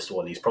loyalist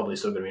one, he's probably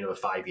still going to be another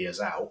 5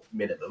 years out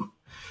minimum.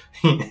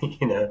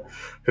 You know,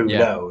 who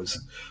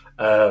knows?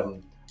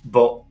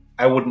 But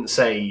I wouldn't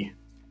say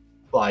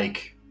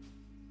like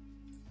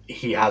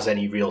he has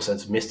any real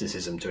sense of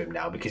mysticism to him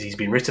now, because he's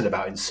been written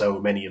about in so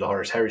many of the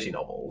Horus Heresy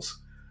novels.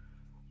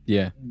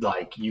 Yeah,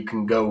 like you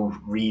can go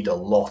read a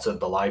lot of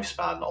the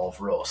lifespan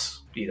of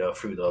Russ, you know,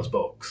 through those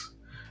books.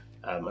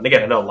 And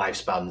again, I know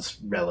lifespan's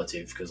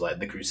relative, because like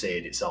the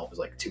Crusade itself is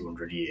like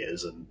 200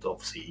 years, and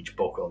obviously each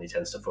book only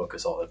tends to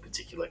focus on a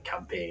particular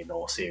campaign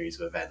or series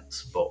of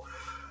events. But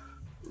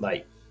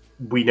like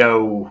we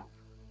know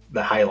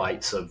the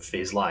highlights of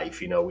his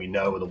life, you know, we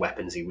know the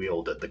weapons he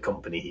wielded, the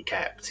company he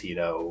kept, you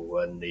know,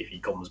 and if he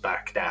comes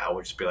back now,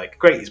 we'll just be like,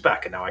 great, he's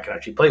back, and now I can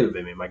actually play with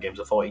him in my games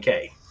of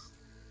 40k.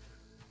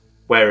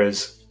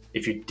 Whereas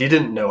if you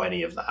didn't know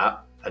any of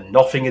that, and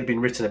nothing had been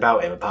written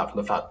about him apart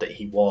from the fact that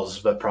he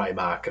was the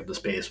Primarch of the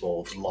Space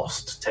Wolves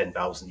lost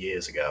 10,000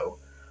 years ago,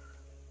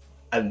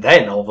 and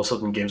then all of a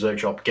sudden Games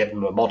Workshop gave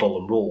him a model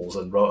and rules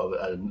and wrote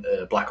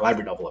a Black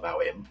Library novel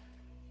about him,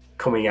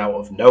 coming out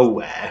of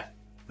nowhere,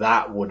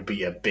 that would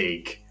be a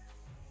big,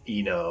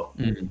 you know,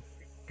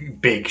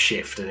 big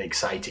shift and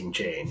exciting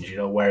change, you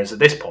know. Whereas at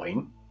this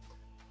point,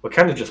 we're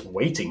kind of just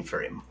waiting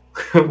for him.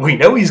 We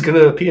know he's going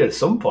to appear at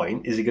some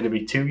point. Is it going to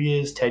be 2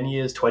 years, 10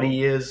 years, 20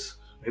 years?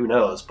 Who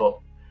knows? But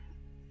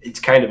it's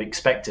kind of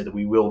expected that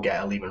we will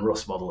get a Lehman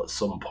Russ model at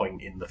some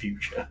point in the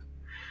future.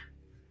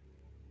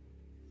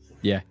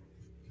 Yeah.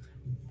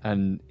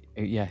 And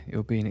yeah,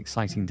 it'll be an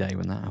exciting day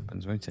when that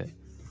happens, won't it?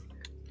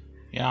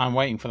 Yeah, I'm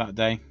waiting for that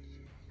day.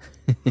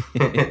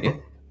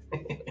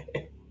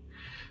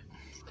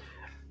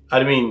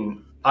 I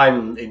mean,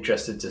 I'm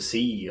interested to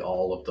see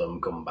all of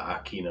them come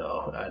back, you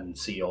know, and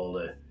see all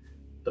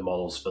the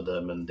models for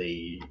them and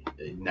the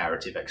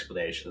narrative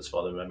explanations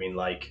for them. I mean,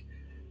 like,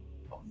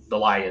 the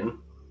Lion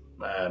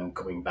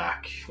coming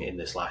back in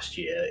this last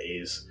year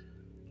is,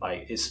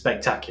 like, it's a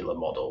spectacular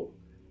model,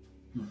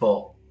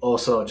 but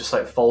also just,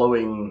 like,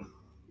 following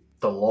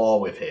the lore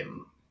with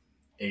him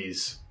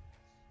is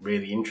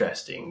really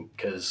interesting,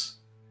 because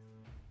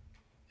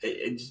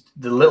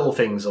the little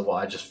things are what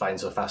I just find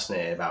so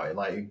fascinating about it.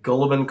 Like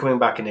Gulliman coming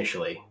back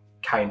initially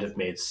kind of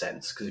made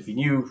sense, because if you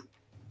knew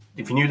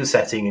the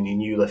setting and you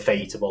knew the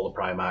fate of all the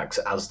Primarchs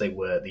as they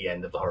were at the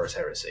end of the Horus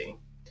Heresy,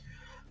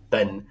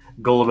 then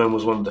Gulliman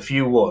was one of the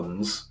few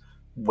ones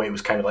where it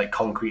was kind of like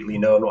concretely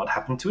known what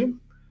happened to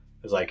him.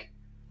 It was like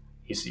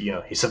he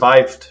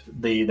survived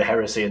the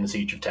heresy and the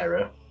Siege of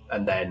Terror,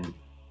 and then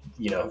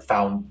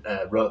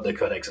wrote the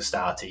Codex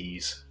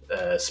Astartes,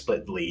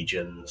 split the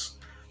legions,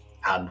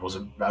 and was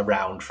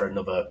around for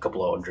another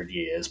couple of 100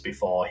 years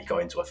before he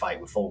got into a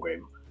fight with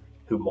Fulgrim,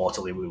 who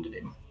mortally wounded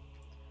him.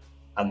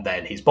 And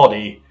then his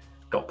body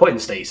got put in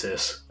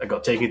stasis and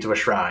got taken to a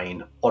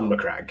shrine on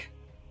Macragge,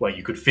 where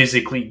you could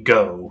physically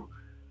go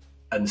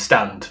and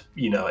stand,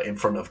 in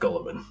front of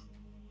Gulliman.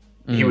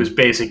 He was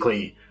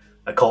basically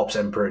a corpse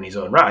emperor in his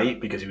own right,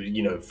 because he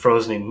was,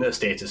 frozen in a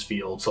status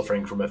field,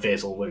 suffering from a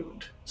fatal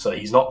wound. So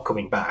he's not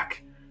coming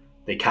back.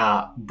 They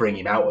can't bring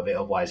him out of it,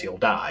 otherwise he'll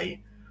die.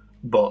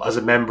 But as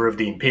a member of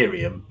the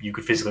Imperium, you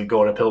could physically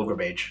go on a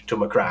pilgrimage to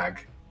Macragge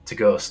to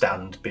go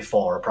stand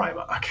before a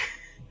Primarch.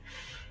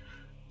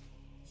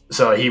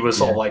 So he was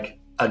sort of like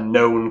a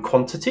known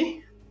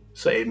quantity.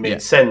 So it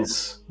made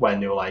sense when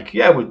they were like,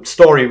 with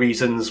story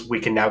reasons, we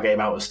can now get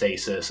him out of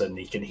stasis and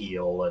he can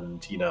heal,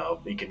 and, he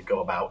can go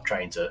about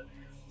trying to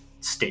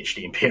stitch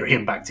the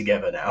Imperium back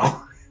together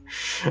now.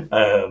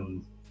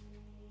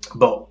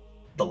 But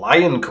the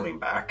Lion coming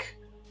back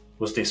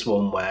was this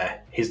one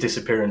where his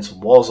disappearance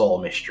was all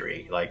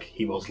mystery. Like,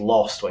 he was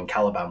lost when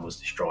Caliban was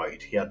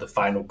destroyed. He had the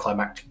final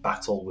climactic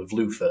battle with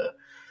Luthor,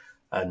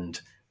 and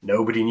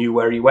nobody knew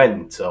where he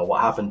went or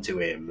what happened to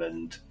him.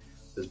 And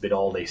there's been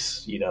all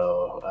this,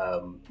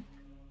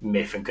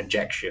 myth and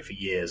conjecture for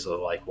years of,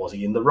 like, was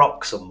he in the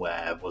rock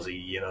somewhere? Was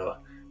he,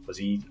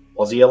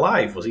 was he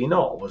alive? Was he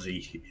not? Was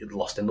he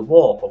lost in the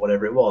warp or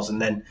whatever it was?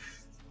 And then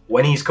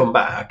when he's come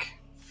back,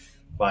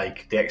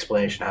 like, the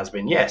explanation has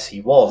been, yes, he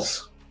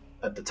was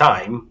at the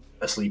time,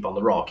 asleep on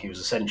the rock. He was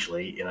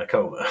essentially in a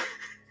coma,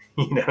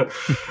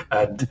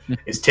 and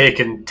it's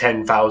taken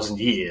 10,000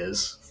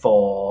 years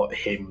for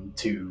him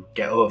to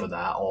get over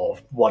that, or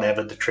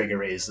whatever the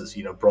trigger is that's,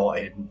 brought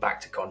him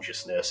back to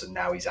consciousness, and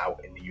now he's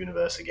out in the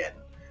universe again.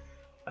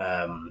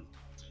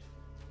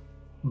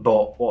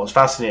 But what was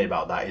fascinating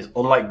about that is,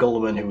 unlike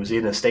Gulliman, who was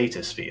in a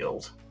status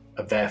field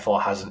and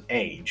therefore hasn't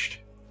aged,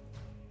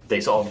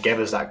 they sort of gave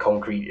us that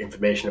concrete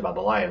information about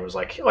the lion. It was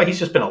like, he's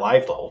just been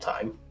alive the whole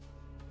time,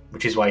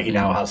 which is why he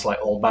now has like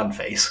old man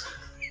face,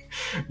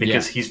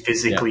 because he's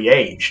physically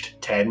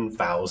aged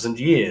 10,000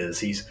 years.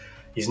 He's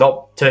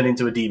not turned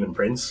into a demon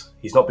prince.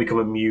 He's not become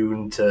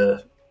immune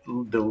to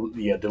the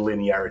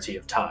linearity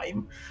of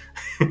time.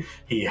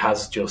 He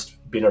has just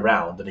been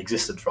around and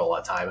existed for all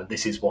that time, and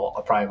this is what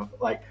a prime,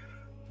 like,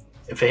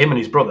 for him and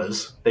his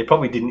brothers, they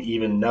probably didn't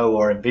even know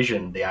or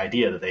envision the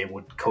idea that they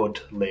could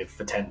live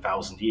for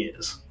 10,000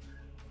 years.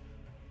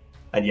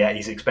 And yet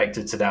he's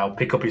expected to now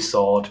pick up his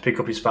sword, pick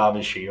up his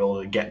father's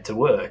shield, and get to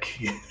work,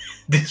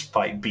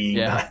 despite being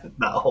that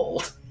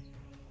old.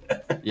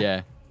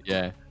 Yeah.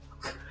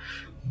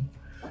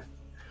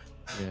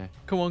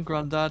 Come on,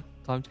 Grandad,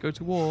 time to go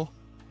to war.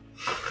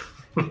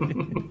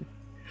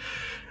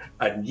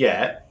 And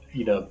yet,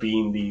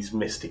 being these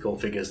mystical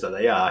figures that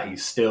they are,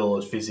 he's still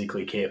as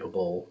physically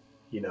capable,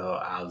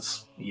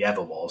 as he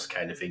ever was,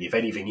 kind of thing. If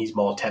anything, he's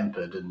more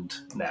tempered and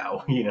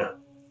now,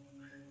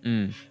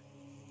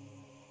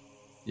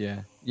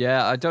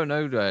 Yeah, I don't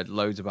know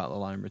loads about the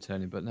lion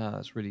returning, but no,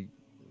 that's really,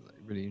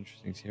 really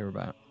interesting to hear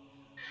about.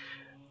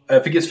 I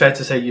think it's fair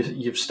to say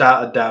you've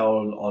started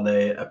down on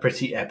a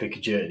pretty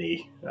epic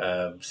journey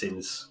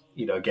since,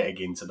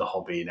 getting into the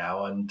hobby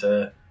now. And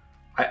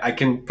I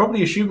can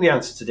probably assume the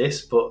answer to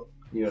this, but,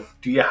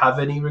 do you have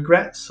any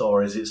regrets?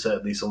 Or is it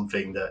certainly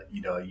something that,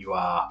 you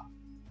are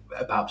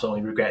perhaps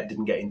only regret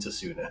didn't get into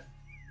sooner?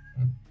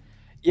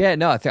 Yeah,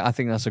 no, I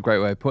think that's a great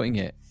way of putting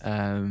it.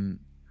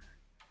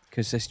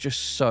 Because there's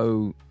just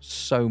so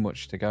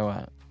much to go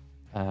at.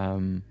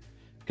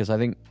 Because I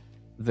think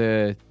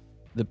the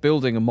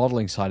building and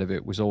modeling side of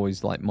it was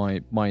always like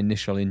my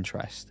initial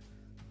interest,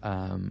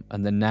 and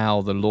then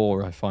now the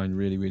lore I find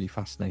really, really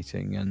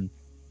fascinating and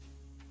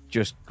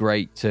just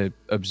great to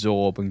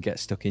absorb and get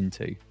stuck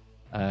into.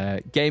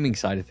 Gaming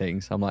side of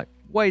things, I'm like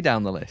way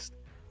down the list.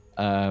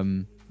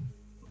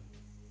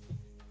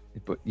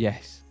 But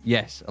yes,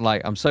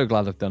 like I'm so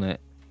glad I've done it.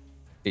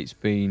 It's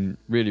been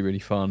really, really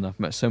fun. I've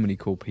met so many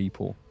cool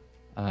people,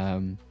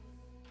 and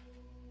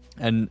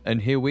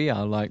here we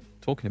are, like,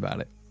 talking about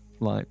it.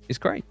 Like, it's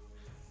great.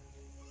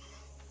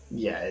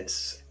 Yeah,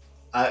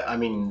 I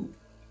mean,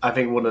 I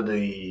think one of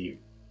the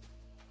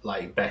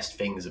best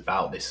things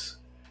about this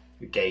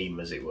game,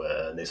 as it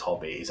were, and this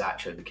hobby, is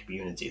actually the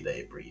community that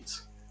it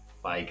breeds.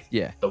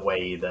 The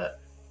way that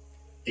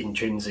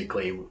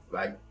intrinsically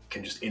I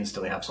can just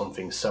instantly have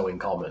something so in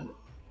common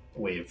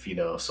with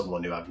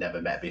someone who I've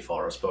never met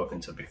before or spoken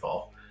to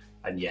before,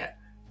 and yet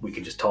we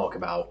can just talk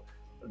about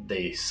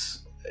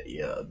this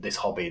this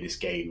hobby, this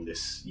game,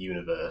 this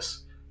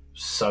universe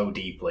so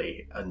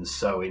deeply and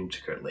so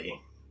intricately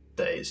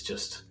that it's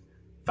just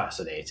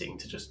fascinating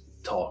to just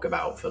talk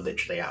about for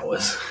literally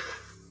hours.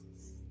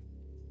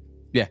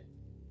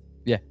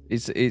 Yeah,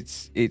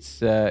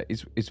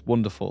 it's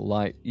wonderful.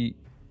 Like,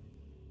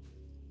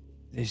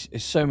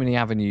 there's so many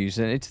avenues,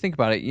 and to think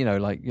about it,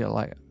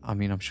 I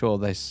mean, I'm sure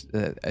there's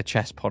a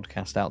chess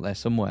podcast out there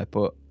somewhere,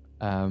 but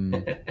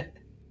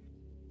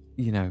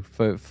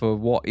for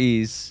what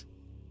is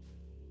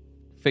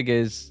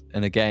figures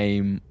in a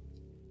game,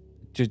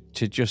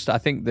 to just, I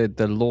think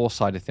the lore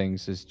side of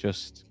things is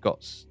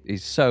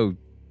so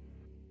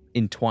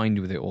entwined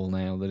with it all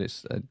now that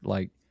it's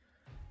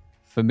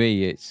for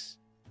me, it's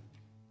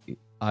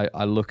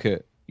I look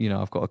at,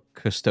 I've got a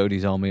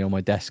Custodes army on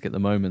my desk at the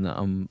moment that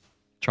I'm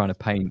trying to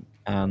paint,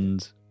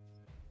 and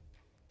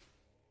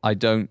I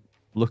don't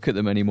look at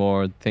them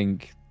anymore and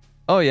think,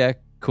 oh yeah,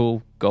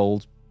 cool,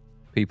 gold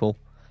people,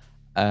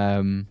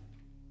 because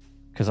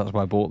that's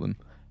why I bought them.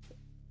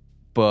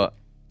 But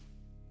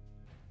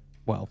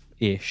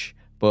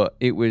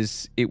it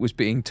was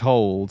being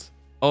told,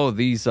 oh,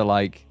 these are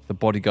like the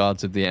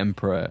bodyguards of the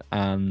emperor,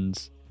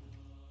 and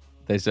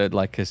there's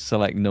a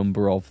select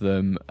number of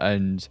them,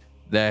 and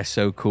they're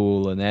so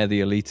cool, and they're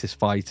the elitist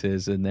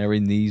fighters, and they're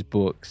in these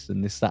books,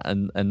 and this, that,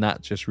 and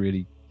that just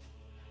really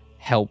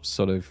helps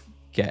sort of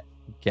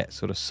get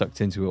sort of sucked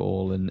into it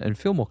all and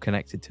feel more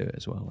connected to it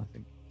as well, I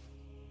think.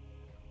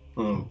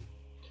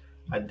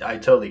 I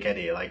totally get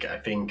it. Like, I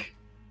think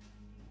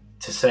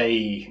to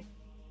say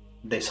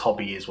this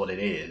hobby is what it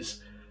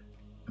is,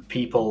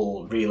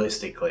 people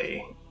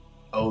realistically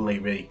only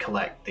really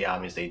collect the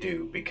armies they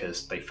do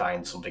because they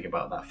find something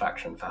about that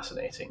faction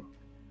fascinating.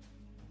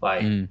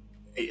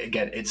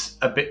 Again, it's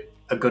a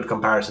good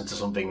comparison to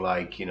something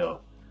like,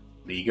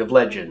 League of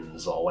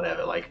Legends or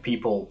whatever. Like,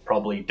 people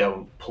probably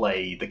don't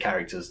play the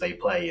characters they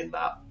play in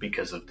that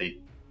because of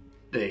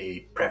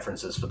the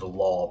preferences for the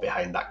lore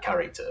behind that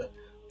character.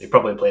 They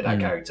probably play that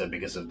character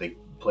because of the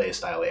play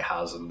style it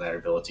has and their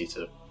ability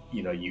to,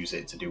 use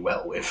it to do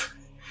well with.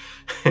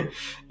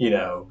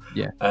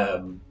 Yeah.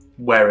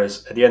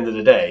 Whereas at the end of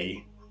the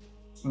day,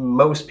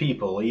 most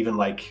people, even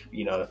like,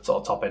 sort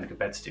of top end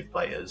competitive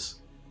players,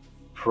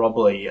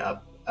 probably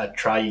are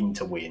trying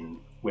to win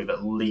with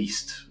at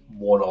least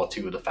one or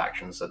two of the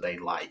factions that they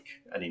like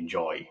and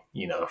enjoy,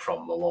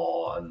 from the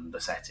lore and the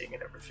setting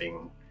and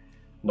everything,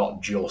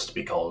 not just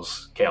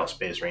because Chaos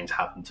Space Marines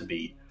happen to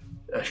be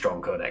a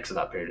strong codex at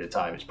that period of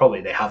time. It's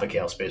probably they have a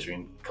Chaos Space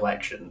Marine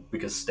collection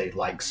because they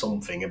like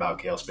something about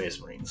Chaos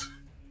Space Marines.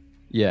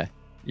 Yeah.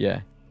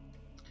 I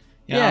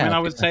mean, I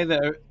would say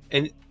that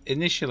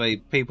initially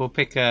people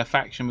pick a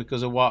faction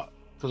because of what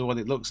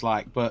it looks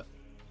like, but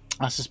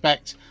I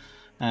suspect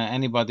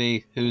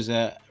anybody who's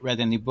read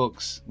any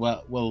books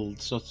will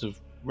sort of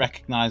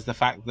recognize the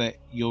fact that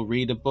you'll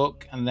read a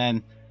book and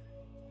then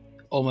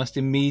almost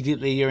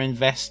immediately you're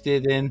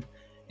invested in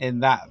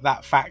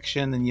that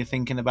faction, and you're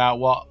thinking about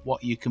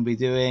what you can be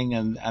doing,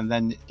 and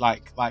then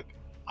like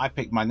I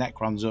picked my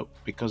Necrons up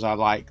because I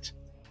liked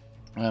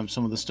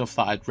some of the stuff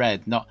that I'd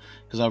read, not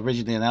because I'm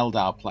originally an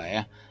Eldar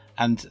player,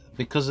 and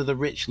because of the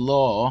rich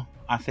lore.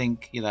 I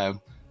think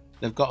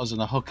they've got us on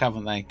a hook,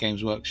 haven't they,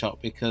 Games Workshop?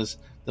 Because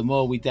the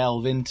more we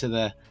delve into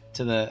the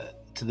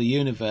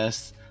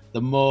universe,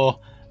 the more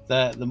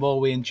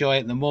we enjoy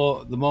it, the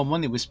more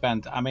money we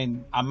spend. I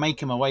mean, I'm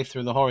making my way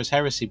through the Horus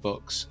Heresy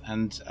books,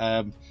 and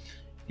I'm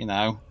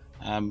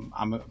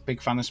a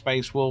big fan of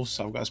Space Wolves.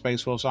 So I've got a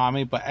Space Wolves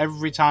army, but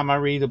every time I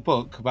read a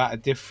book about a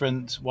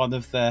different one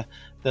of the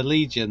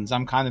legions,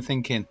 I'm kind of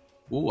thinking,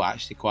 ooh, I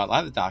actually quite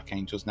like the Dark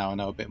Angels now I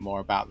know a bit more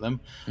about them.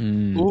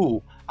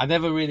 Ooh, I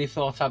never really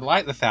thought I'd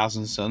like the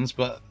Thousand Sons,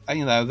 but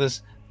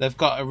they've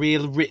got a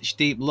real rich,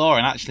 deep lore,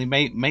 and actually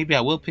maybe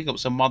I will pick up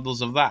some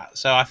models of that.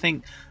 So I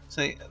think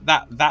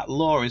that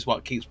lore is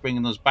what keeps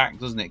bringing us back,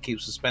 doesn't it? It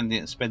keeps us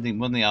spending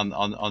money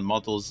on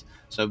models.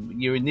 So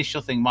your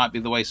initial thing might be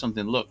the way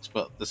something looks,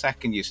 but the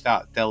second you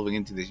start delving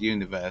into this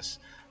universe,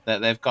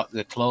 that they've got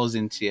the claws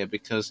into you,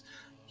 because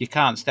you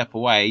can't step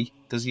away,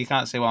 because you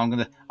can't say, well,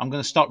 I'm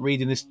gonna stop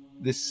reading this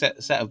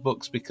set of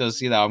books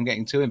because I'm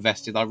getting too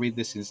invested. I'll read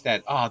this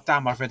instead. Oh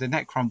damn, I've read a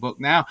Necron book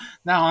now.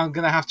 Now I'm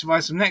gonna have to buy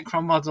some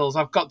Necron models.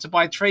 I've got to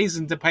buy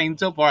Trazen to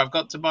paint up, or I've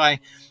got to buy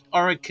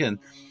Orican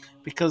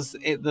because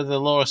the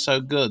lore is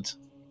so good.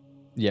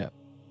 Yeah,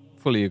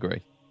 fully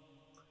agree.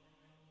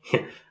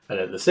 And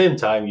at the same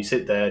time, you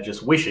sit there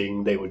just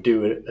wishing they would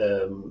do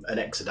an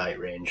Exodite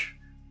range,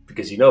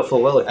 because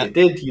full well if they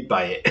did, you'd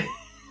buy it.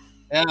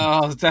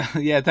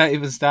 Don't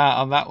even start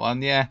on that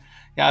one. Yeah,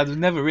 I was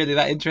never really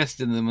that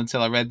interested in them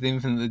until I read The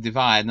Infinitely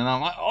Divine, and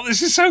I'm like, oh,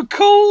 this is so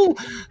cool!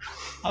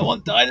 I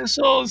want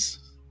dinosaurs!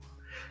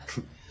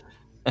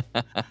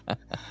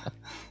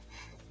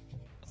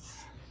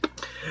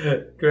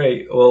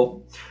 Great.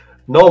 Well,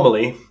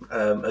 normally,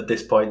 at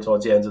this point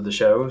towards the end of the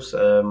shows,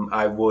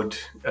 I would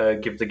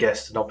give the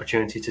guests an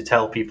opportunity to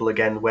tell people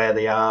again where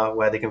they are,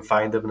 where they can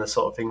find them, and the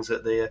sort of things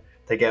that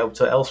they get up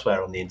to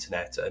elsewhere on the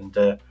internet.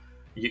 And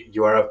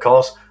you are, of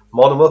course,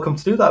 more than welcome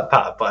to do that,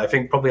 Pat, but I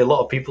think probably a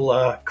lot of people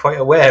are quite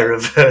aware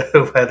of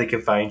where they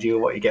can find you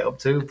and what you get up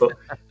to. But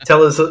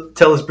tell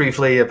us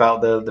briefly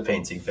about the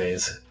painting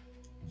phase.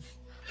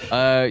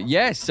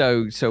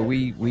 So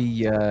we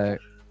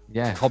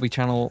hobby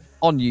channel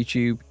on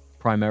YouTube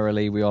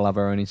primarily. We all have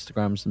our own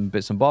Instagrams and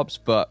bits and bobs,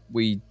 but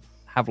we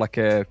have like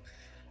a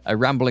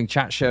rambling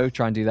chat show,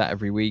 try and do that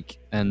every week,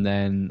 and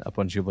then a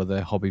bunch of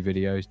other hobby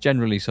videos,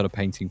 generally sort of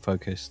painting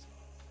focused,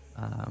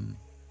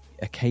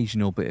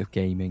 occasional bit of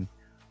gaming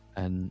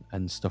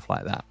and stuff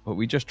like that, but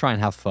we just try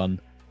and have fun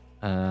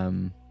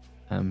and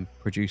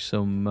produce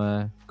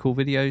some cool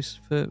videos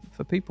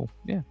for people.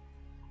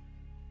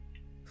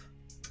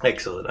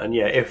 Excellent. And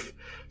if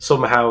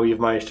somehow you've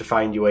managed to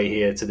find your way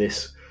here to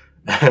this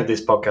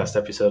this podcast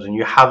episode and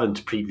you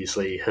haven't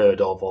previously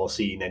heard of or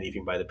seen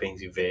anything by the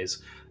Painting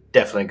Phase,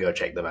 definitely go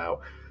check them out.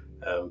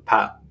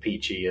 Pat,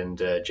 Peachy,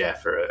 and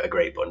Jeff are a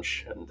great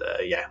bunch, and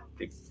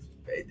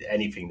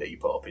anything that you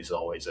put up is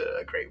always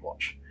a great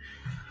watch.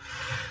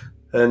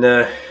 And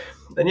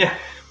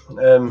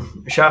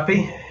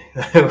Sharpie,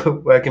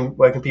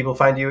 where can people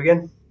find you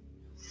again?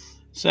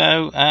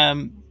 So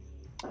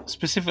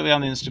specifically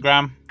on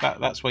Instagram,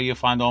 that's where you'll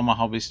find all my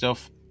hobby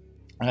stuff.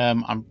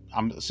 I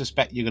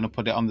suspect you're going to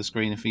put it on the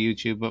screen for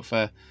YouTube, but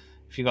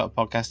if you've got a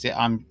podcast,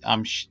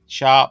 I'm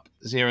Sharpe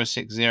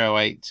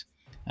 0608.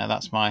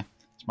 That's my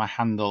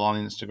handle on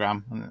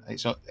Instagram, and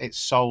it's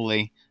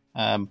solely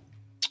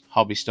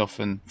hobby stuff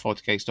and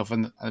 40k stuff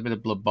and a bit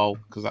of Blood Bowl,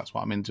 because that's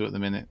what I'm into at the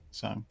minute.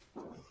 So,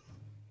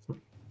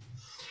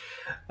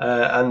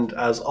 and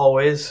as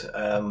always,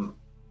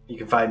 you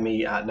can find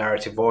me at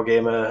Narrative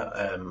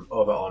Wargamer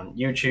over on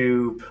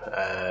YouTube,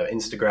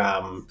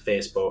 Instagram,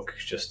 Facebook,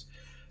 just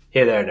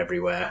here, there, and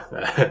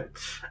everywhere.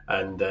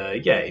 And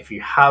if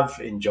you have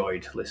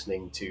enjoyed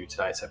listening to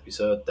tonight's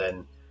episode,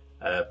 then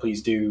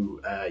please do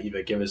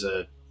either give us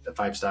a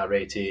 5-star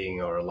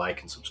rating or a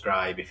like and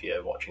subscribe if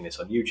you're watching this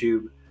on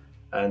YouTube.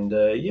 And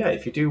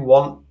if you do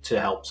want to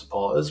help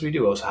support us, we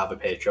do also have a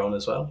Patreon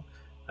as well.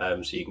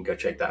 So you can go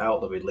check that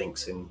out. There'll be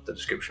links in the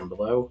description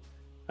below.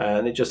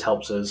 and it just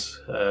helps us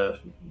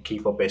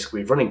keep up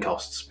basically with running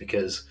costs,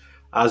 because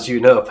as you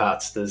know,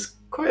 Pat, there's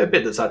quite a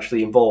bit that's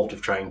actually involved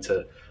of trying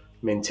to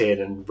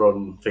maintain and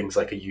run things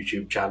like a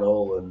YouTube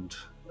channel and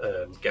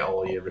get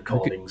all your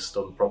recordings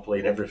done properly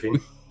and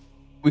everything.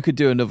 We could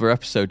do another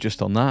episode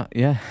just on that,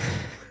 yeah.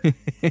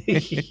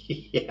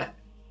 Yeah.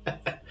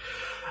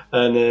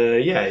 And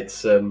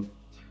it's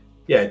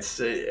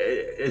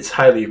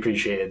highly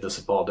appreciated, the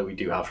support that we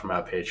do have from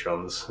our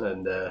patrons.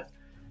 And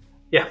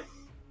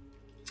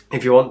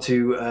if you want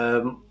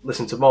to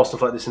listen to more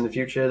stuff like this in the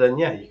future, then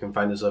you can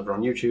find us over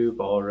on YouTube,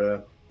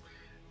 or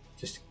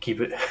just keep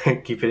it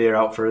keep an ear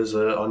out for us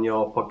on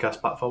your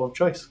podcast platform of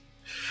choice.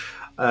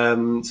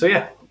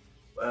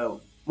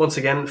 Once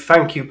again,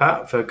 thank you,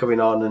 Pat, for coming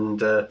on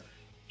and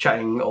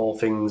chatting all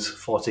things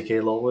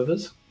 40k lore with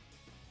us.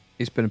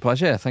 It's been a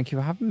pleasure. Thank you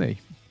for having me.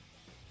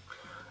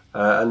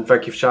 And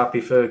thank you,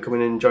 Sharpe, for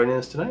coming in and joining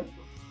us tonight.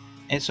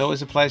 It's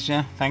always a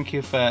pleasure. Thank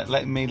you for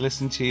letting me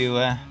listen to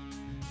you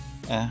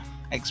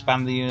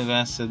expand the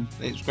universe, and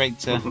it's great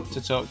to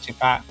talk to you,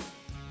 Pat.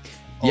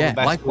 All the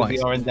best likewise. with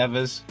your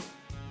endeavours.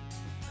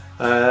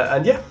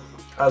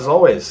 As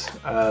always,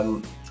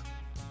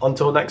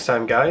 until next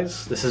time,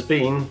 guys, this has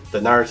been the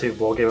Narrative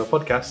Wargamer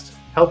Podcast,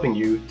 helping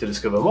you to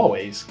discover more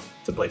ways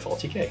to play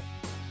 40k.